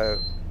 so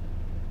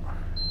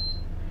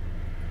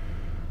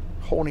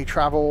Horny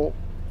Travel,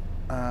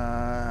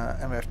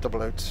 MF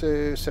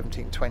 002,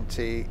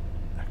 1720.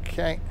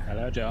 Okay.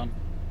 Hello, John.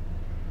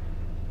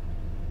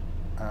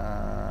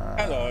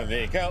 Hello,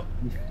 Nico.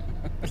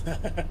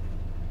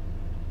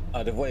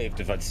 I'd have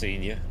waved if I'd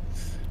seen you.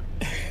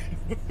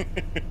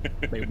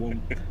 Wait,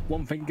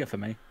 one finger for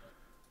me.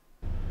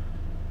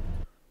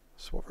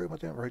 So what room am I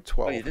doing? Route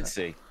 12. Oh, you did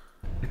see.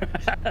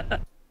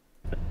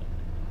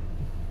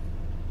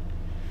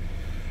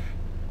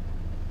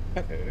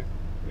 Hello.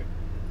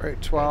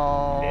 Route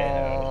 12.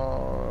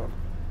 Oh,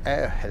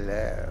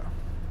 hello.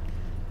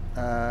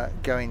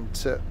 Going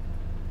to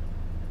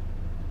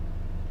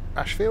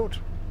Ashfield?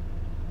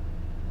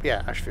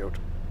 Yeah, Ashfield.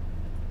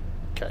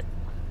 Okay.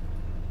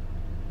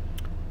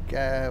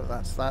 Go,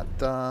 that's that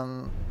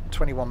done.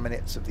 21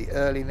 minutes of the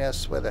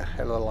earliness. Where the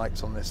hell are the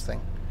lights on this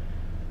thing?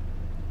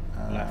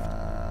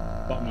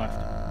 Left. Bottom left.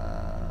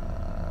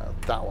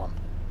 That one.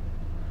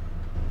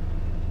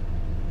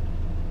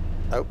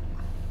 Nope.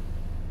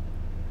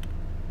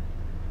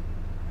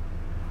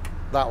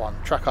 That one.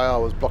 Track IR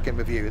was blocking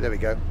the view. There we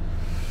go.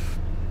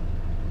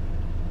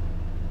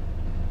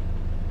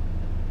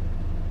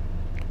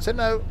 So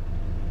no.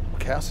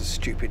 Okay, that's a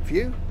stupid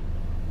view.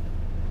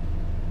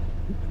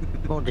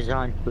 More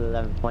designed for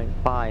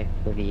 11.5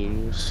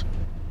 reviews.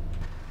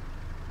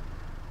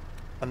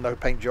 And no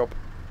paint job.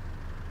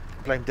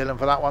 Blame Dylan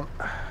for that one.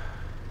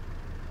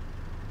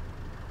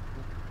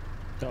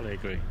 Totally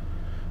agree.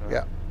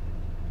 Yeah.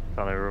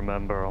 Can't even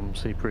remember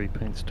OMSI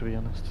briefings, to be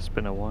honest. It's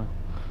been a while.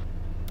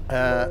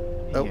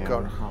 Oh Yeah,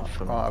 god. half of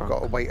them Right, I've got to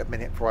broke. wait a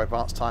minute for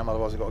advance time,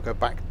 otherwise I've got to go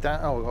back down.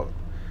 Oh, we've got.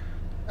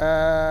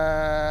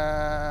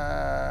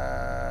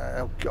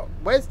 Oh god.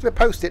 Where's the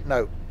post-it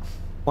note?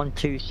 1,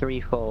 2,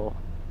 3, 4.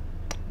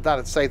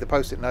 That'd say the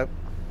post-it note.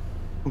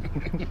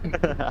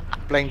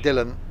 Blame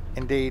Dylan.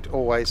 Indeed,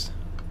 always.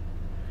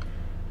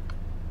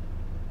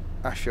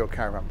 Ashfield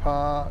Caravan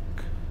Park.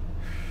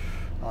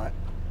 Right.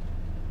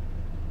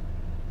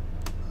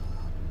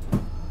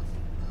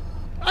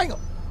 Hang on.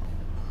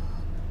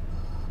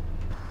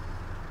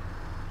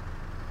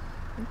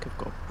 I think I've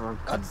got a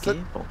broken That's the-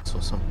 gearbox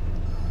or something.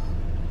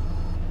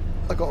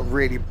 I got a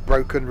really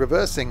broken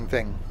reversing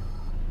thing.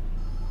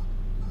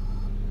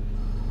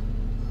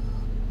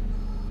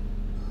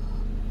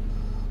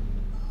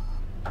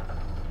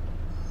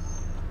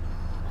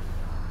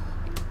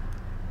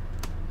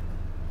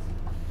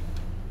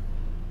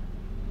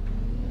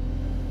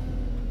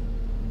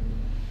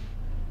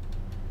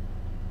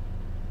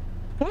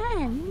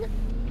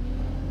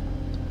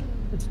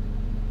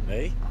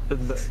 Hey?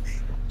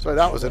 So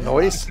that was a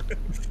noise.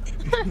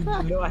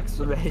 No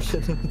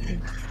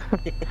explanation.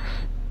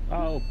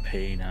 Oh,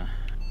 Pina.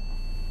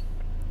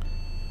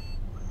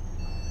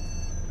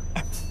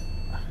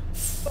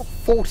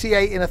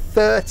 48 in a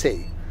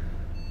 30.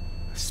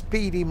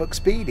 Speedy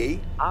McSpeedy.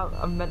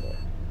 I meant it.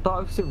 Thought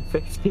I was doing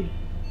 50.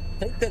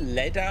 Take the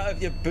lead out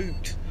of your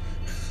boot.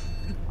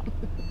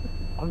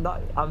 I'm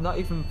not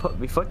even putting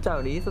my foot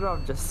down either.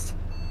 I'm just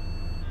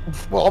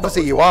Well,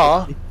 obviously you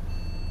are.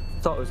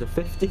 thought it was a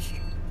 50.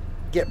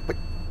 Yeah, but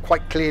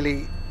quite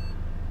clearly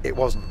it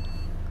wasn't.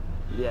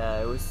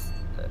 Yeah, it was.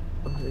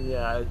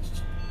 Yeah,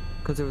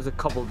 because it was a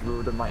cobbled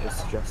road. I might have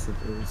suggested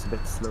it was a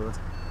bit slower.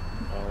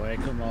 Oh, here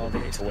come all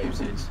the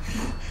excuses.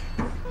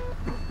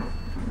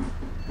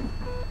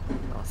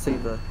 I'll see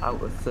the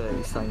out of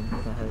 30 sign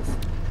ahead.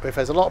 But if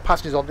there's a lot of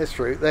passengers on this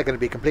route, they're going to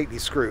be completely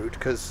screwed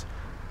because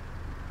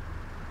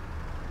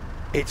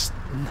it's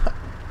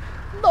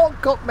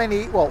not got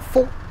many. Well,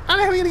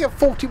 I only got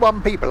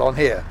 41 people on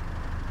here.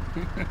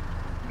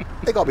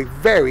 They got to be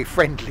very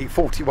friendly.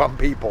 41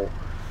 people.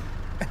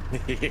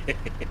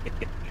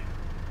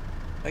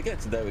 They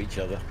get to know each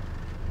other.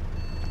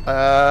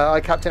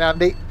 Hi, Captain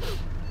Andy.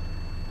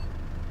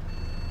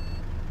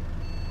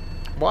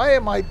 Why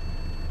am I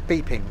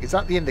beeping? Is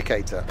that the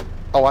indicator?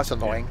 Oh, that's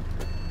annoying.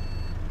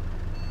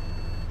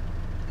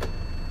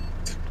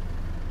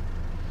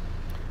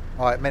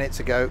 Right, minutes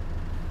ago.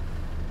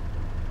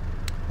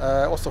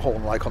 What's the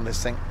horn like on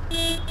this thing?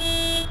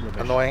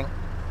 Rubbish. Annoying.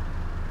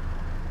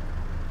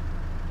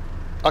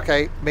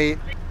 Okay, me.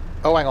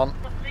 Oh, hang on.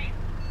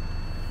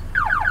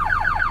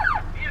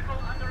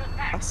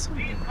 That's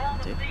something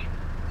I did.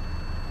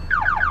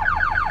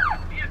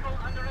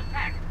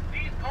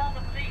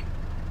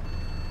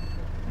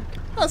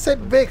 I said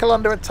vehicle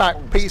under attack.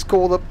 Please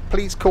call the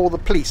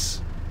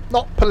police.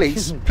 Not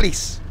police,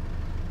 police.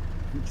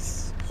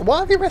 Why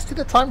have you rested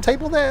a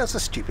timetable there? That's a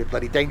stupid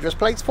bloody dangerous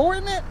place for,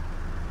 isn't it?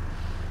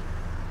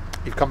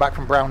 You've come back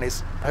from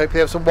Brownies. I hope you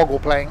have some woggle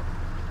playing.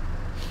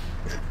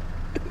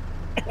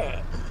 Yeah.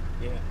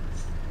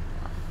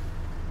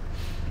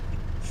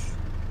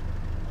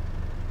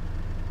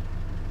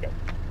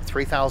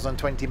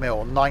 3,020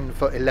 mil,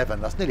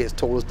 9'11". That's nearly as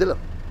tall as Dylan.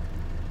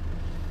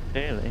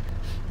 Really?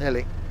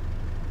 Nearly.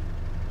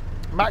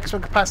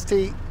 Maximum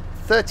capacity,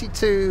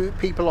 32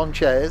 people on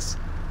chairs,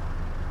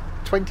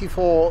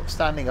 24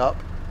 standing up,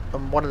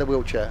 and one in the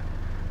wheelchair.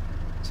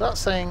 So that's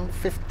saying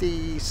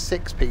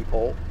 56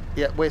 people.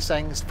 Yet we're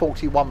saying it's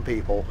 41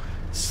 people.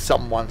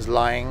 Someone's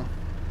lying.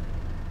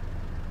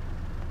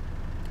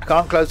 I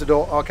can't close the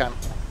door. Oh, I can.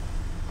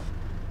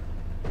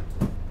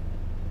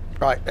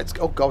 Right, let's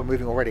go. Oh God, we're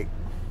moving already.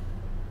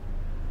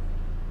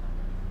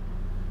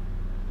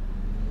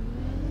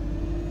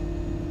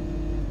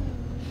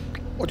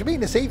 What do you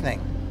mean this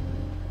evening?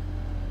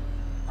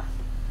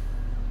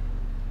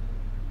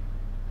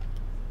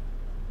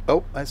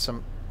 Oh, there's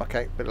some.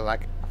 Okay, bit of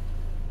lag.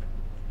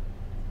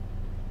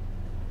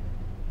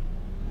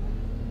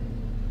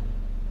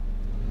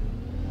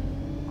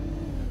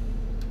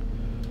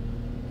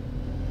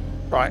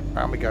 Right,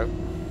 round we go.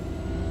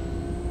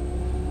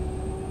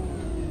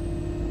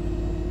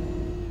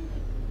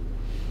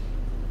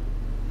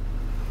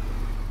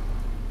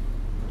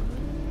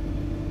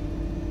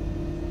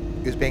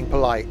 Who's being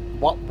polite?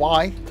 What?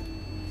 Why?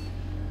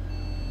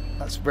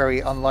 That's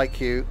very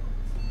unlike you.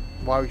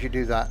 Why would you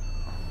do that?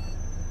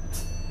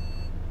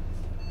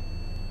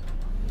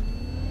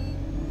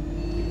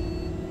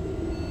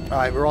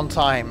 Right, we're on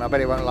time. I bet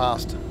it won't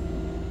last.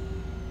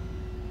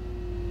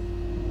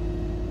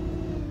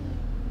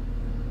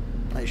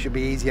 It should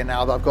be easier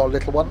now that I've got a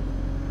little one.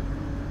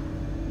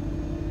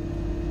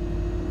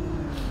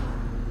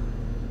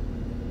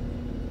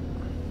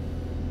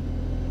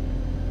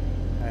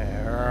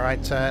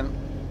 Right turn.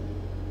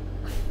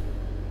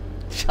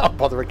 Shan't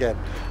bother again.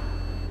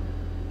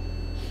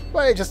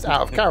 Well, you're just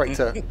out of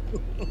character.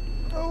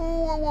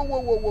 Oh, whoa, whoa, whoa,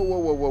 whoa, whoa,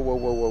 whoa, whoa, whoa,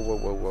 whoa, whoa, whoa,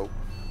 whoa, whoa.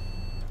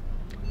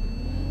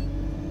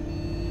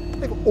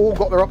 They've all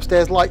got their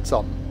upstairs lights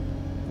on.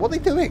 What are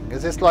they doing?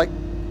 Is this like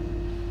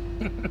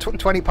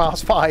 20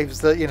 past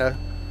fives that, you know,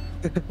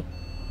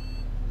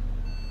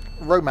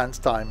 romance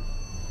time?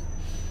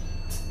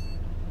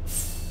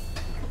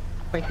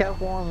 We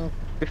have one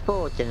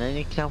before dinner, and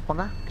you can have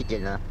one after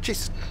dinner.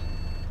 Jeez.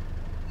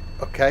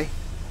 Okay.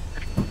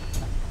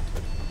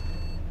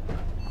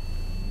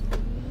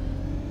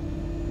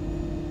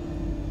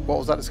 What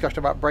was that discussion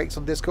about brakes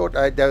on Discord?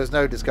 There was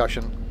no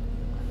discussion.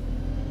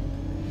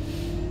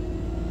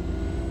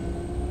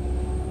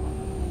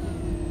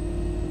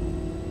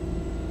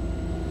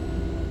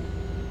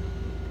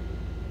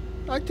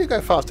 I do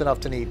go fast enough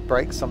to need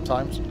brakes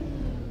sometimes,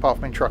 apart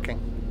from in trucking.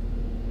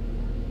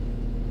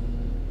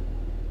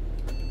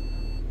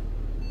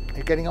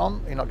 You're getting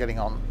on? You're not getting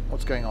on.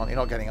 What's going on? You're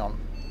not getting on.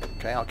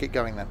 Okay, I'll keep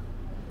going then.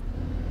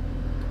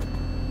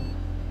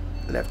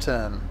 Left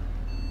turn.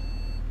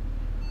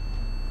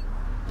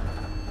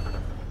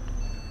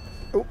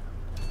 Oh.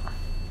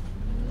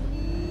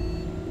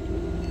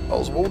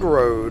 Oswald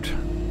Road.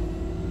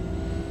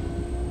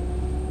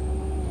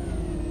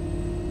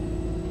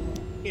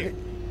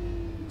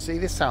 See,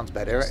 this sounds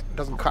better. It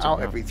doesn't cut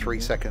out every 3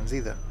 seconds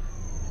either.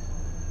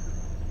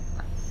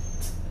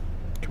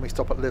 Can we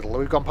stop at Lidl?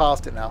 We've gone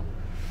past it now.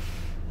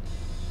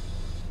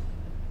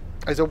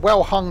 There's a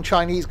well-hung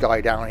Chinese guy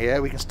down here.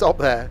 We can stop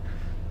there.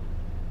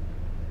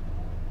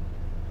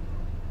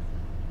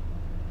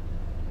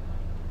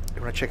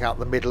 You want to check out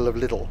the middle of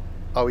Lidl?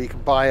 Oh, you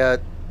can buy a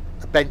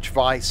bench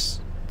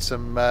vise,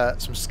 some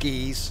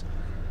skis,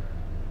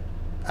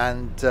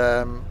 and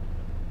a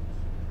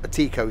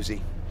tea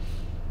cozy.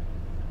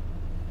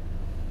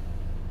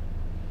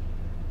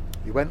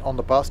 You went on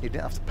the bus and you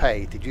didn't have to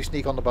pay. Did you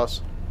sneak on the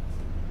bus?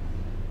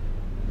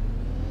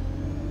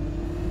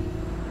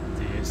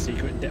 The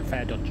secret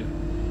fare dodger.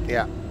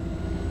 Yeah.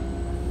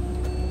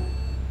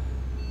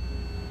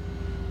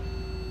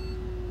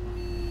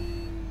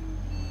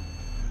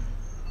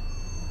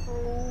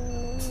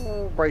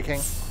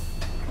 Braking.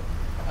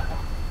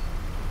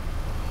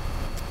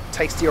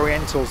 Tasty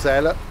Orientals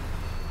there, look.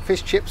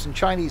 Fish chips and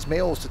Chinese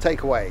meals to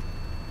take away.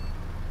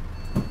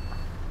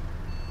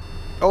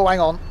 Oh, hang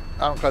on.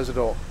 I don't close the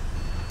door.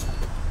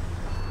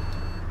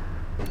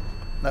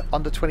 No,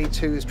 under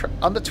 22s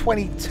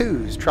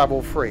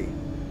travel free.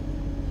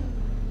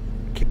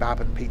 Kebab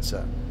and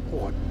pizza.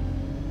 Oh,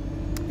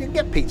 you can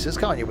get pizzas,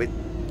 can't you, with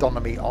doner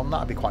meat on?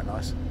 That'd be quite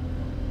nice.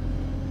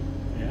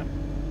 Yeah.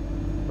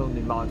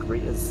 Only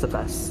margarita's the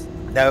best.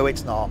 No,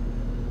 it's not.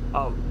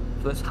 Oh,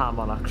 there's ham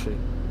on actually.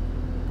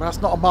 Well,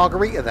 that's not a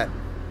margarita then.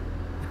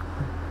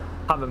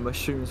 Ham and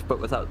mushrooms,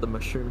 but without the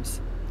mushrooms.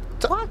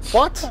 What?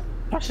 What?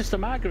 That's just a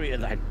margarita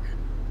then.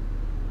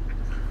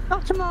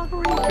 Not a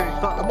margarita.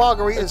 It's got A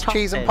margarita's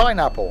cheese and topping.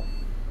 pineapple.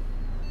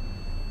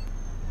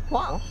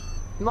 What?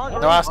 No,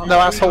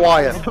 that's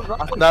Hawaiian.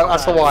 No,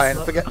 that's Hawaiian.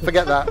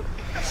 Forget that.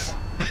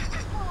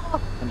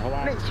 And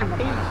Hawaii. Bits and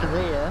pieces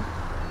here.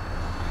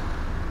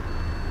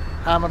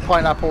 Ham and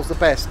pineapple's the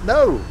best.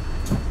 No.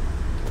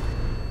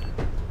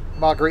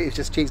 Margarita's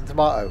just cheese and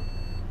tomato.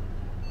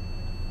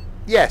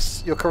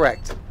 Yes, you're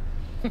correct.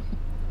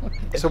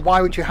 So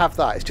why would you have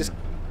that? It's just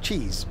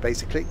cheese,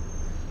 basically.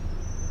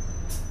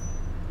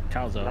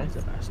 Calzone is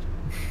the best.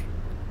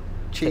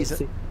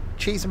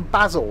 Cheese and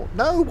basil.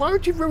 No, why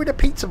would you ruin a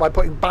pizza by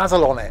putting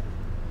basil on it?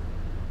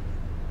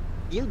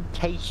 You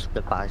taste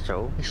the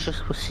basil. It's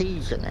just for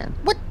seasoning.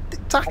 What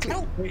exactly?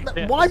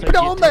 Yeah, Why so put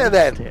it you on there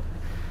taste then? it.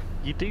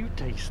 You do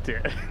taste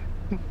it.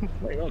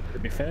 Wait, well, to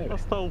be fair.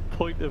 That's the whole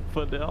point of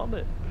putting it on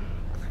it.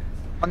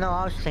 Oh no,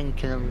 I was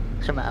thinking of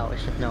something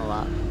else. Ignore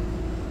that.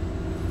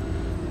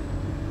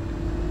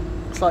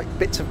 It's like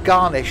bits of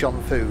garnish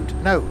on food.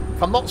 No,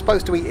 if I'm not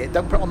supposed to eat it,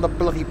 don't put it on the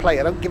bloody plate.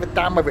 I don't give a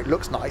damn whether it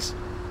looks nice.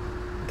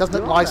 It doesn't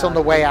look You're nice on the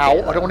right, way you out.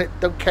 get I don't want it.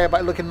 Don't care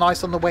about it looking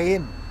nice on the way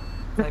in.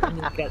 Like when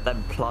you get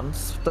them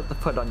plants that they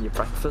put on your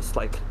breakfast,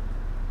 like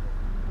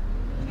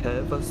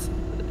herbs.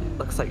 It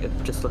looks like it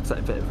just looks like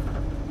a bit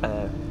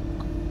of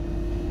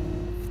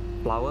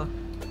flour.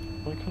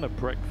 What kind of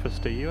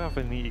breakfast are you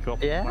having that you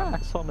got Yeah.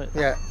 plants on it?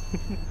 Yeah.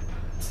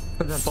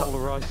 And then Bottle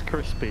of Rice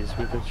Krispies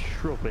with a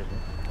shrub in it.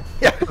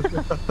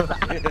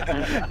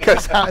 Yeah.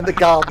 Goes out in the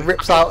garden,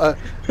 rips out a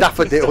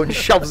daffodil and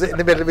shoves it in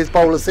the middle of his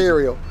bowl of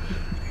cereal.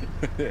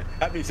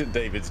 Happy St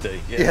David's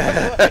Day.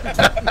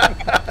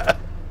 Yeah.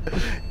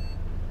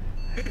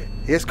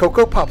 Here's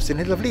Cocoa Pops, isn't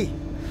it lovely?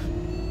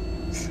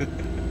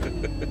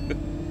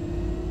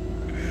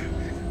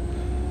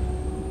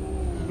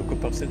 Cocoa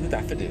Puffs in the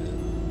daffodil.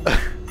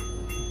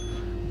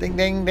 Ding,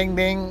 ding, ding,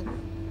 ding.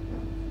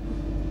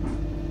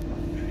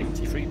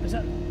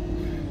 83%.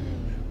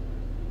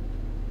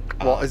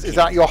 What is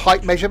that? Your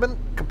height measurement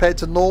compared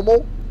to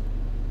normal?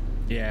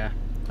 Yeah,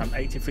 I'm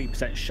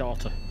 83%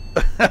 shorter.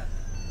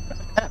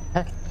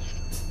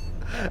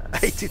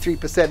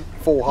 83%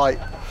 full height.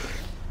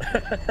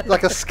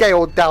 Like a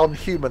scaled down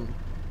human.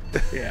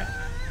 Yeah.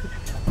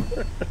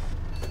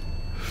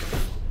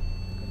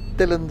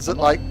 Dylan's at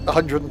like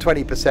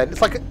 120%.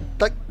 It's like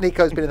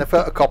Nico's been in a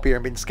photocopier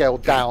and been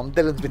scaled down.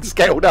 Dylan's been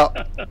scaled up.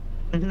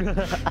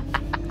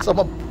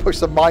 Someone push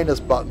the minus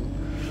button.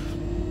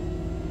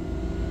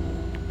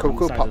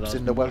 Cocoa Inside of Pops those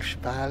in the Welsh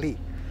Valley.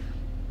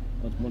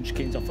 Those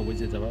munchkins off the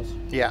Wizards of Oz.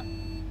 Yeah.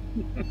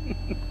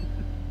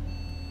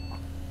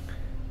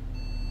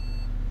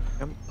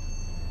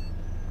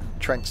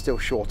 Trent's still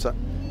shorter.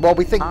 Well,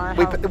 we think I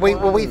we have we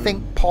one.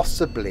 think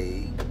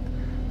possibly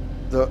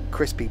that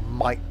Crispy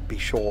might be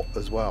short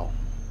as well.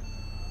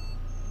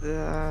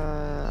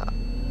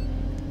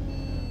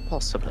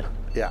 Possibly.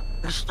 Yeah.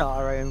 Start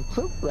our own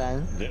club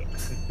then.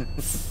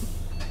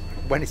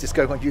 When is this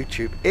going on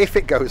YouTube? If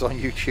it goes on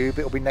YouTube,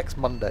 it'll be next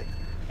Monday.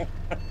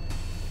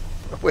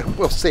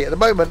 We'll see. At the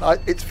moment,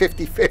 it's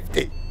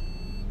 50-50.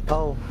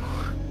 Oh.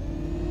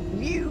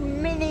 You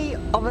mini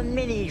of a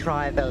mini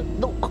driver.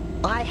 Look,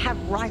 I have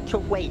right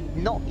of way,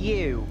 not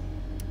you.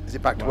 Is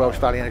it back to Welsh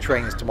Valley in the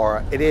trains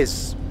tomorrow? It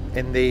is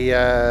in the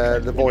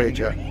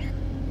Voyager.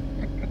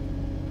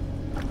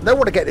 No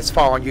one to get this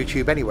far on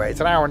YouTube anyway. It's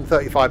an hour and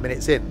 35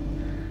 minutes in.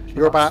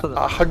 You're about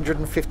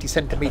 150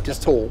 centimeters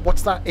tall.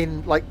 What's that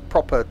in like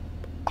proper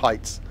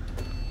heights?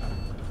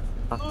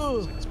 I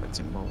was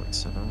expecting more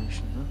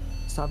acceleration.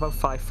 Is that about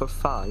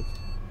 5'5"?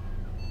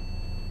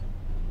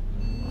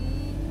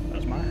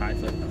 That's my height.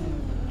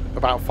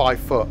 About 5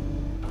 foot.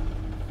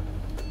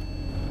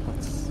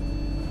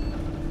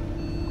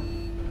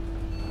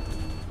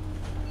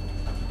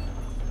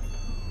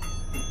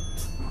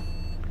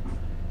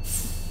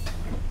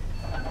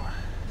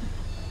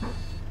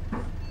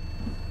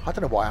 I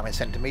don't know why I'm in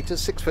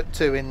centimeters.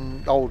 6'2"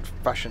 in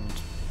old-fashioned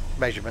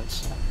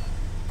measurements.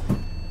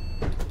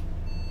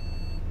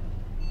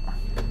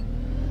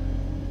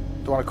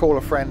 Do you want to call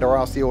a friend or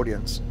ask the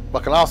audience?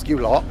 Well, I can ask you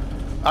lot.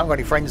 I haven't got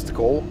any friends to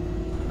call.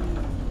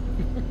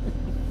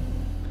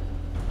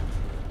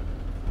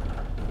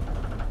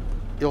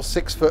 You're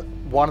 6'1"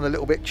 and a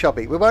little bit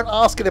chubby. We weren't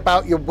asking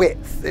about your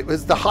width. It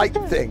was the height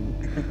thing.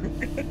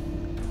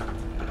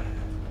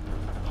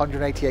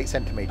 188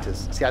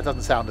 centimeters. See, that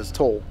doesn't sound as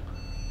tall.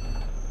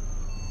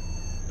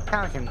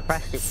 Sounds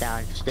impressive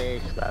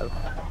downstairs though.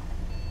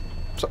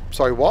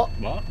 Sorry, what?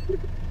 What?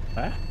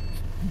 Huh?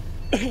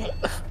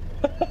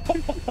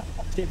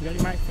 Steve, you got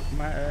your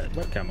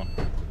webcam on?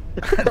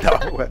 No.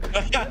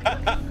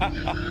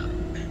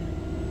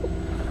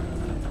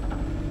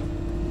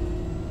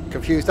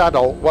 Confused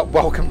adult.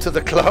 Welcome to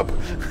the club.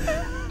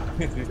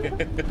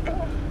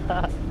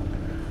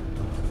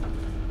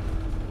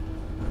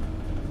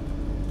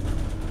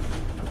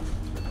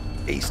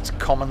 East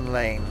Common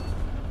Lane.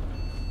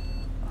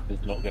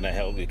 It's not going to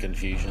help your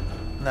confusion.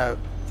 No.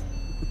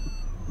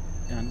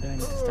 Stand down,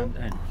 stand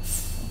down.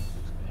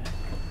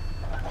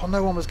 Oh,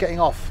 no one was getting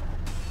off.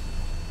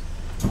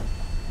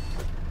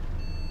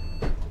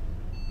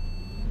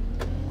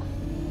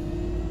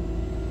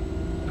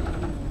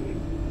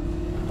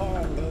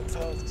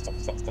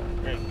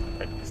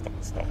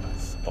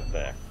 Stop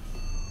there.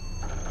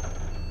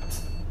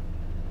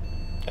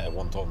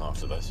 One ton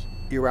after this.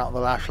 You were out on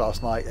the lash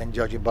last night and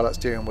judging by that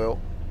steering wheel.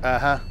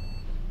 Out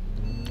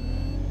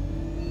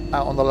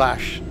on the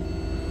lash.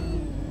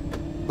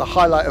 The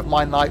highlight of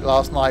my night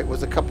last night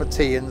was a cup of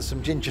tea and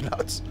some ginger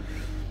nuts.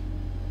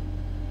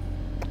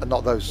 And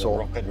not those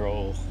sort. Rock and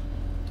roll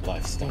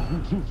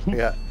lifestyle.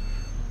 Yeah.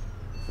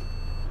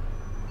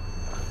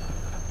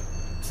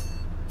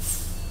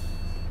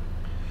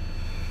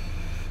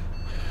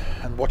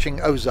 And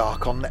watching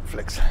Ozark on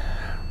Netflix.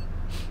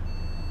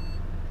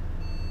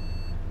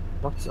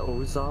 What's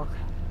Ozark?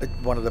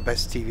 One of the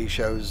best TV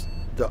shows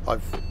that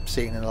I've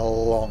seen in a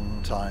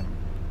long time.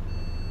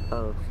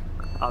 Oh,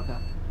 I've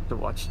had to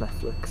watch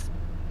Netflix.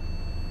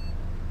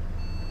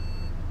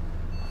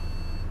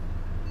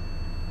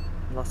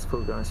 Last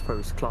program, I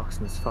suppose,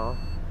 Clarkson's Farm.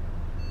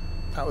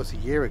 That was a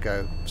year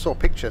ago. Saw a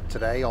picture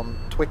today on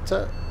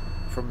Twitter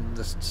from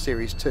the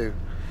series 2.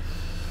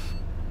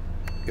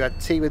 You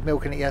had tea with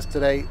milk in it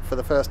yesterday for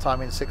the first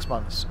time in 6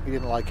 months. You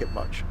didn't like it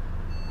much.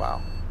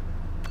 Wow.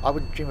 I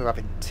wouldn't dream of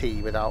having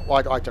tea without...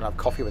 Well, I don't have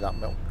coffee without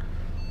milk.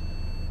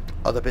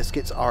 Other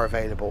biscuits are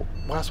available.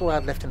 Well, that's all I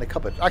had left in the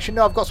cupboard. Actually,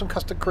 no, I've got some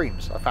custard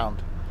creams I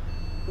found.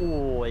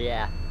 Oh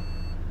yeah.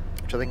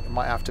 Which I think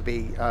might have to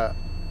be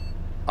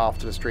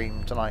after the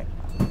stream tonight.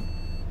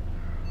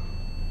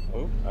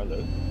 Oh,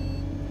 hello.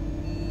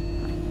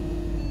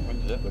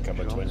 When did it become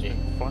a 20?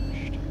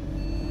 Flashed.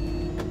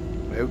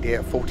 Oh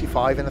dear,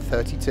 45 and a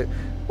 32.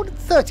 What is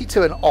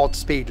 32 an odd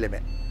speed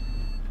limit?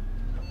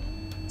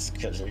 It's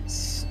because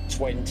it's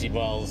 20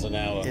 miles an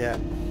hour. Yeah.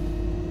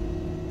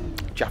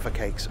 Jaffa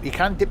cakes. You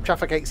can dip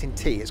Jaffa cakes in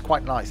tea. It's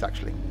quite nice,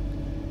 actually.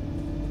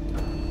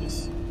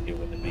 You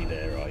wouldn't be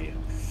there, are you?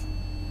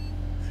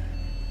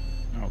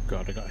 Oh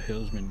god, I got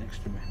Hillsman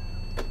next to me.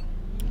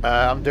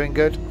 I'm doing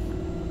good.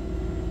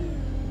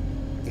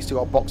 You still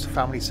got a box of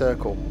Family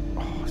Circle.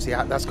 Oh, see,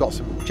 that's got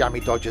some jammy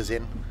dodgers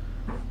in.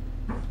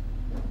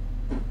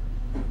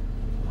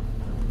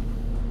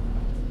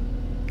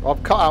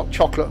 I've cut out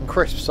chocolate and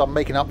crisps, so I'm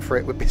making up for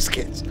it with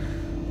biscuits.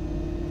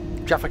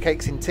 Jaffa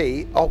cakes in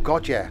tea. Oh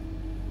god, yeah.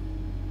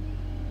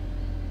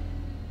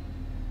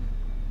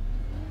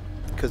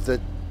 Because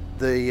the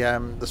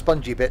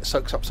spongy bit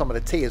soaks up some of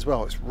the tea as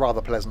well. It's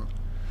rather pleasant.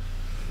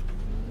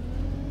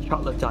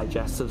 chocolate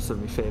digestives are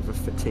my favourite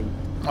for tea.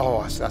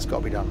 Oh, that's got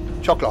to be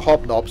done. Chocolate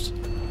hobnobs.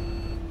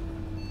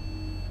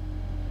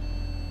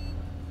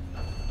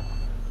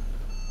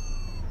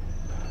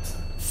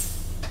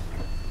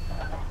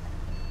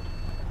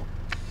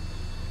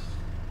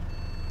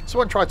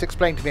 Someone tried to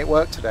explain to me at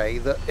work today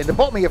that in the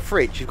bottom of your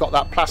fridge you've got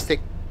that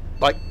plastic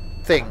like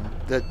thing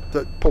that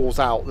pulls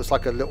out. That's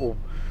like a little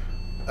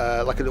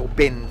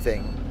bin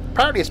thing.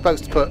 Apparently it's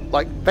supposed to put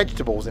like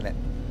vegetables in it.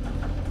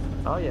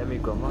 Oh yeah, my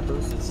grandma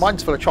does.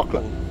 Mine's full of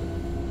chocolate.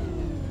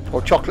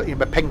 Or chocolate, you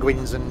know,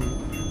 penguins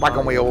and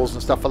wagon wheels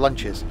and stuff for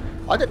lunches.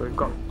 I just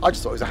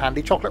thought it was a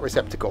handy chocolate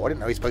receptacle. I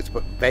didn't know you're supposed to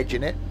put veg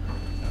in it.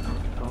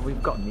 Oh,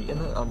 we've got meat in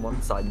it on one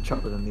side and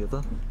chocolate on the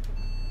other.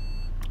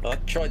 I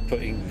tried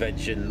putting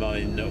veg in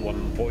mine at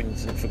one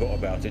point and forgot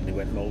about it and it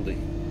went mouldy.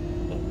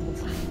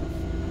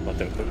 I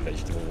don't put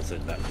vegetables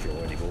in that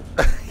drawer anymore.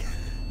 The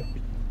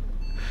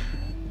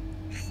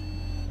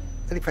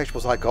only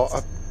vegetables I got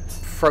are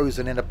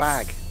frozen in a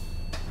bag.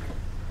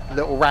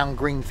 Little round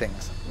green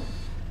things.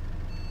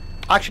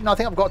 Actually, no, I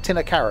think I've got a tin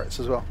of carrots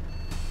as well.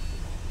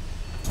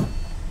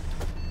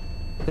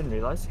 Didn't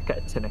realise you get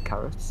a tin of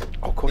carrots.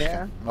 Oh, of course.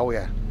 Yeah. Oh,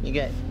 yeah. You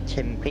get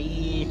tin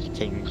peas,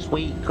 tin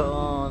sweet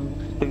corn,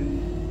 food.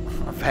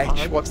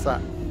 Veg, what's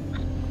that?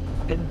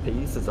 Tin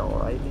peas is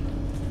alright.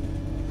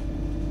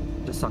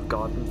 Just not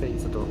garden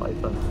peas, I don't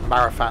like them.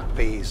 Marifat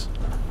peas.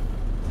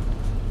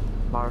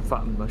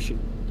 Marifat and mushy.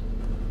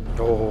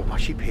 Oh,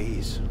 mushy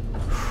peas.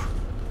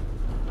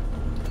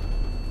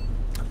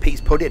 Peas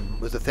pudding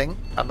was the thing.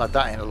 I haven't had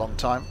that in a long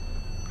time.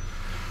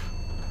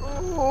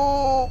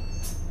 Oh.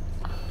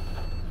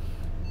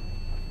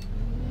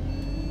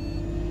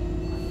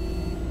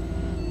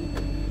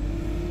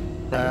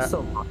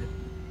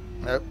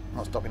 Nope,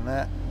 not stopping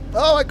there.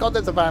 Oh my god,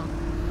 there's a van.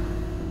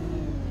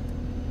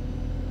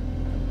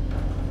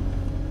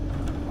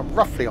 I'm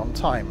roughly on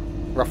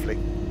time. Roughly.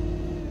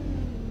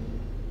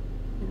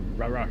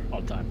 Rah,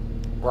 on time.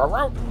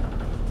 Row.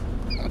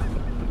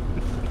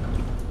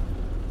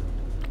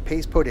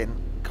 Peas pudding.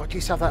 God, I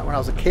used to have that when I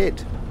was a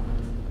kid.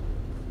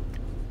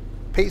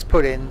 Peas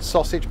pudding,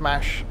 sausage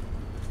mash,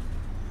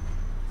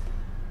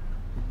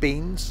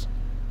 beans,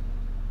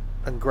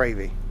 and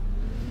gravy.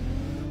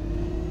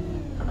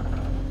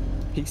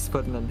 Peas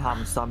pudding and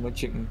ham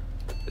sandwiching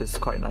is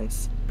quite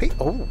nice.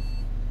 Oh,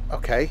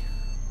 okay.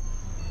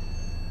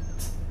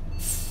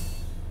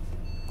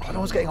 Oh, no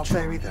one's getting off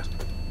there either.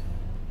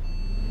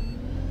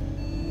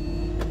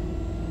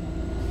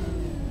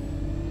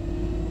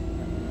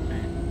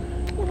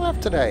 What do I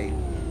have today?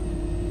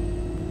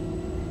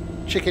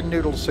 Chicken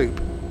noodle soup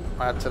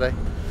I had today.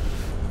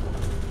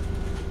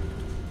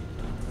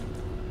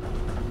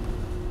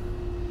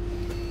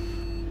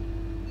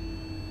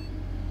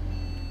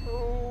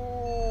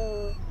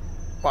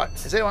 Right,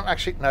 is anyone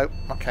actually... No,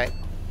 okay.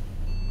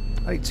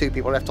 Only 2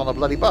 people left on the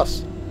bloody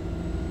bus.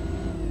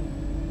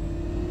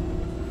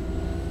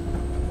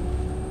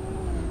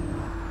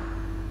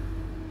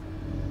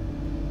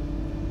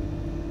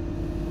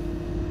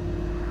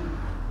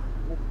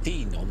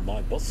 Dean on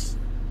my bus.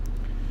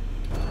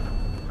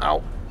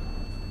 Ow.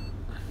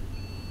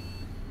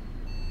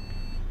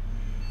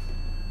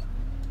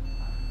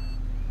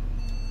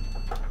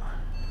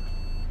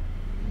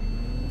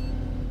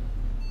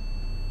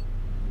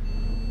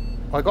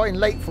 I got in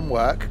late from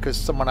work because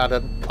someone had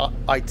an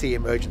IT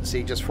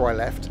emergency just before I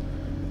left.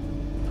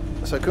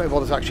 So I couldn't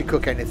bother to actually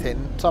cook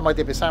anything. Time I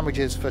did my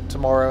sandwiches for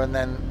tomorrow and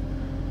then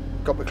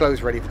got my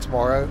clothes ready for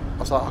tomorrow. I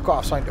was like, I've got to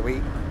have something to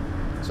eat.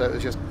 So it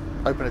was just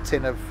open a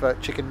tin of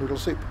chicken noodle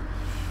soup.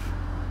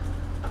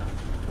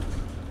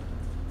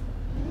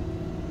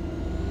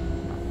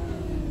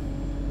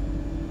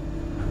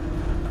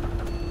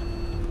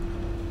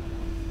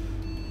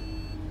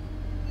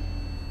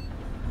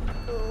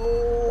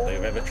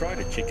 Tried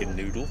a chicken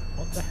noodle.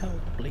 What the hell,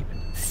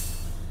 bleeping?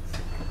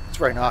 It's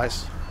very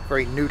nice,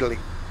 very noodly.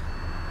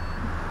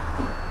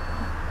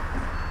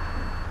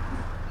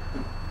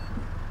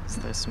 Is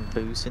there some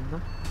booze in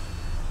there?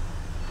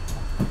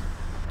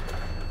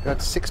 We had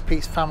a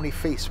 6-piece family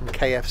feast from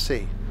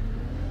KFC.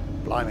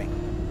 Blimey.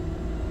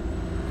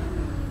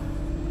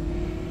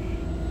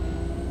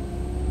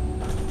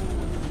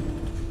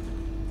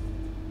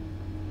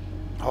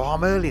 Oh,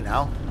 I'm early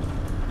now.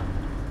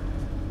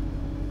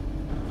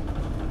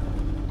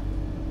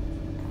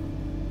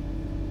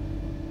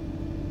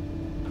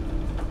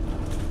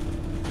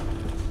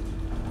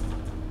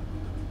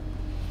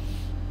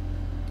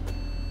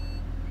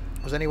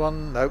 Was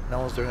anyone? Nope, no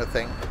one's doing a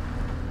thing.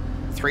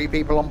 3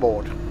 people on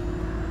board.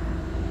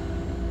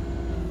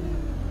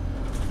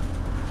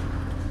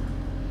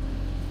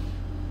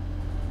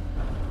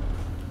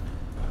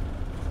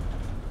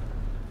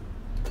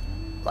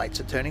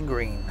 Lights are turning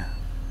green.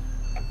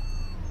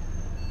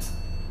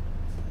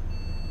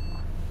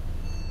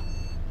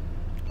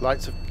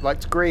 Lights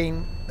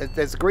green.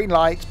 There's green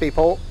lights,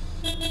 people.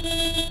 Oh,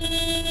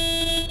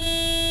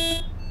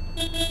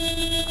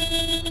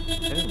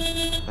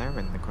 they're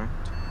in the ground.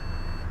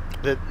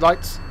 The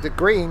lights, the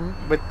green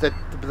with the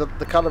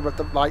colour of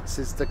the lights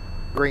is the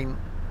green.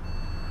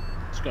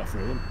 Let's go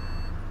through them.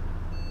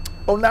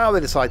 Oh, now they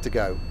decide to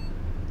go.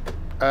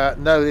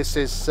 No, this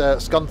is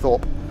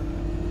Scunthorpe.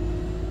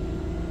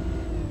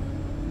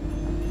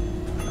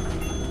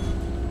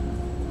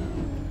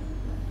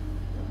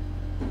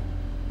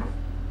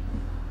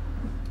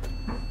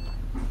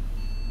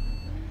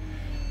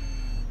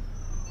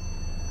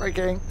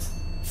 Braking.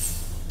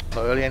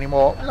 Not early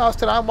anymore. Last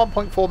down,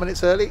 1.4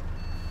 minutes early.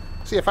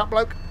 See you, fat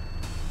bloke.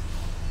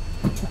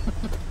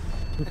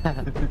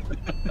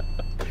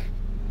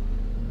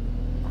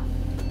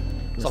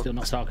 We're still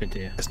not talking to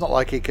you. It's not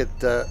like he could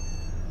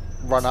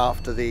run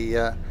after the...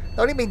 I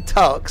don't mean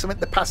Tux, I meant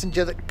the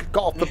passenger that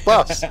got off the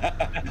bus.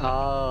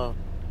 Oh.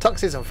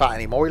 Tux isn't fat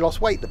anymore, he lost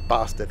weight, the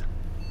bastard.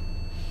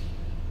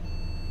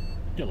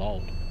 Still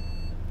old.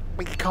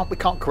 We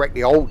can't correct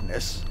the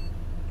oldness.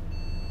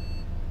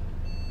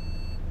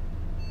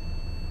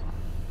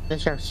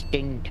 There's no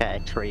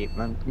skincare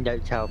treatment. You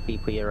don't tell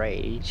people your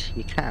age.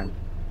 You can.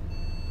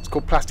 It's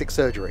called plastic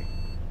surgery.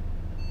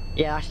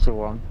 Yeah, that's the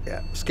one.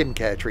 Yeah,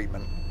 skincare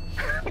treatment.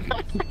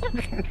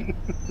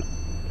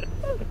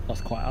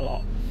 That's quite a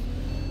lot.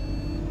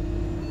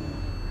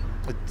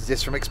 Is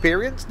this from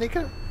experience,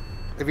 Nico?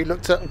 Have you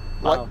looked at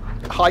like Wow.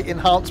 height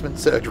enhancement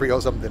surgery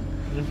or something?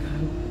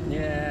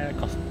 Yeah,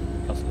 cost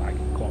like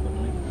quarter of a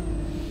million.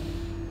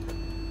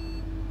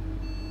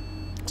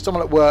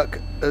 Someone at work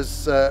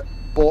has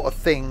bought a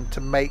thing to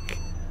make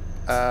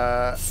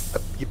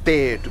your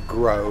beard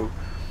grow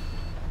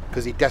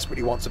because he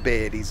desperately wants a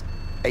beard. He's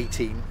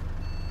 18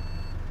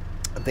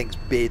 and thinks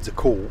beards are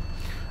cool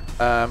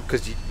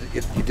because you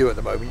do at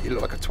the moment. You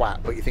look like a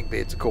twat, but you think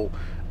beards are cool.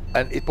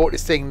 And he bought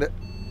this thing that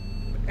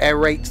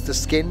aerates the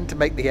skin to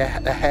make the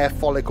hair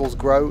follicles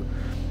grow.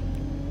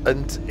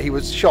 And he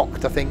was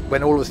shocked, I think,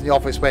 when all of us in the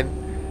office went,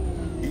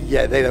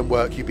 "Yeah, they don't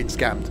work. You've been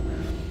scammed."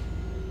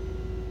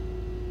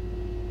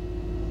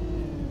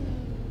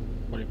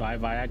 What if I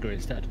buy Viagra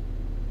instead?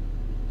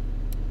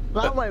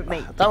 That won't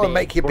make That would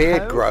make your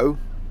beard grow.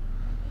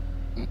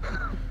 grow.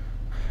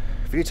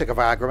 If you take a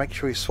Viagra, make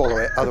sure you swallow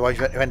it, otherwise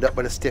you end up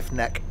with a stiff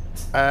neck.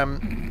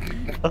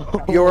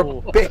 You're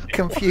a bit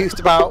confused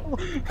about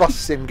bus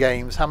sim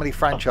games. How many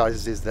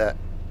franchises is there?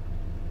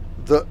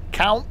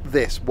 Count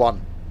this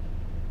one.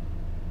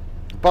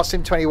 Bus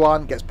Sim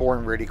 21 gets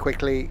boring really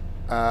quickly.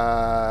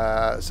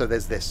 So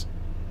there's this.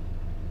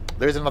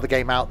 There is another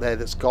game out there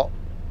that's got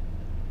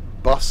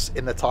bus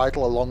in the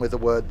title along with the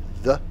word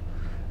the.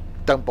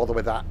 Don't bother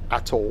with that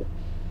at all.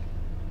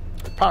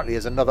 Apparently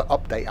there's another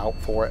update out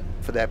for it,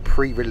 for their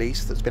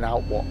pre-release that's been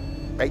out, what,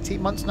 18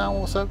 months now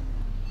or so?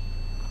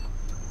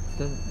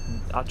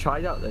 I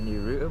tried out the new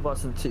route. It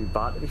wasn't too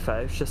bad, to be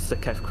fair. It's just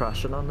it kept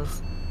crashing on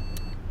us.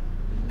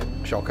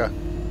 Shocker.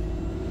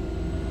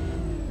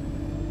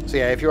 So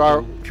yeah, if you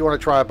want to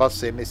try a bus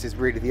sim, this is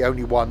really the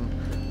only one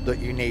that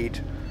you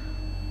need.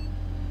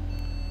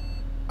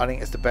 I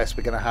think it's the best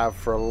we're going to have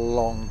for a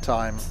long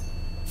time.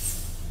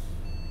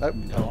 Nope.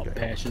 A lot of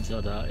patience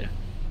though, don't you?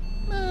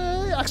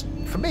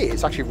 For me,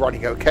 it's actually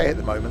running okay at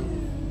the moment.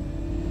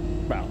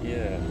 Well,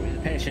 Yeah.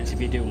 patience if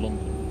you do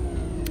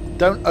London.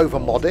 Don't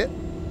overmod it,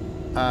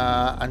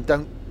 and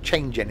don't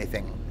change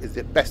anything. Is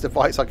the best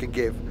advice I can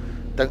give.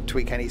 Don't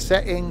tweak any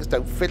settings.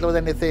 Don't fiddle with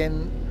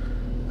anything.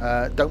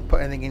 Don't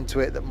put anything into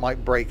it that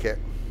might break it.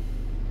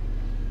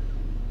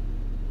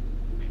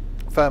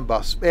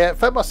 Fernbus. Yeah,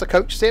 Fernbus, the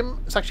coach sim,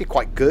 it's actually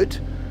quite good,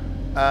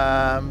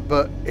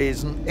 but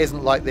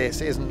isn't like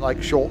this. It isn't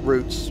like short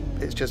routes.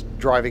 It's just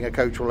driving a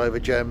coach all over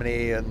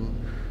Germany and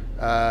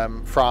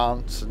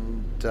France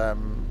and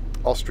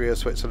Austria,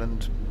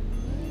 Switzerland,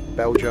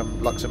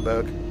 Belgium,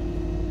 Luxembourg.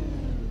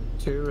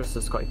 Tourist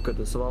is quite good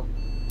as well.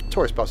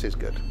 Tourist bus is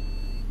good.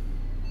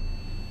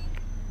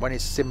 When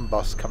is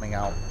Simbus coming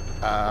out?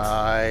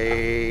 I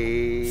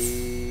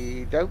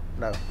don't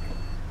know.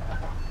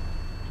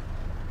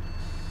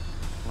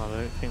 I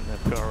don't think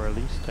they've got a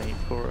release date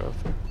for it.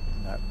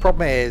 No.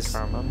 Problem is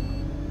I remember.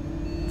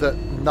 that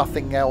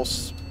nothing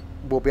else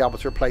will be able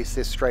to replace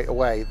this straight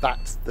away.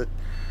 That's the.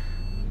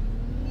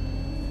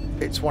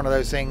 It's one of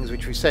those things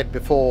which we said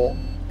before,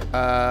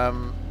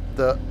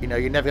 that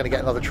you're never going to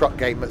get another truck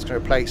game that's going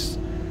to replace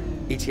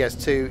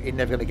ETS2. You're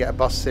never going to get a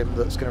bus sim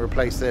that's going to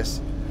replace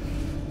this.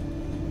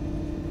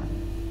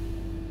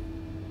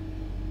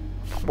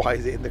 Why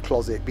is it in the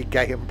closet? Be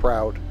gay and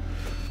proud.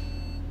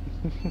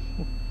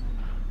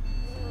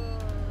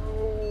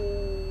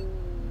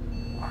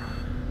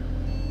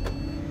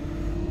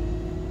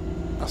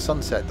 Our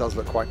sunset does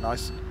look quite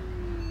nice.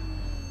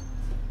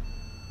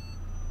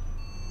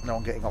 No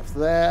one getting off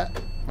there.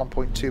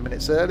 1.2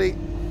 minutes early.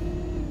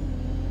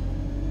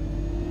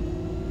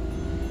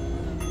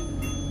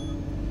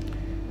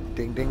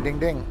 Ding, ding, ding,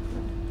 ding.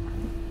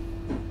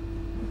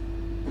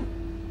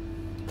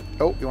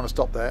 Oh, you want to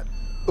stop there?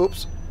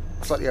 Oops.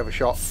 Slightly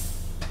overshot.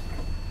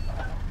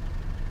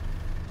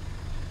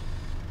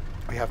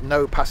 We have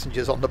no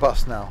passengers on the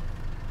bus now.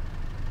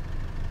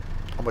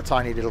 On a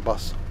tiny little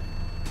bus.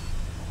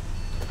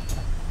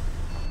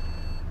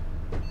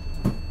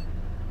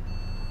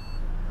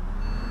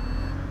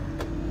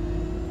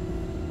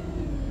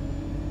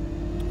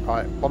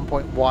 Alright,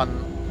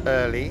 1.1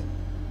 early.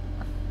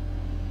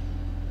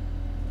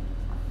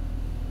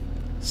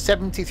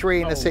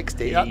 73 and a Oh,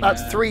 60. yeah.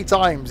 That's 3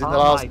 times in the Oh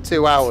last my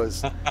 2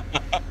 hours.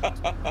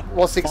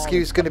 What's the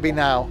excuse going to be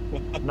now?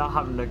 Not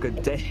having a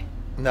good day.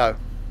 No.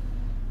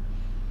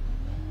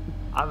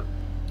 I'm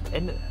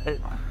in it.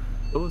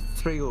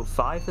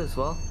 0305 as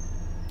well.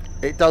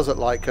 It does look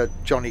like a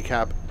Johnny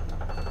cab.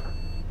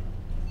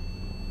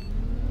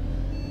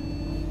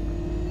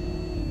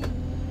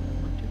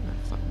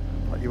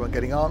 What, you weren't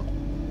getting on?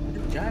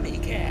 Johnny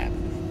Cab.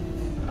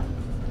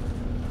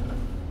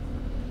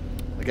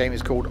 The game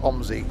is called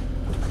OMSI.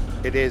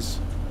 It is.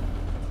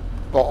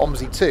 Well,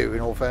 OMSI 2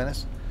 in all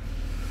fairness.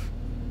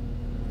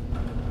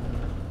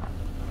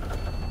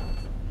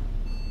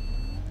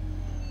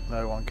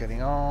 No one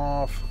getting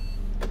off.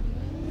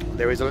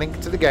 There is a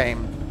link to the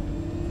game.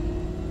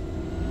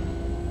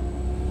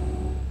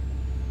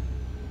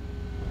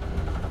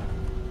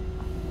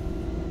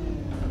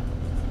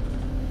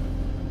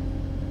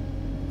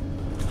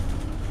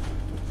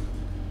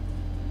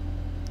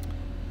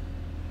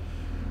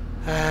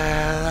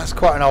 That's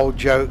quite an old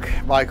joke,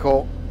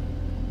 Michael.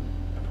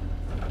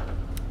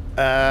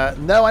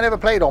 No, I never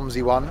played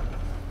OMSI 1.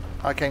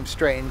 I came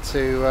straight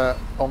into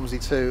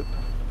OMSI 2.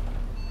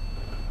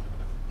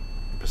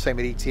 Same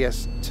with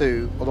ETS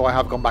 2, although I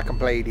have gone back and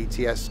played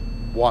ETS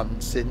 1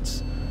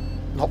 since.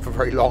 Not for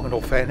very long, in all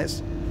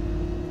fairness.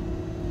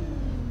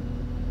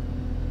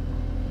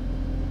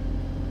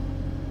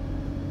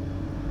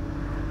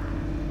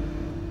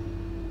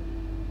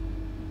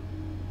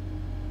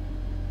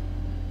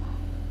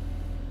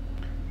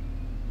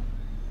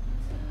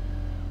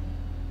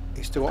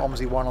 You still got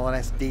OMSI 1 on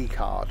an SD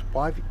card.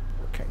 Why have you...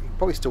 Okay, you can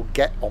probably still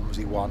get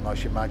OMSI 1, I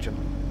should imagine.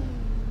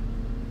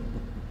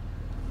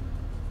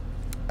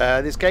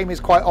 This game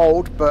is quite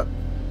old, but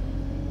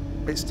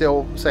it's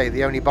still, say,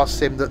 the only bus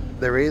sim that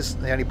there is,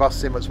 the only bus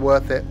sim that's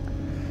worth it.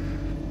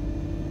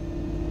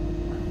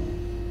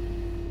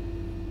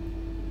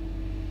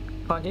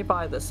 Can't you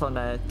buy this on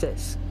a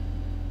disc?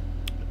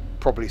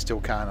 Probably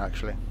still can,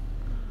 actually.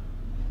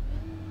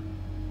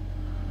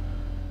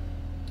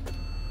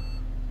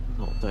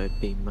 Not that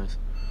it'd be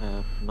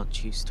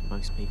much use to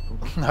most people.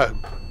 No.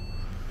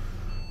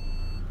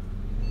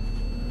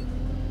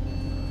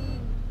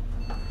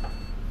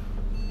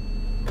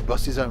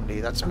 Buses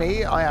only. That's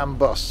me. I am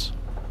Bus.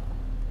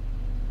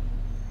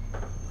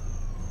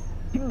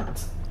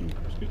 Excuse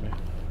me.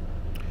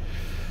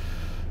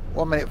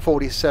 1 minute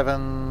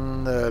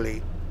 47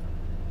 early.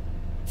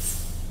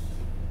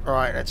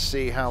 Right, let's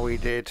see how we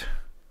did.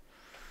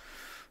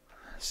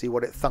 See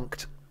what it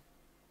thunked.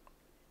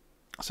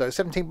 So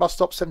 17 bus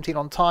stops, 17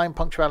 on time,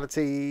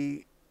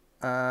 punctuality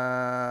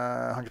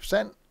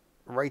 100%,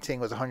 rating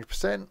was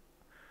 100%.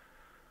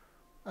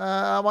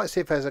 I might see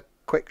if there's a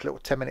quick little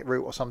 10-minute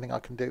route or something I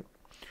can do.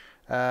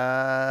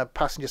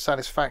 Passenger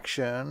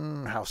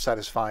satisfaction, how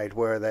satisfied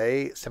were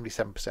they?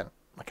 77%.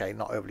 Okay,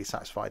 not overly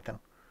satisfied then.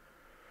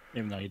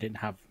 Even though you didn't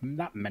have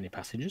that many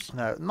passengers.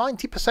 No,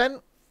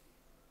 90%.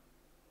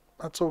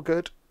 That's all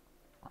good.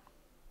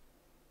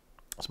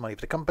 Some money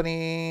for the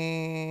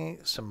company,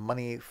 some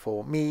money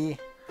for me.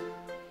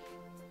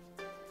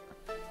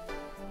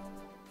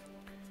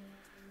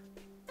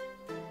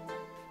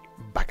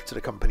 Back to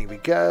the company we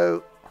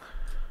go.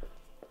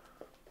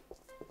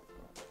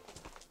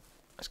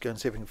 Let's go and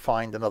see if we can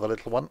find another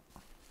little one.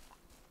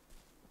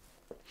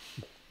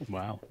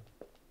 Wow.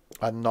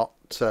 And not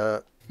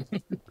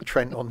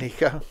Trent or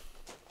Nico.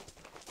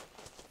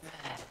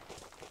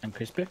 And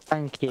Crispy.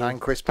 Thank you. And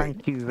Crispy.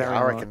 Thank you very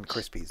I reckon much.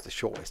 Crispy's the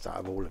shortest out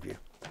of all of you.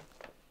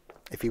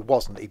 If he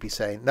wasn't, he'd be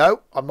saying,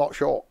 no, I'm not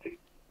short.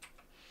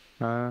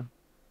 Well,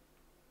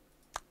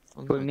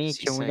 We'll no,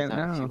 meet you you, we say don't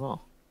that if know. you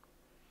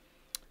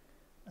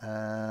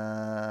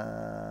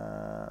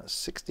are.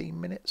 16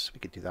 minutes. We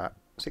could do that.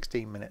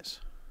 16 minutes.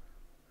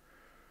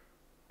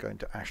 Going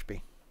to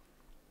Ashby.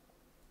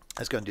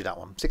 Let's go and do that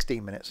one.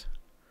 16 minutes.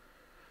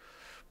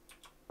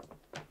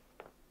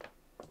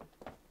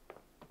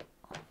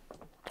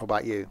 How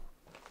about you?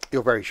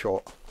 You're very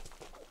short.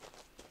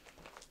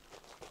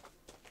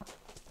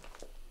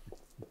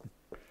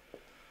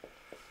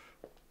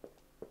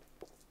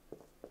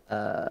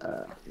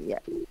 Yeah.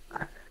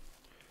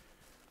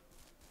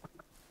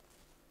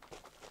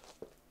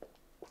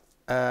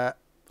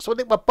 So I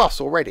think my bus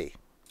already.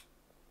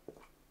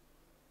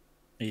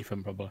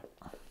 Ethan, probably.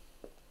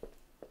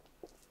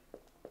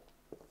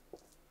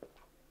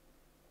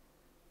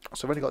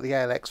 So I've only got the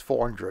ALX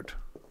 400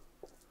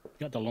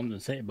 You got the London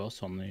City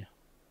bus on the...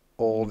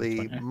 or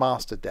the 20.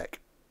 master deck.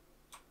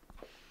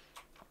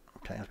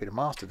 Okay, it has to be the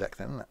master deck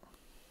then,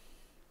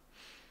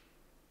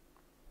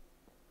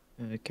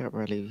 isn't it? Get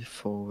ready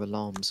for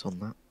alarms on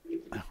that.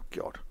 Oh,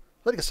 God.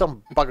 I think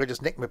some bugger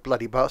just nicked my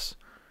bloody bus.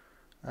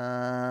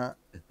 Let's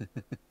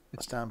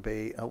down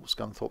B. Oh,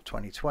 Scunthorpe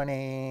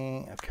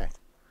 2020. Okay.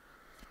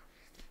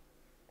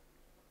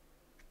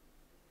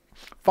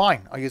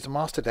 Fine, I'll use the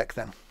master deck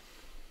then.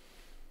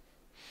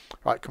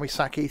 Right, can we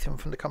sack Ethan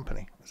from the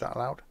company? Is that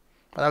allowed?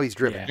 I know he's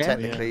driven Yeah.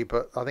 technically,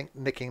 but I think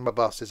nicking my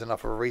bus is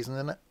enough of a reason,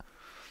 isn't it?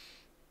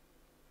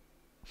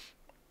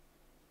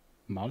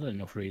 More than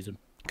enough reason.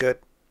 Good.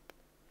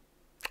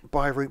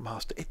 Buy a Route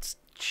Master. It's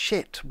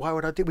shit. Why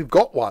would I do? We've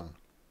got one,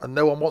 and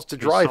no one wants to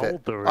drive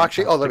it.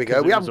 Actually, oh, there we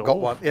go. We haven't got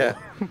one. Yeah.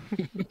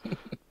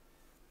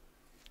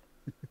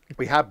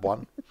 We had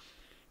one.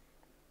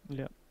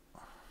 Yeah. I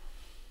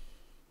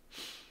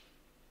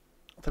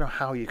don't know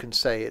how you can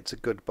say it's a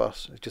good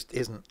bus. It just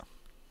isn't.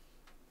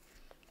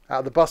 Out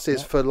of the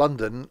buses for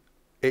London,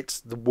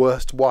 it's the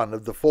worst one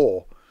of the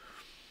 4.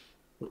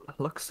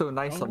 Looks so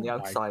nice on the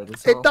outside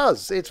as well. It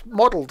does. It's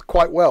modelled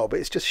quite well, but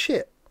it's just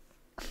shit.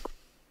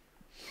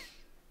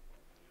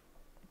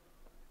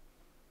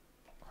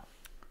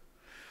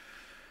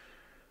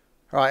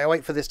 Right, I'll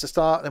wait for this to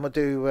start, then we'll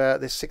do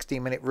this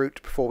 16-minute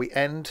route before we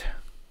end.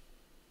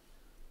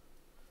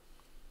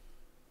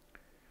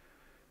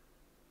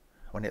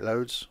 When it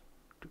loads.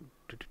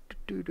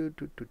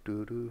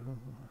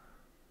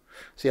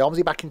 See,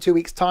 OMSI back in 2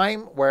 weeks'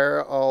 time,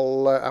 where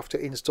I'll have to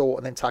install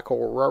and then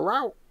tackle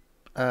route.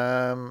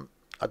 I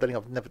don't think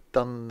I've never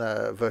done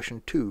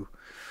version 2,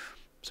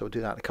 so we'll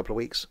do that in a couple of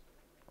weeks.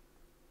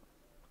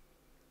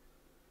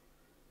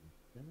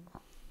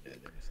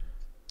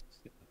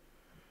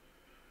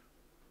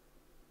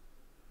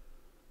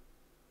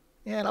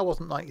 Yeah, that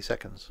wasn't 90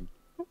 seconds.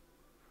 That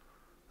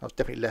was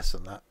definitely less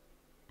than that.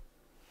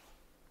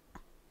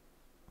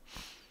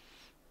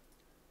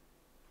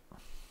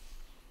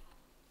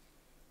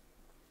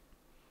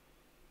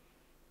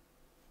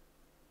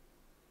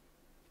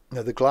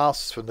 No, the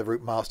glass from the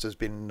Route Master has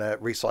been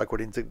recycled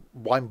into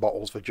wine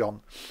bottles for John.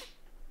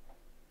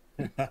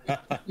 He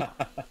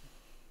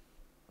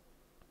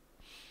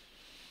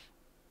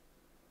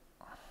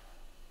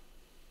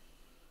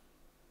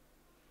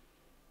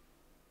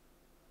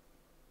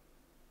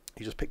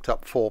just picked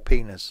up 4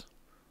 penis.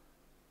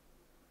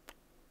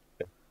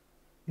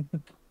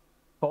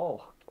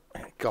 Oh.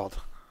 God,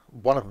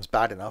 one of them's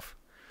bad enough.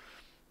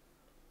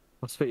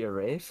 Must be a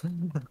rave.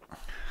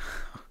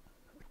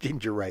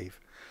 Ginger rave.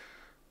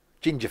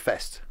 Ginger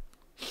fest.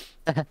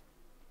 That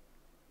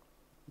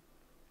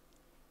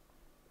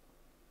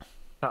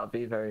would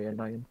be very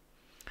annoying.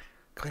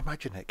 Can you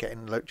imagine it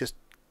getting like just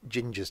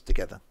gingers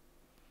together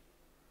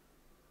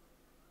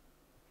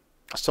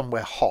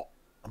somewhere hot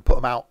and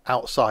put them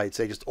outside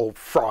so they just all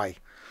fry?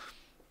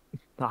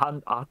 I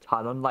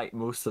unlike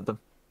most of them.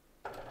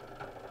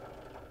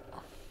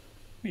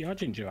 We are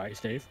ginger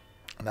rights, Dave.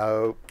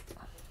 No.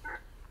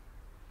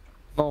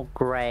 More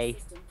grey.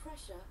 System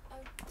pressure.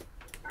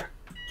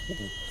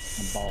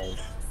 I'm bald.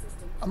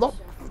 I'm not.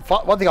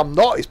 One thing I'm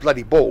not is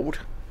bloody bald.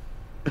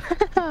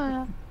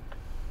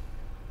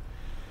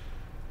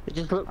 It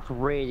just looked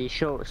really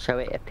short, so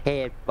it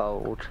appeared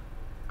bold.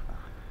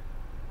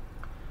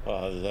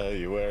 Well,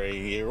 you're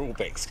wearing your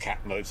Orbex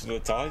cap most of the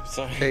time,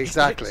 so...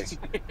 Exactly.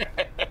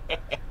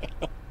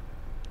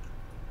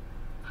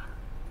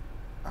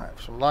 Alright,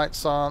 some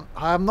lights on.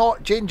 I'm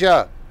not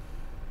ginger.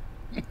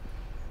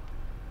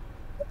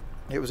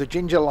 It was a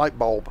ginger light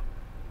bulb.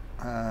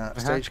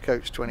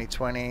 Stagecoach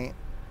 2020.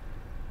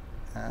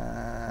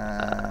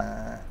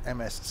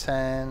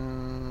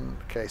 MS10.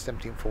 Okay,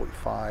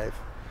 1745.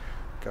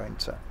 Going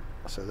to...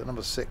 So the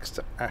number 6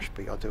 to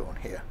Ashby. I'll do it on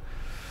here.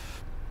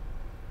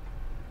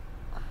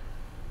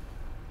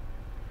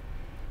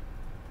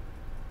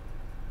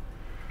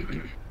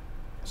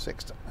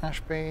 Six to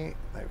Ashby.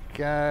 There we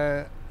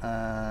go.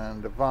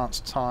 And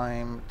advance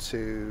time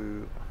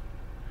to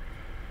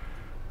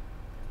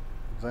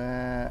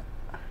there.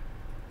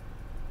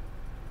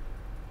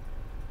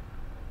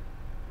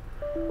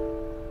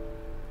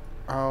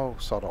 Oh,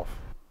 sod off.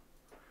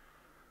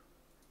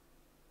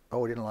 Oh,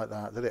 we didn't like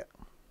that, did it?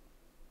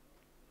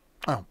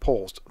 Oh,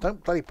 paused.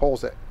 Don't bloody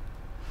pause it.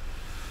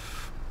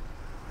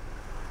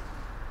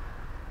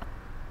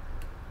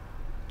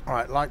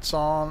 Alright, lights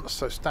on.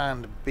 So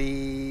stand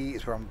B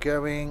is where I'm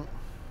going.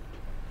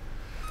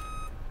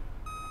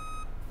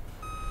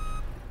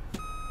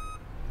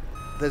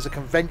 There's a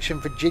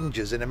convention for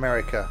gingers in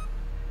America.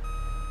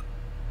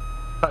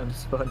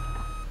 Sounds fun.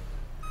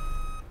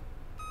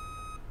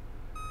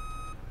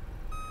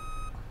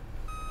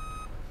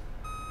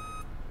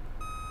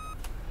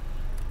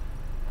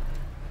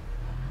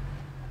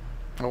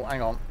 Oh,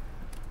 hang on.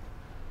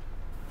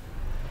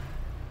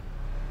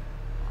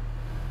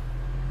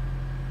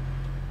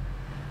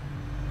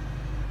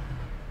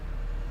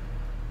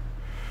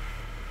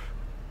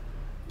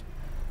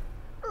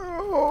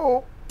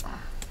 Oh.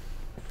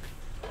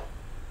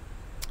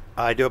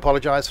 I do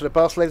apologise for the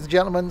bus, ladies and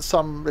gentlemen.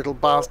 Some little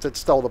bastard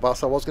stole the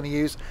bus I was going to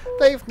use.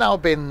 They've now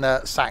been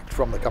sacked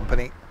from the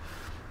company.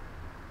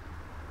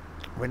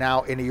 We're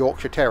now in a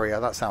Yorkshire Terrier.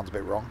 That sounds a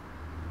bit wrong.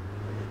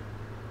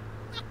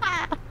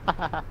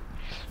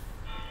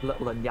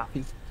 Little and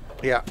yappy.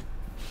 Yeah.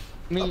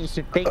 I mean, it's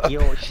a big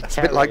Yorkshire It's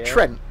a bit like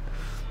Trent.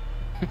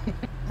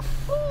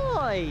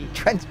 Boy!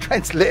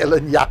 Trent's little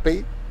and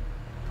yappy.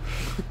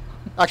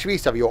 Actually, we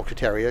used to have a Yorkshire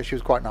Terrier. She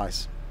was quite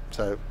nice.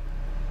 So.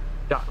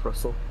 Jack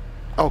Russell.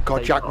 Oh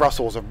god, They Jack are.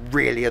 Russells are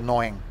really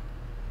annoying.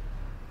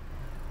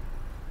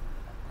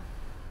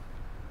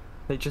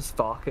 They just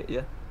bark at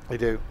you. They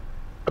do.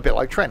 A bit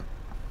like Trent.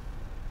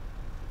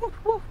 Woof,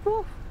 woof,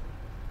 woof.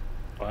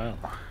 Wow.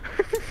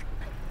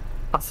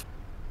 That's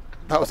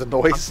That was a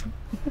noise.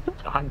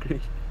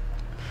 angry.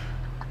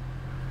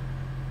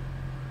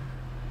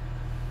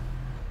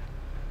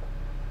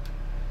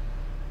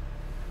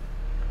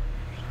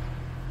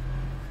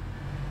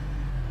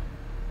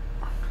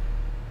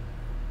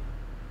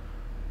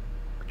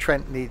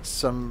 Trent needs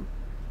some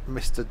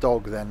Mr.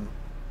 Dog then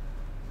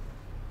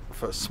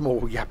for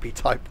small yappy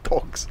type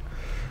dogs.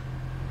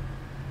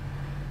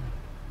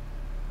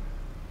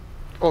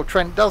 Oh,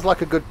 Trent does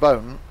like a good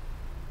bone.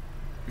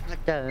 I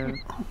don't.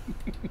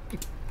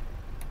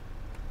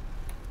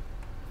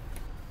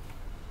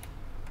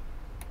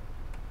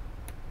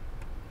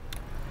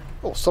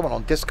 Oh, someone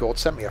on Discord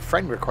sent me a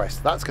friend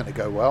request. That's going to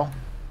go well.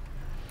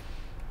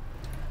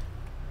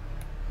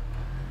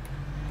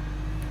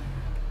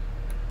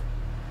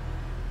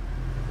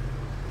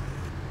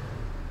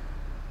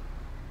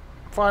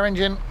 Fire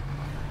engine.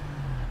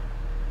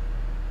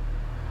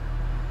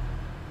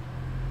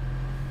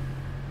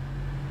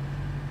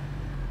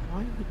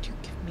 Why would you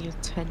give me a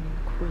 10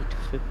 quid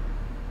for a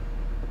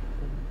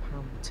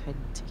 £1.10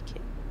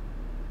 ticket?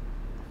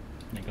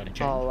 They got a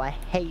change. Oh, I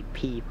hate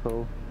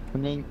people.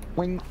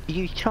 When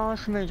you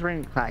charge them a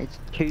drink that is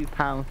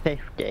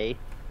 £2.50,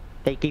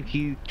 they give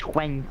you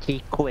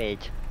 20 quid.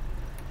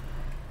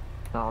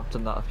 No, I've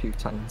done that a few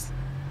times.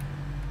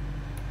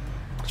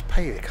 Just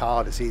pay your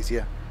card, it's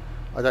easier.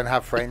 I don't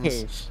have It friends.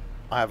 is.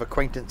 I have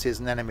acquaintances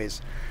and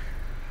enemies.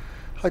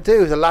 I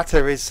do. The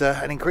latter is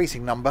an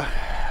increasing number.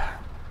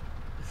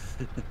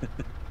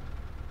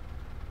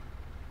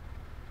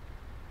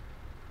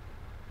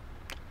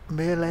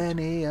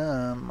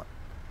 Millennium.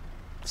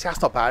 See,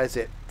 that's not bad, is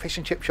it? Fish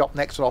and chip shop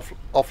next to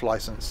off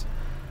license.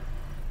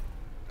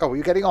 Oh, well,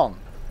 you're getting on.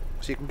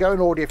 So you can go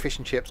and order your fish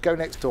and chips, go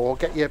next door,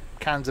 get your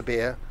cans of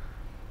beer,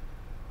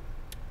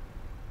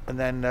 and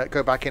then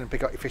go back in and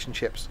pick up your fish and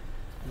chips.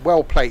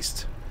 Well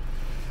placed.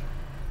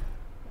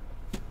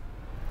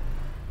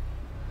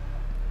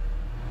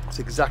 That's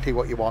exactly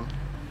what you want.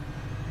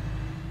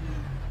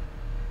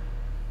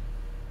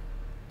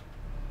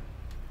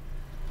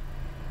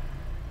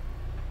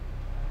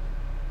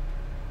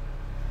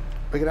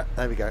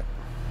 There we go.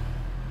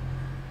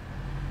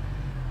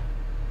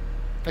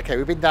 Okay,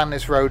 we've been down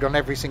this road on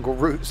every single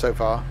route so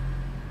far.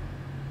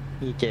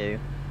 You do.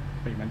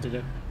 What you meant to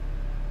do?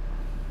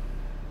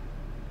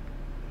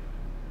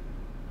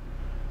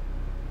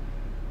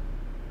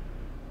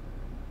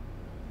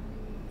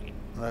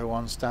 No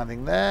one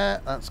standing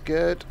there. That's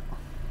good.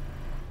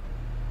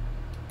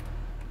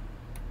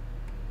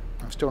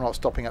 I'm still not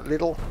stopping at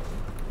Lidl.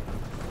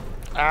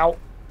 Ow.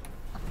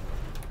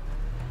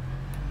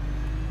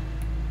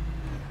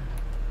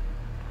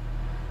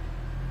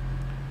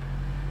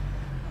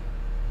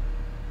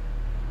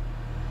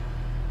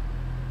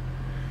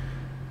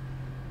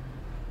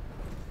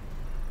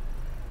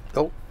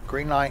 Oh,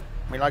 green light.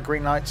 We like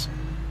green lights.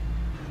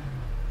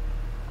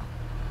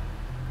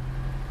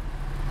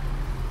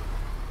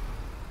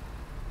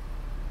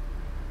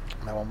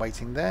 No one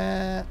waiting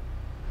there.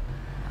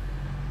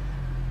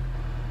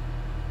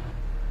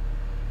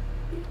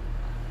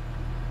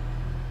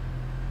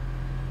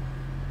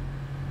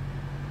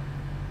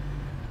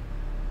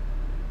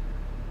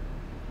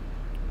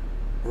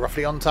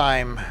 Roughly on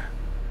time.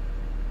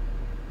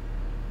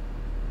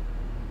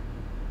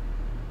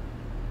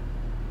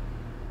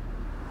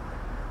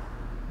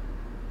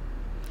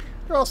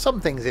 There are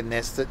some things in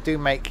this that do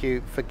make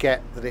you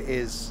forget that it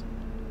is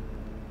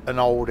an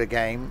older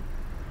game.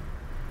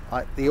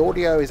 Like, the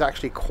audio is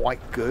actually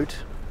quite good,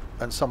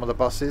 and some of the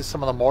buses,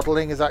 some of the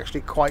modelling is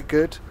actually quite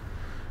good.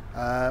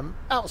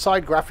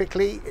 Outside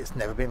graphically, it's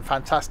never been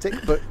fantastic,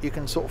 but you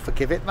can sort of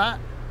forgive it that.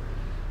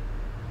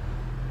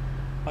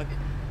 Like,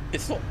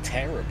 it's not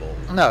terrible,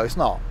 No, it's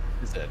not.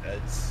 is it?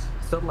 It's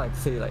Still like to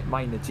see like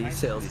minor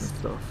details and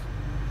stuff.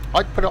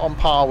 I'd put it on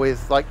par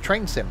with like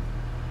Train Sim,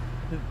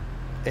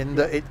 in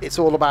that it's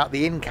all about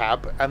the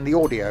in-cab and the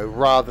audio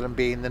rather than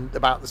being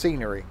about the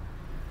scenery.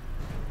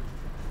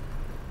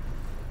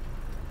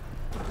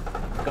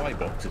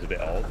 Skybox is a bit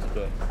odd,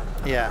 but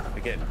Yeah.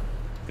 again,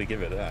 they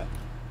give it that.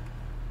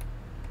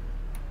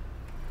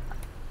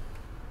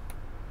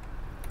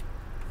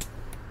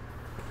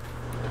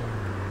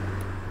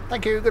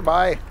 Thank you,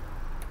 goodbye.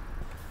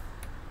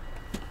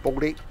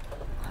 Baldy.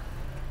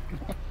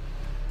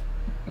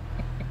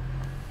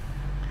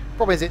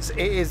 Problem is, it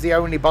is the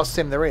only bus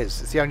sim there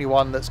is. It's the only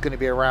one that's going to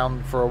be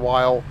around for a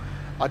while.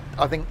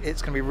 I think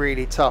it's going to be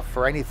really tough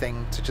for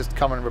anything to just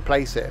come and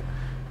replace it,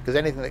 because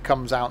anything that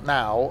comes out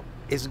now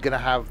isn't going to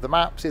have the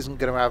maps, isn't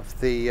going to have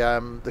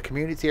the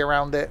community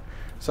around it.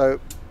 So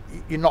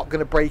you're not going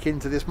to break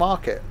into this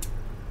market.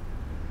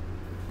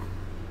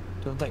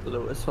 Don't think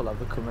Lotus will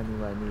ever come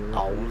anywhere near it.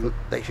 Oh,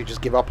 they should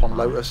just give up on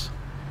Lotus.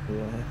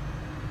 Yeah.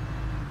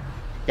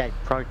 Dead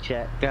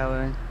project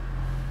going.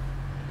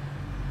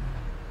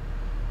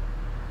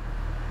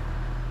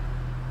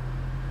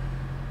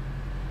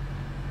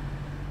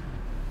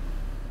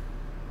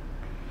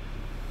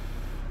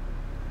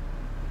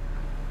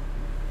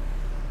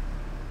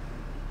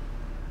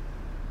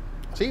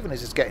 So even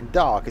as it's getting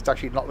dark, it's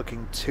actually not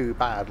looking too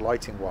bad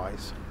lighting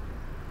wise.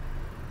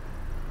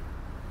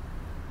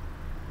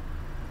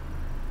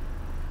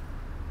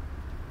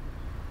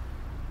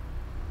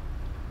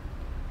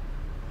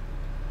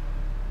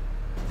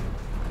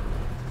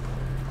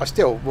 I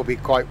still will be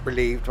quite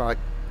relieved when I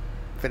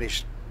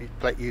finish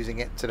using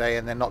it today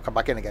and then not come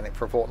back in again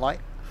for a fortnight.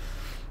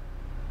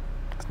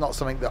 It's not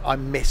something that I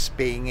miss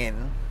being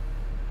in,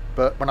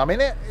 but when I'm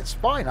in it, it's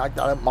fine. I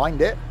don't mind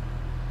it.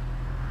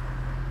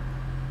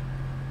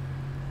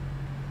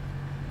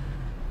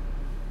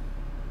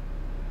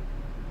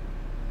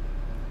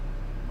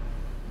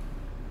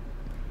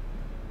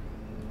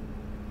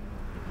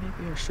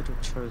 Maybe I should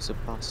have chose a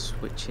bus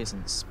which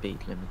isn't speed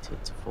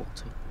limited to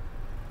 40.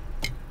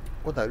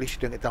 Well, no, at least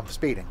you're doing it done for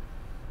speeding.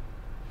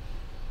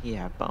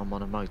 Yeah, but I'm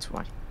on a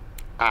motorway.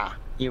 Ah,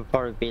 You'll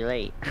probably be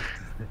late.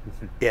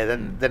 yeah,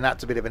 then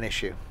that's a bit of an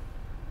issue.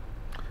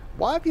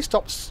 Why have you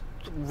stopped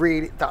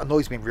really... That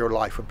annoys me in real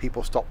life when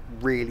people stop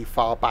really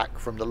far back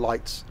from the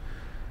lights,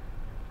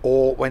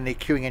 or when they're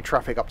queuing in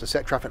traffic up to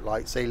set traffic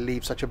lights, they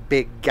leave such a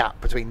big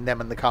gap between them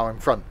and the car in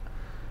front.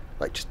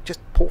 Like, just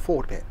pull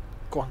forward a bit.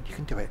 Go on, you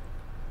can do it.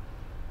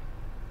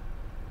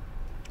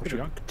 You've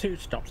got 2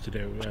 stops to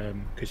do,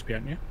 Crispy,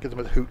 haven't you? Give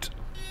them a hoot.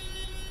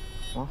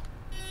 What?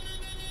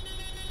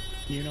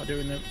 You're not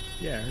doing the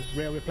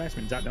rail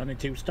replacement. Is that only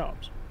 2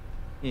 stops?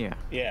 Yeah.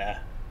 Yeah.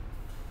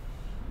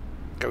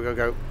 Go, go,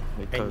 go.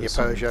 It In your goes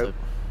on Peugeot.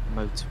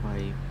 the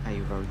motorway A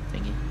road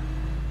thingy.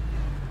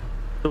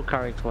 2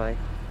 carriageway.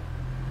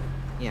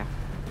 Yeah.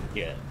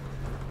 Yeah.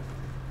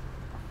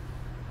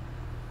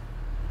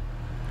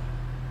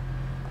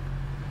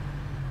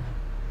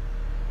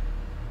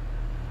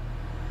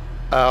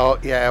 Oh,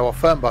 yeah, well,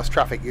 Fernbus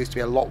traffic used to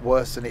be a lot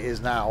worse than it is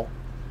now.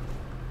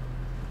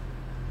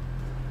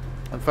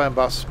 And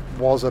Fernbus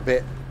was a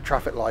bit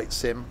traffic light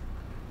sim.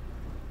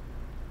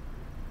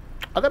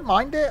 I don't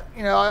mind it.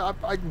 You know,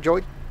 I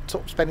enjoyed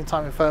sort of spending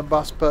time in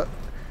Fernbus, but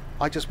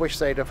I just wish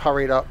they'd have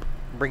hurried up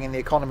bringing the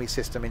economy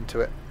system into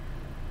it.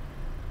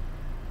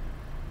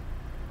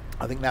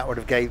 I think that would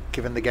have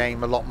given the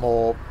game a lot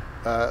more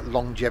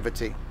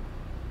longevity.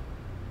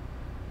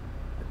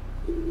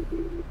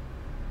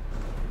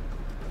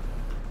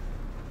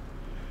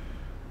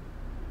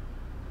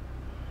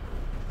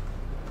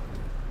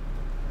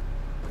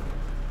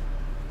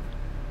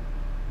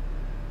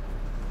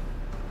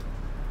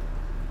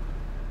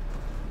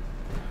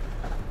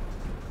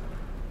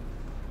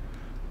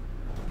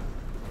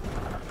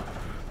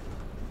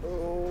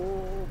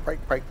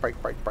 Brake, brake,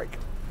 brake, brake, brake.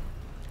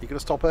 You're going to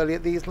stop early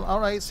at these... Oh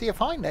no, see, you're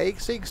fine there.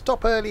 So you can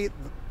stop early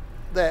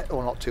there,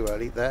 or not too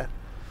early there,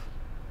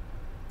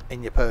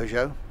 in your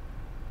Peugeot.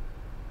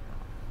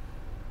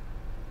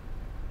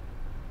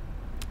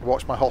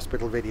 Watch my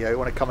hospital video.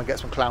 Want to come and get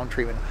some clown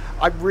treatment.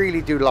 I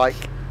really do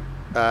like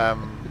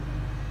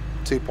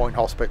 2 Point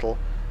Hospital,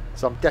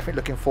 so I'm definitely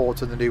looking forward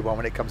to the new one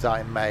when it comes out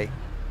in May.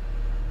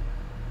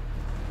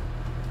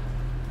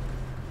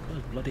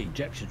 Those bloody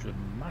injections were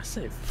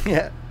massive.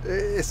 Yeah,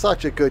 it's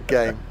such a good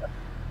game.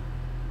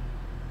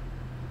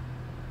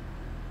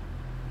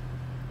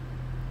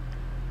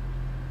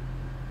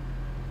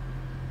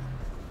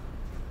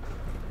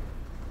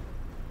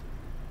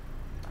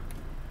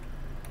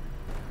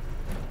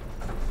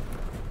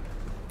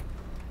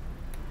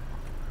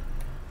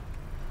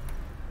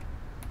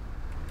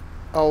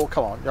 Oh,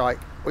 come on. Right.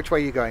 Which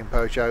way are you going,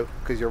 Peugeot?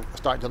 Because you're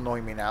starting to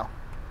annoy me now.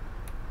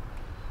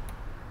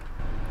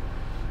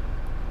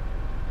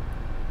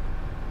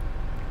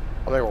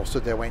 Well, they're all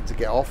stood there waiting to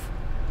get off.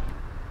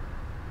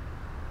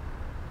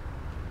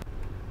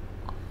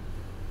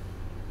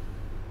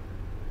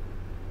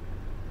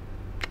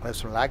 There's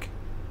some lag.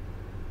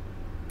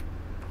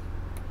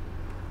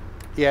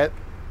 Yeah.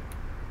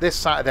 This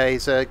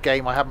Saturday's a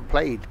game I haven't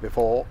played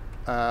before.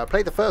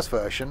 Played the first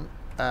version,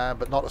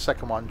 but not the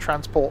second one.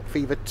 Transport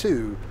Fever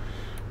 2.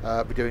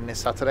 We're doing this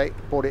Saturday.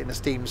 Bought it in a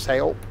Steam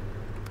sale.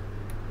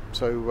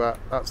 So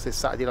that's this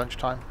Saturday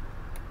lunchtime.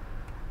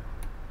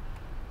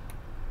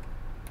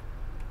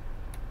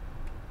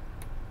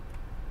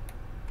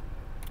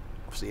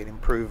 Obviously an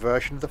improved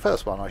version of the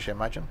first one, I should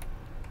imagine.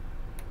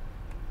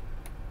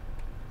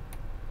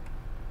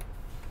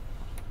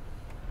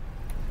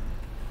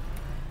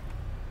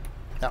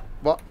 No,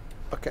 what?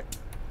 Okay.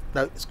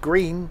 No, it's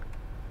green.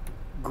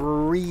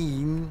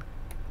 Green.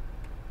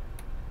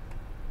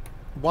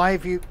 Why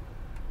have you...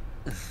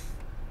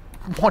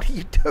 What are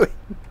you doing?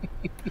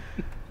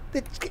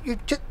 You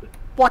just...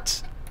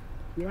 What?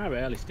 You are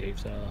early, Steve,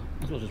 so...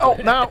 Oh,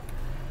 now...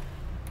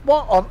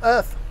 What on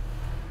earth?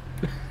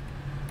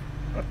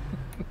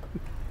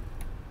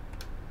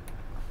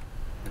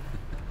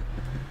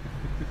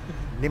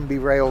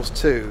 NIMBY Rails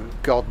 2?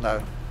 God,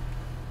 no.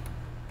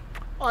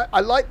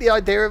 I like the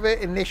idea of it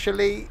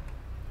initially,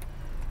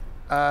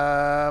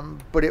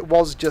 but it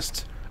was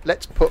just,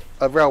 let's put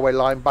a railway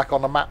line back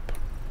on the map.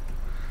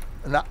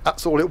 And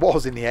that's all it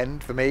was in the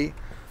end for me.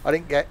 I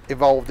didn't get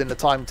involved in the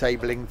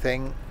timetabling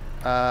thing,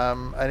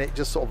 and it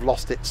just sort of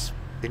lost its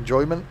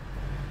enjoyment.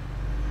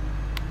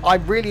 I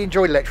really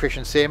enjoyed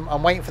Electrician Sim.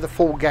 I'm waiting for the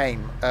full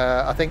game.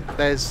 I think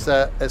there's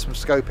some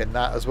scope in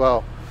that as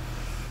well.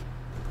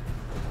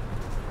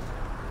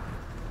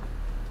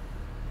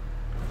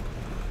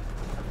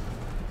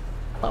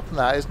 Apart from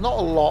that, there's not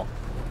a lot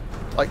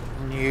like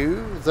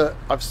new that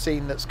I've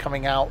seen that's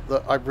coming out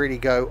that I really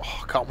go,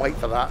 oh, I can't wait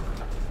for that.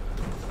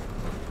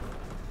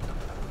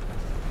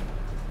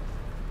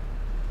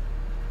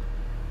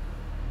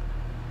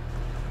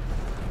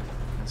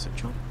 That's a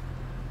job.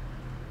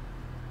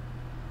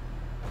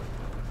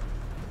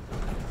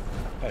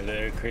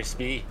 Hello,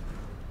 Crispy.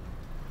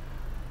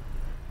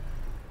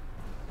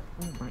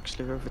 Oh, I'm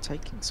actually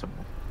overtaking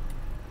someone.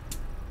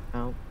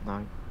 Oh,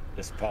 no.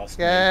 Just past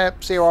me. Yeah,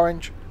 see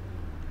orange.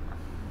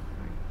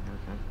 Right,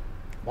 okay.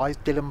 Why is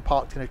Dylan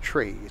parked in a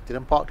tree? Is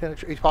Dylan parked in a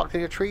tree? He's parked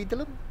in a tree,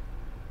 Dylan?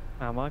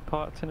 Am I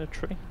parked in a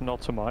tree?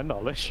 Not to my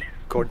knowledge.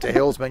 According to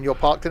Hillsman, you're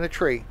parked in a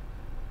tree.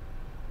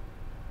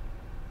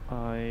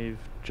 I've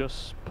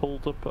just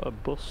pulled up at a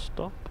bus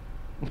stop.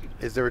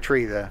 Is there a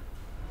tree there?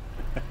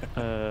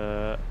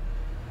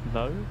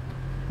 No.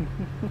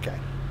 Okay.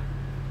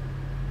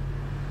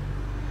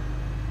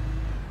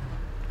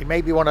 You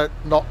maybe want to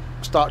not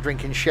start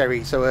drinking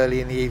sherry so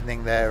early in the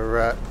evening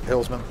there,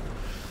 Hillsman.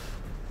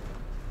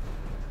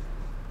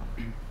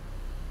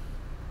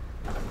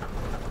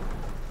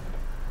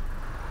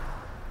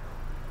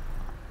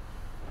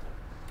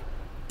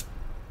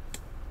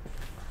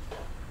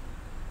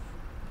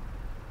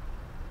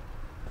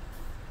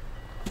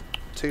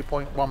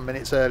 .1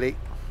 minutes early.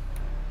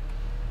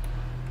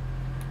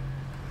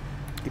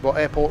 You bought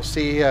Airport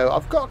CEO.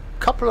 I've got a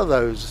couple of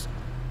those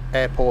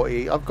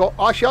airporty. I've got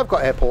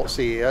Airport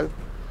CEO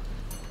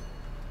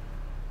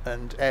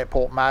and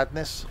Airport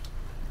Madness.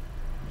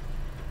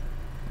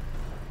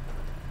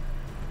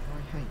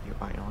 I hate you,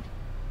 AI.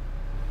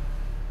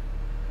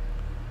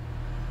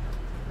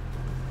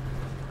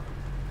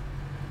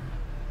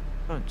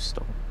 Don't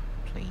stop,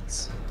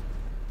 please.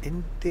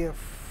 India.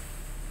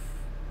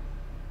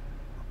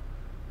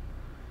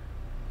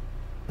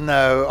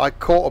 No, I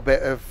caught a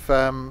bit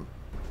of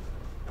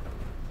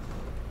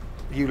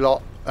you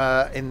lot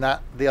in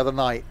that the other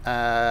night.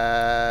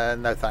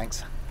 No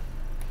thanks.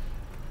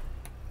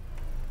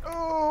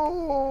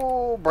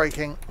 Oh,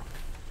 braking.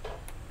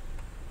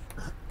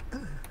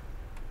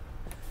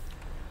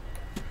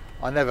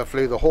 I never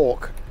flew the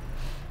Hawk.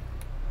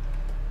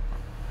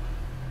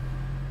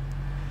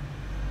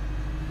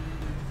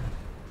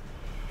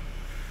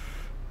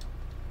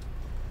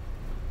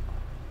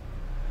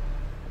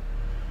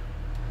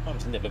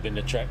 I've never been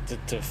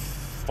attracted to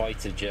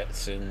fighter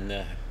jets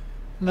and.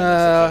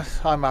 No,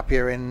 I'm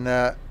happier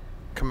in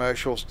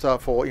commercial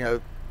stuff or, you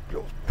know,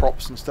 little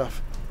props and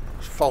stuff.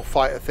 Full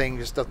fighter thing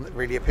just doesn't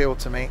really appeal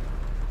to me.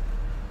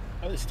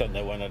 I just don't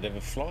know when I'd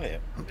ever fly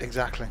it.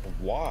 Exactly.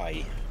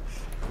 Why?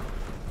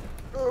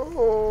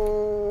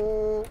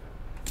 Oh.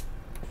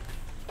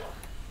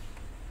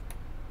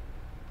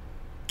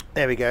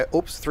 There we go.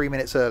 Oops, 3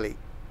 minutes early.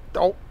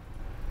 Oh.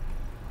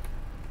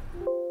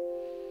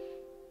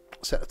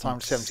 Set the time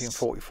to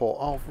 17:44.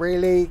 Oh,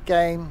 really,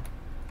 game?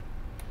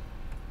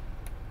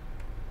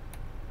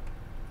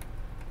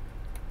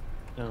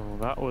 Oh,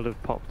 that would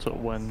have popped up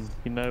when,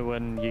 you know,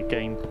 when your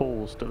game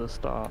paused at the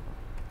start.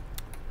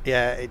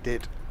 Yeah, it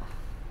did.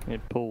 It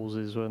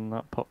pauses when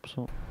that pops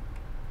up.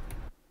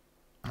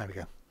 There we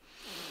go.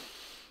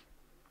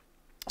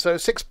 So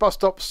 6 bus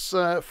stops,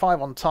 5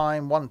 on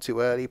time, 1 too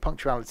early.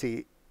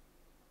 Punctuality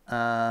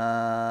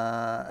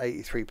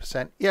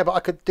 83%. Yeah, but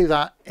I could do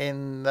that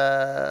in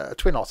a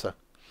Twin Otter.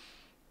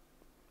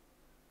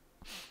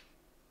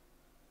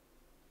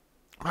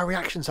 My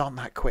reactions aren't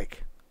that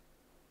quick.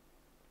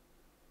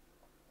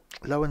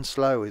 Low and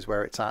slow is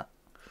where it's at.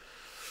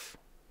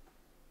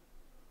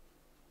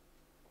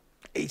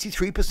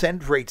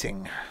 83%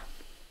 rating.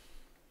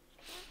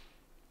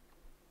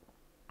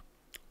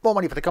 More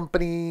money for the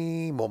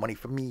company, more money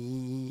for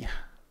me.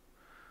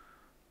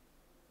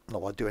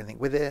 Not that I do anything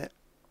with it,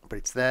 but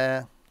it's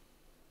there.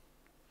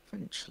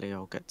 Eventually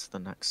I'll get to the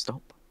next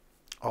stop.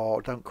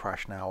 Oh, don't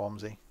crash now,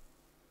 OMSI.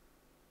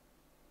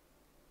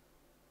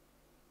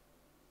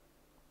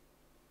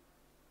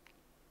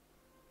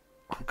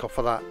 Thank God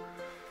for that.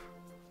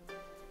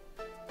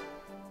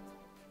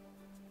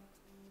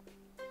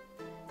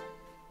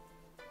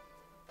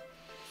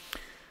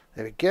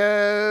 There we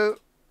go.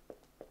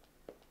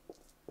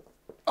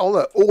 Oh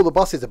look, all the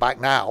buses are back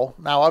now.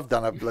 Now I've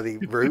done a bloody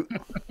route.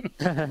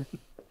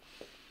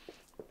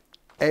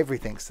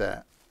 Everything's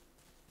there.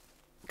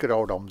 Good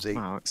old OMSI.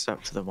 Well,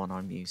 except for the one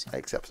I'm using.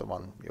 Except the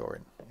one you're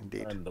in,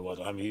 indeed. And the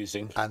one I'm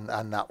using. And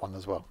that one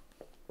as well.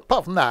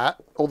 Apart from that,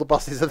 all the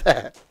buses are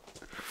there.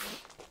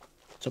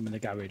 Some in the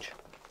garage.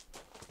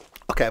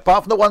 Okay,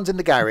 apart from the ones in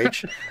the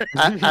garage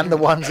and the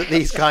ones that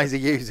these guys are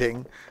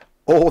using,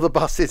 all the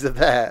buses are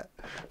there.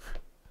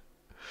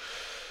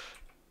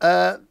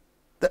 Who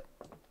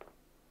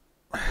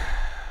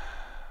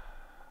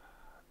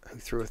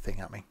threw a thing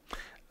at me?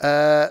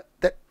 Who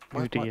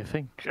do you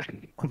think?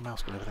 My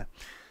mouse went over there.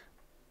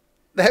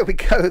 There we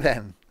go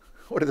then.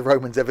 What did the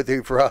Romans ever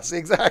do for us?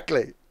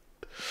 Exactly.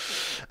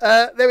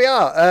 There we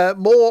are.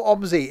 More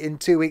OMSI in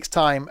 2 weeks'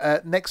 time.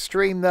 Next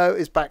stream, though,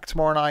 is back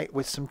tomorrow night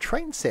with some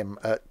train sim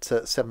at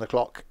 7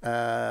 o'clock.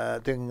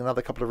 Doing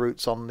another couple of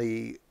routes on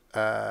the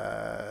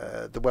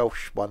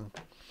Welsh one.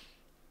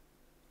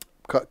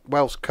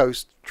 Welsh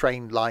Coast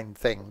train line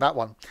thing, that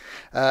one.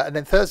 And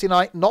then Thursday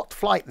night, not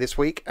flight this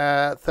week.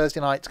 Thursday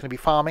night's going to be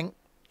farming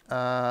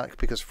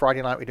because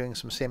Friday night we're doing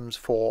some sims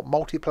for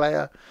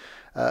multiplayer.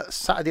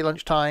 Saturday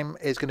lunchtime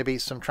is going to be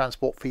some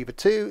Transport Fever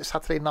 2.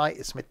 Saturday night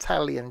is some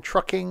Italian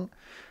trucking.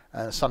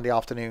 And Sunday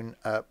afternoon,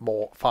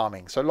 more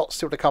farming. So lots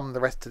still to come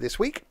the rest of this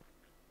week.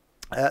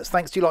 So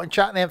thanks to you lot in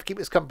chat there for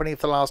keeping us company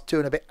for the last 2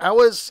 and a bit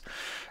hours.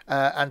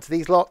 And to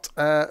these lot,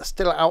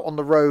 still out on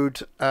the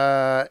road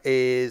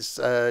is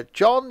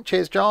John.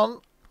 Cheers, John.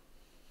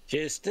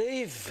 Cheers,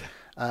 Steve.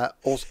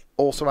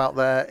 Also out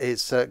there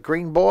is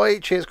Green Boy.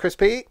 Cheers,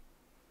 Crispy.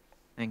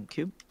 Thank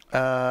you.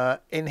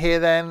 In here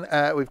then,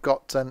 we've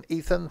got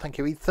Ethan. Thank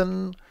you,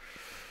 Ethan.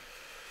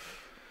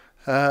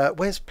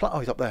 Where's Plant? Oh,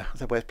 he's up there. I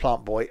said, where's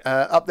Plant Boy?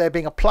 Up there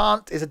being a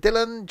plant is a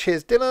Dylan.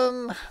 Cheers,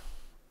 Dylan.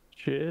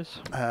 Cheers.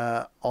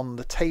 On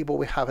the table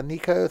we have a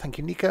Nico. Thank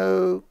you,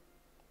 Nico.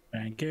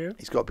 Thank you.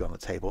 He's got to be on the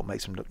table. It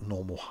makes him look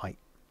normal height.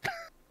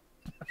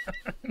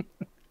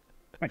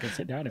 I can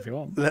sit down if you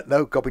want.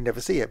 No, God, we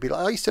never see it. Be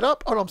like, oh, you stood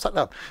up? Oh, no, I'm sat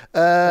down.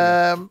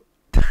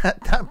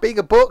 That being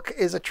a book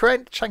is a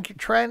Trent. Thank you,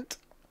 Trent.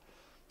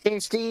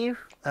 Cheers, Steve.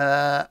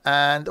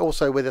 And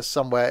also with us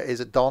somewhere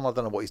is a Don. I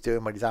don't know what he's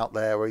doing when he's out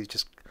there, or he's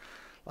just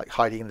like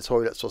hiding in the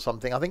toilets or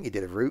something. I think he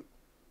did a route.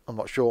 I'm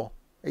not sure.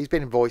 He's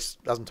been in voice,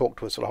 hasn't talked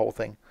to us for the whole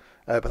thing.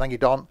 But thank you,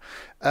 Don.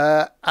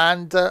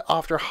 And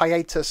after a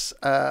hiatus,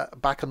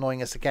 back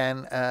annoying us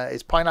again,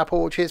 is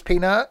Pineapple. Cheers,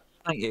 Peanut.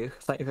 Thank you.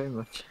 Thank you very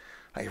much.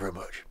 Thank you very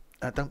much.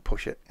 Don't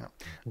push it. You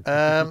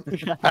know.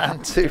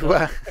 And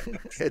to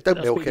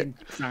don't milk it.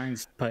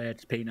 Signs per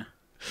Pina.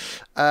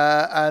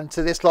 And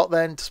to this lot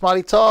then, to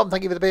Smiley Tom,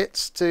 thank you for the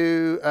bits.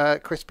 To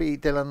Crispy,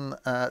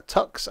 Dylan,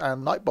 Tux,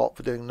 and Nightbot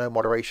for doing no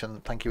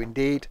moderation. Thank you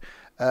indeed.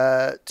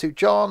 To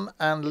John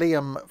and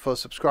Liam for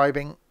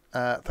subscribing.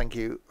 Thank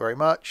you very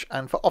much.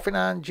 And for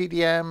Offinan,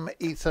 GDM,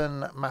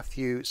 Ethan,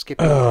 Matthew,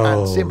 Skippy,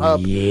 and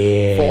SimHub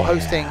for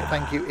hosting.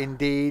 Thank you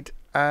indeed.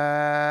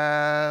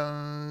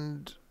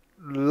 And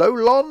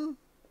Lolonzy.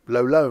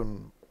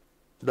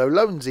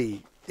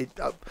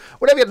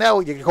 Whatever you know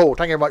you can call.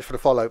 Thank you very much for the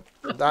follow.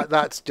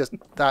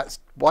 That's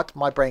what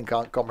my brain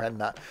can't comprehend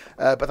that.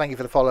 But thank you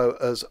for the follow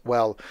as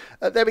well.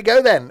 There we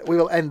go then. We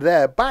will end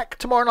there. Back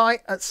tomorrow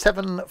night at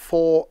 7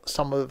 for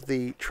some of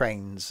the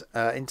trains.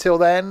 Until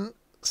then,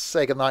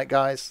 say goodnight,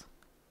 guys.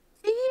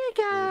 See you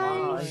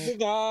guys. Good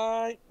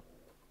night.